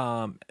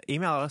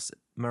 Email us,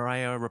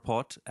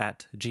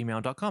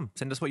 mariahreport@gmail.com.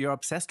 Send us what you're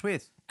obsessed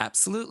with.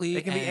 Absolutely.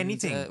 It can be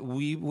anything.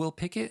 We will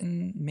pick it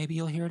and maybe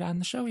you'll hear it on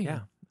the show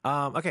here.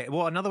 Yeah. Okay.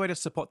 Well, another way to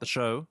support the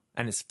show,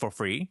 and it's for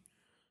free,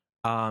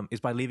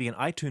 is by leaving an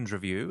iTunes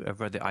review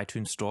over at the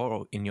iTunes store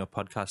or in your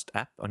podcast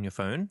app on your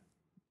phone.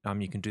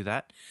 You can do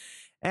that.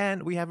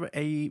 And we have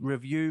a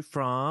review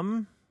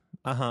from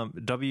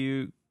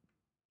W.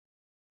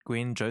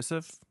 Gwyn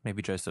Joseph.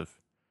 Maybe Joseph.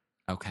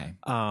 Okay.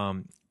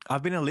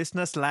 I've been a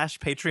listener /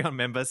 Patreon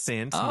member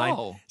since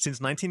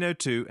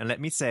 1902, and let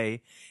me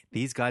say,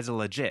 these guys are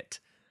legit.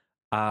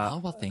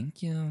 Well,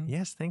 thank you.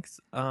 Yes,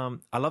 thanks.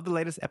 I love the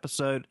latest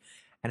episode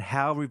and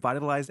how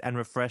revitalized and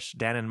refreshed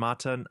Dan and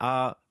Martin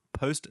are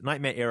post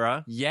Nightmare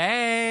era.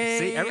 Yay!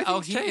 See,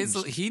 everything's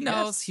changed. He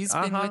knows. Yes. He's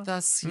been with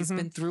us. He's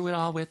been through it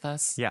all with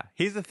us. Yeah.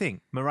 Here's the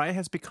thing. Mariah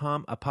has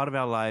become a part of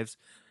our lives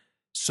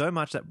so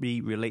much that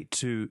we relate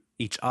to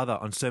each other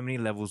on so many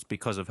levels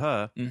because of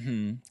her.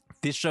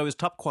 This show is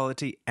top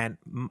quality and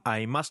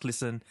I must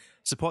listen.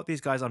 Support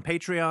these guys on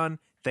Patreon.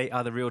 They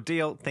are the real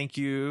deal. Thank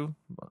you,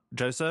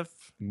 Joseph.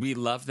 We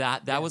love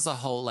that. That was a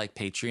whole like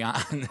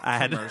Patreon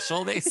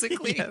commercial,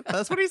 basically. Yeah,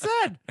 that's what he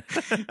said.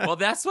 Well,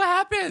 that's what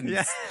happens.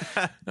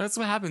 Yeah. That's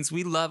what happens.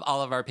 We love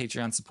all of our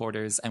Patreon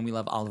supporters and we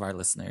love all of our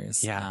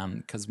listeners. Yeah.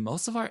 Because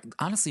most of our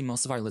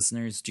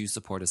listeners do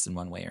support us in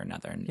one way or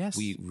another. And yes.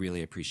 we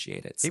really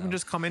appreciate it. So. Even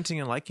just commenting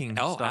and liking.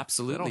 Oh, stuff.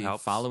 absolutely.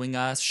 Following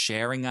us,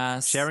 sharing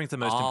us. Sharing's the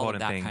most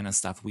important all thing. that kind of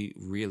stuff. We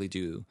really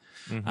do.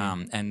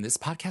 And this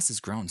podcast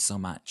has grown so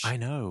much. I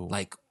know.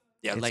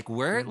 Yeah,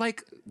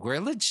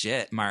 we're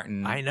legit,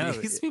 Martin. I know.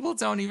 These people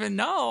don't even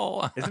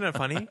know. Isn't it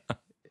funny?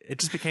 It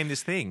just became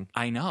this thing.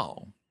 I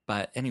know.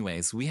 But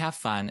anyways, we have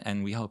fun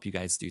and we hope you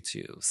guys do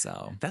too.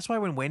 So that's why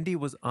when Wendy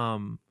was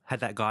had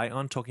that guy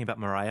on talking about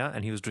Mariah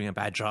and he was doing a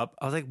bad job,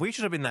 I was like, we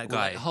should have been that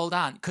guy. Wait, hold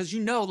on, because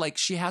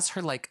she has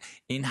her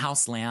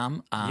in-house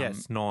lamb.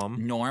 Yes,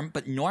 Norm.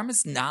 But Norm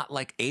is not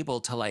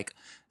able to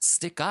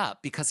stick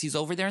up because he's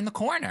over there in the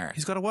corner.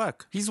 He's got to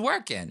work. He's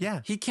working. Yeah,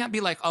 he can't be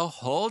like, oh,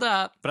 hold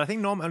up. But I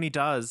think Norm only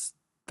does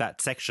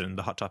that section,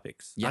 the hot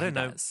topics. Yeah, I don't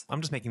know.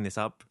 I'm just making this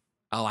up.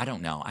 Oh, I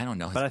don't know.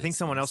 But I think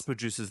someone else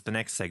produces the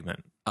next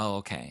segment. Oh,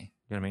 okay.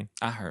 You know what I mean?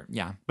 I heard.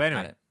 Yeah. But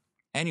anyway.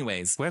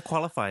 Anyways, we're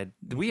qualified.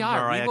 We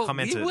are. Mariah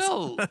we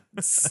will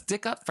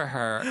stick up for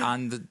her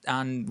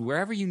on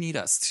wherever you need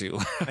us to.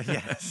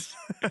 Yes.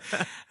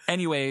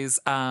 Anyways,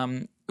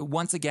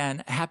 once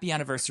again, happy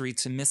anniversary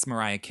to Miss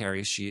Mariah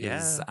Carey. She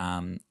is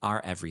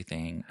our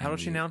everything. How old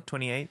is she now?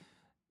 28?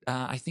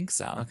 I think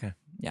so. Okay.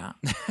 Yeah.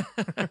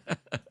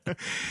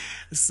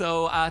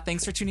 So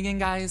thanks for tuning in,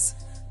 guys.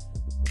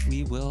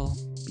 We will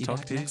be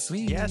back next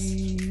week. Yes.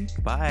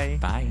 Bye.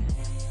 Bye.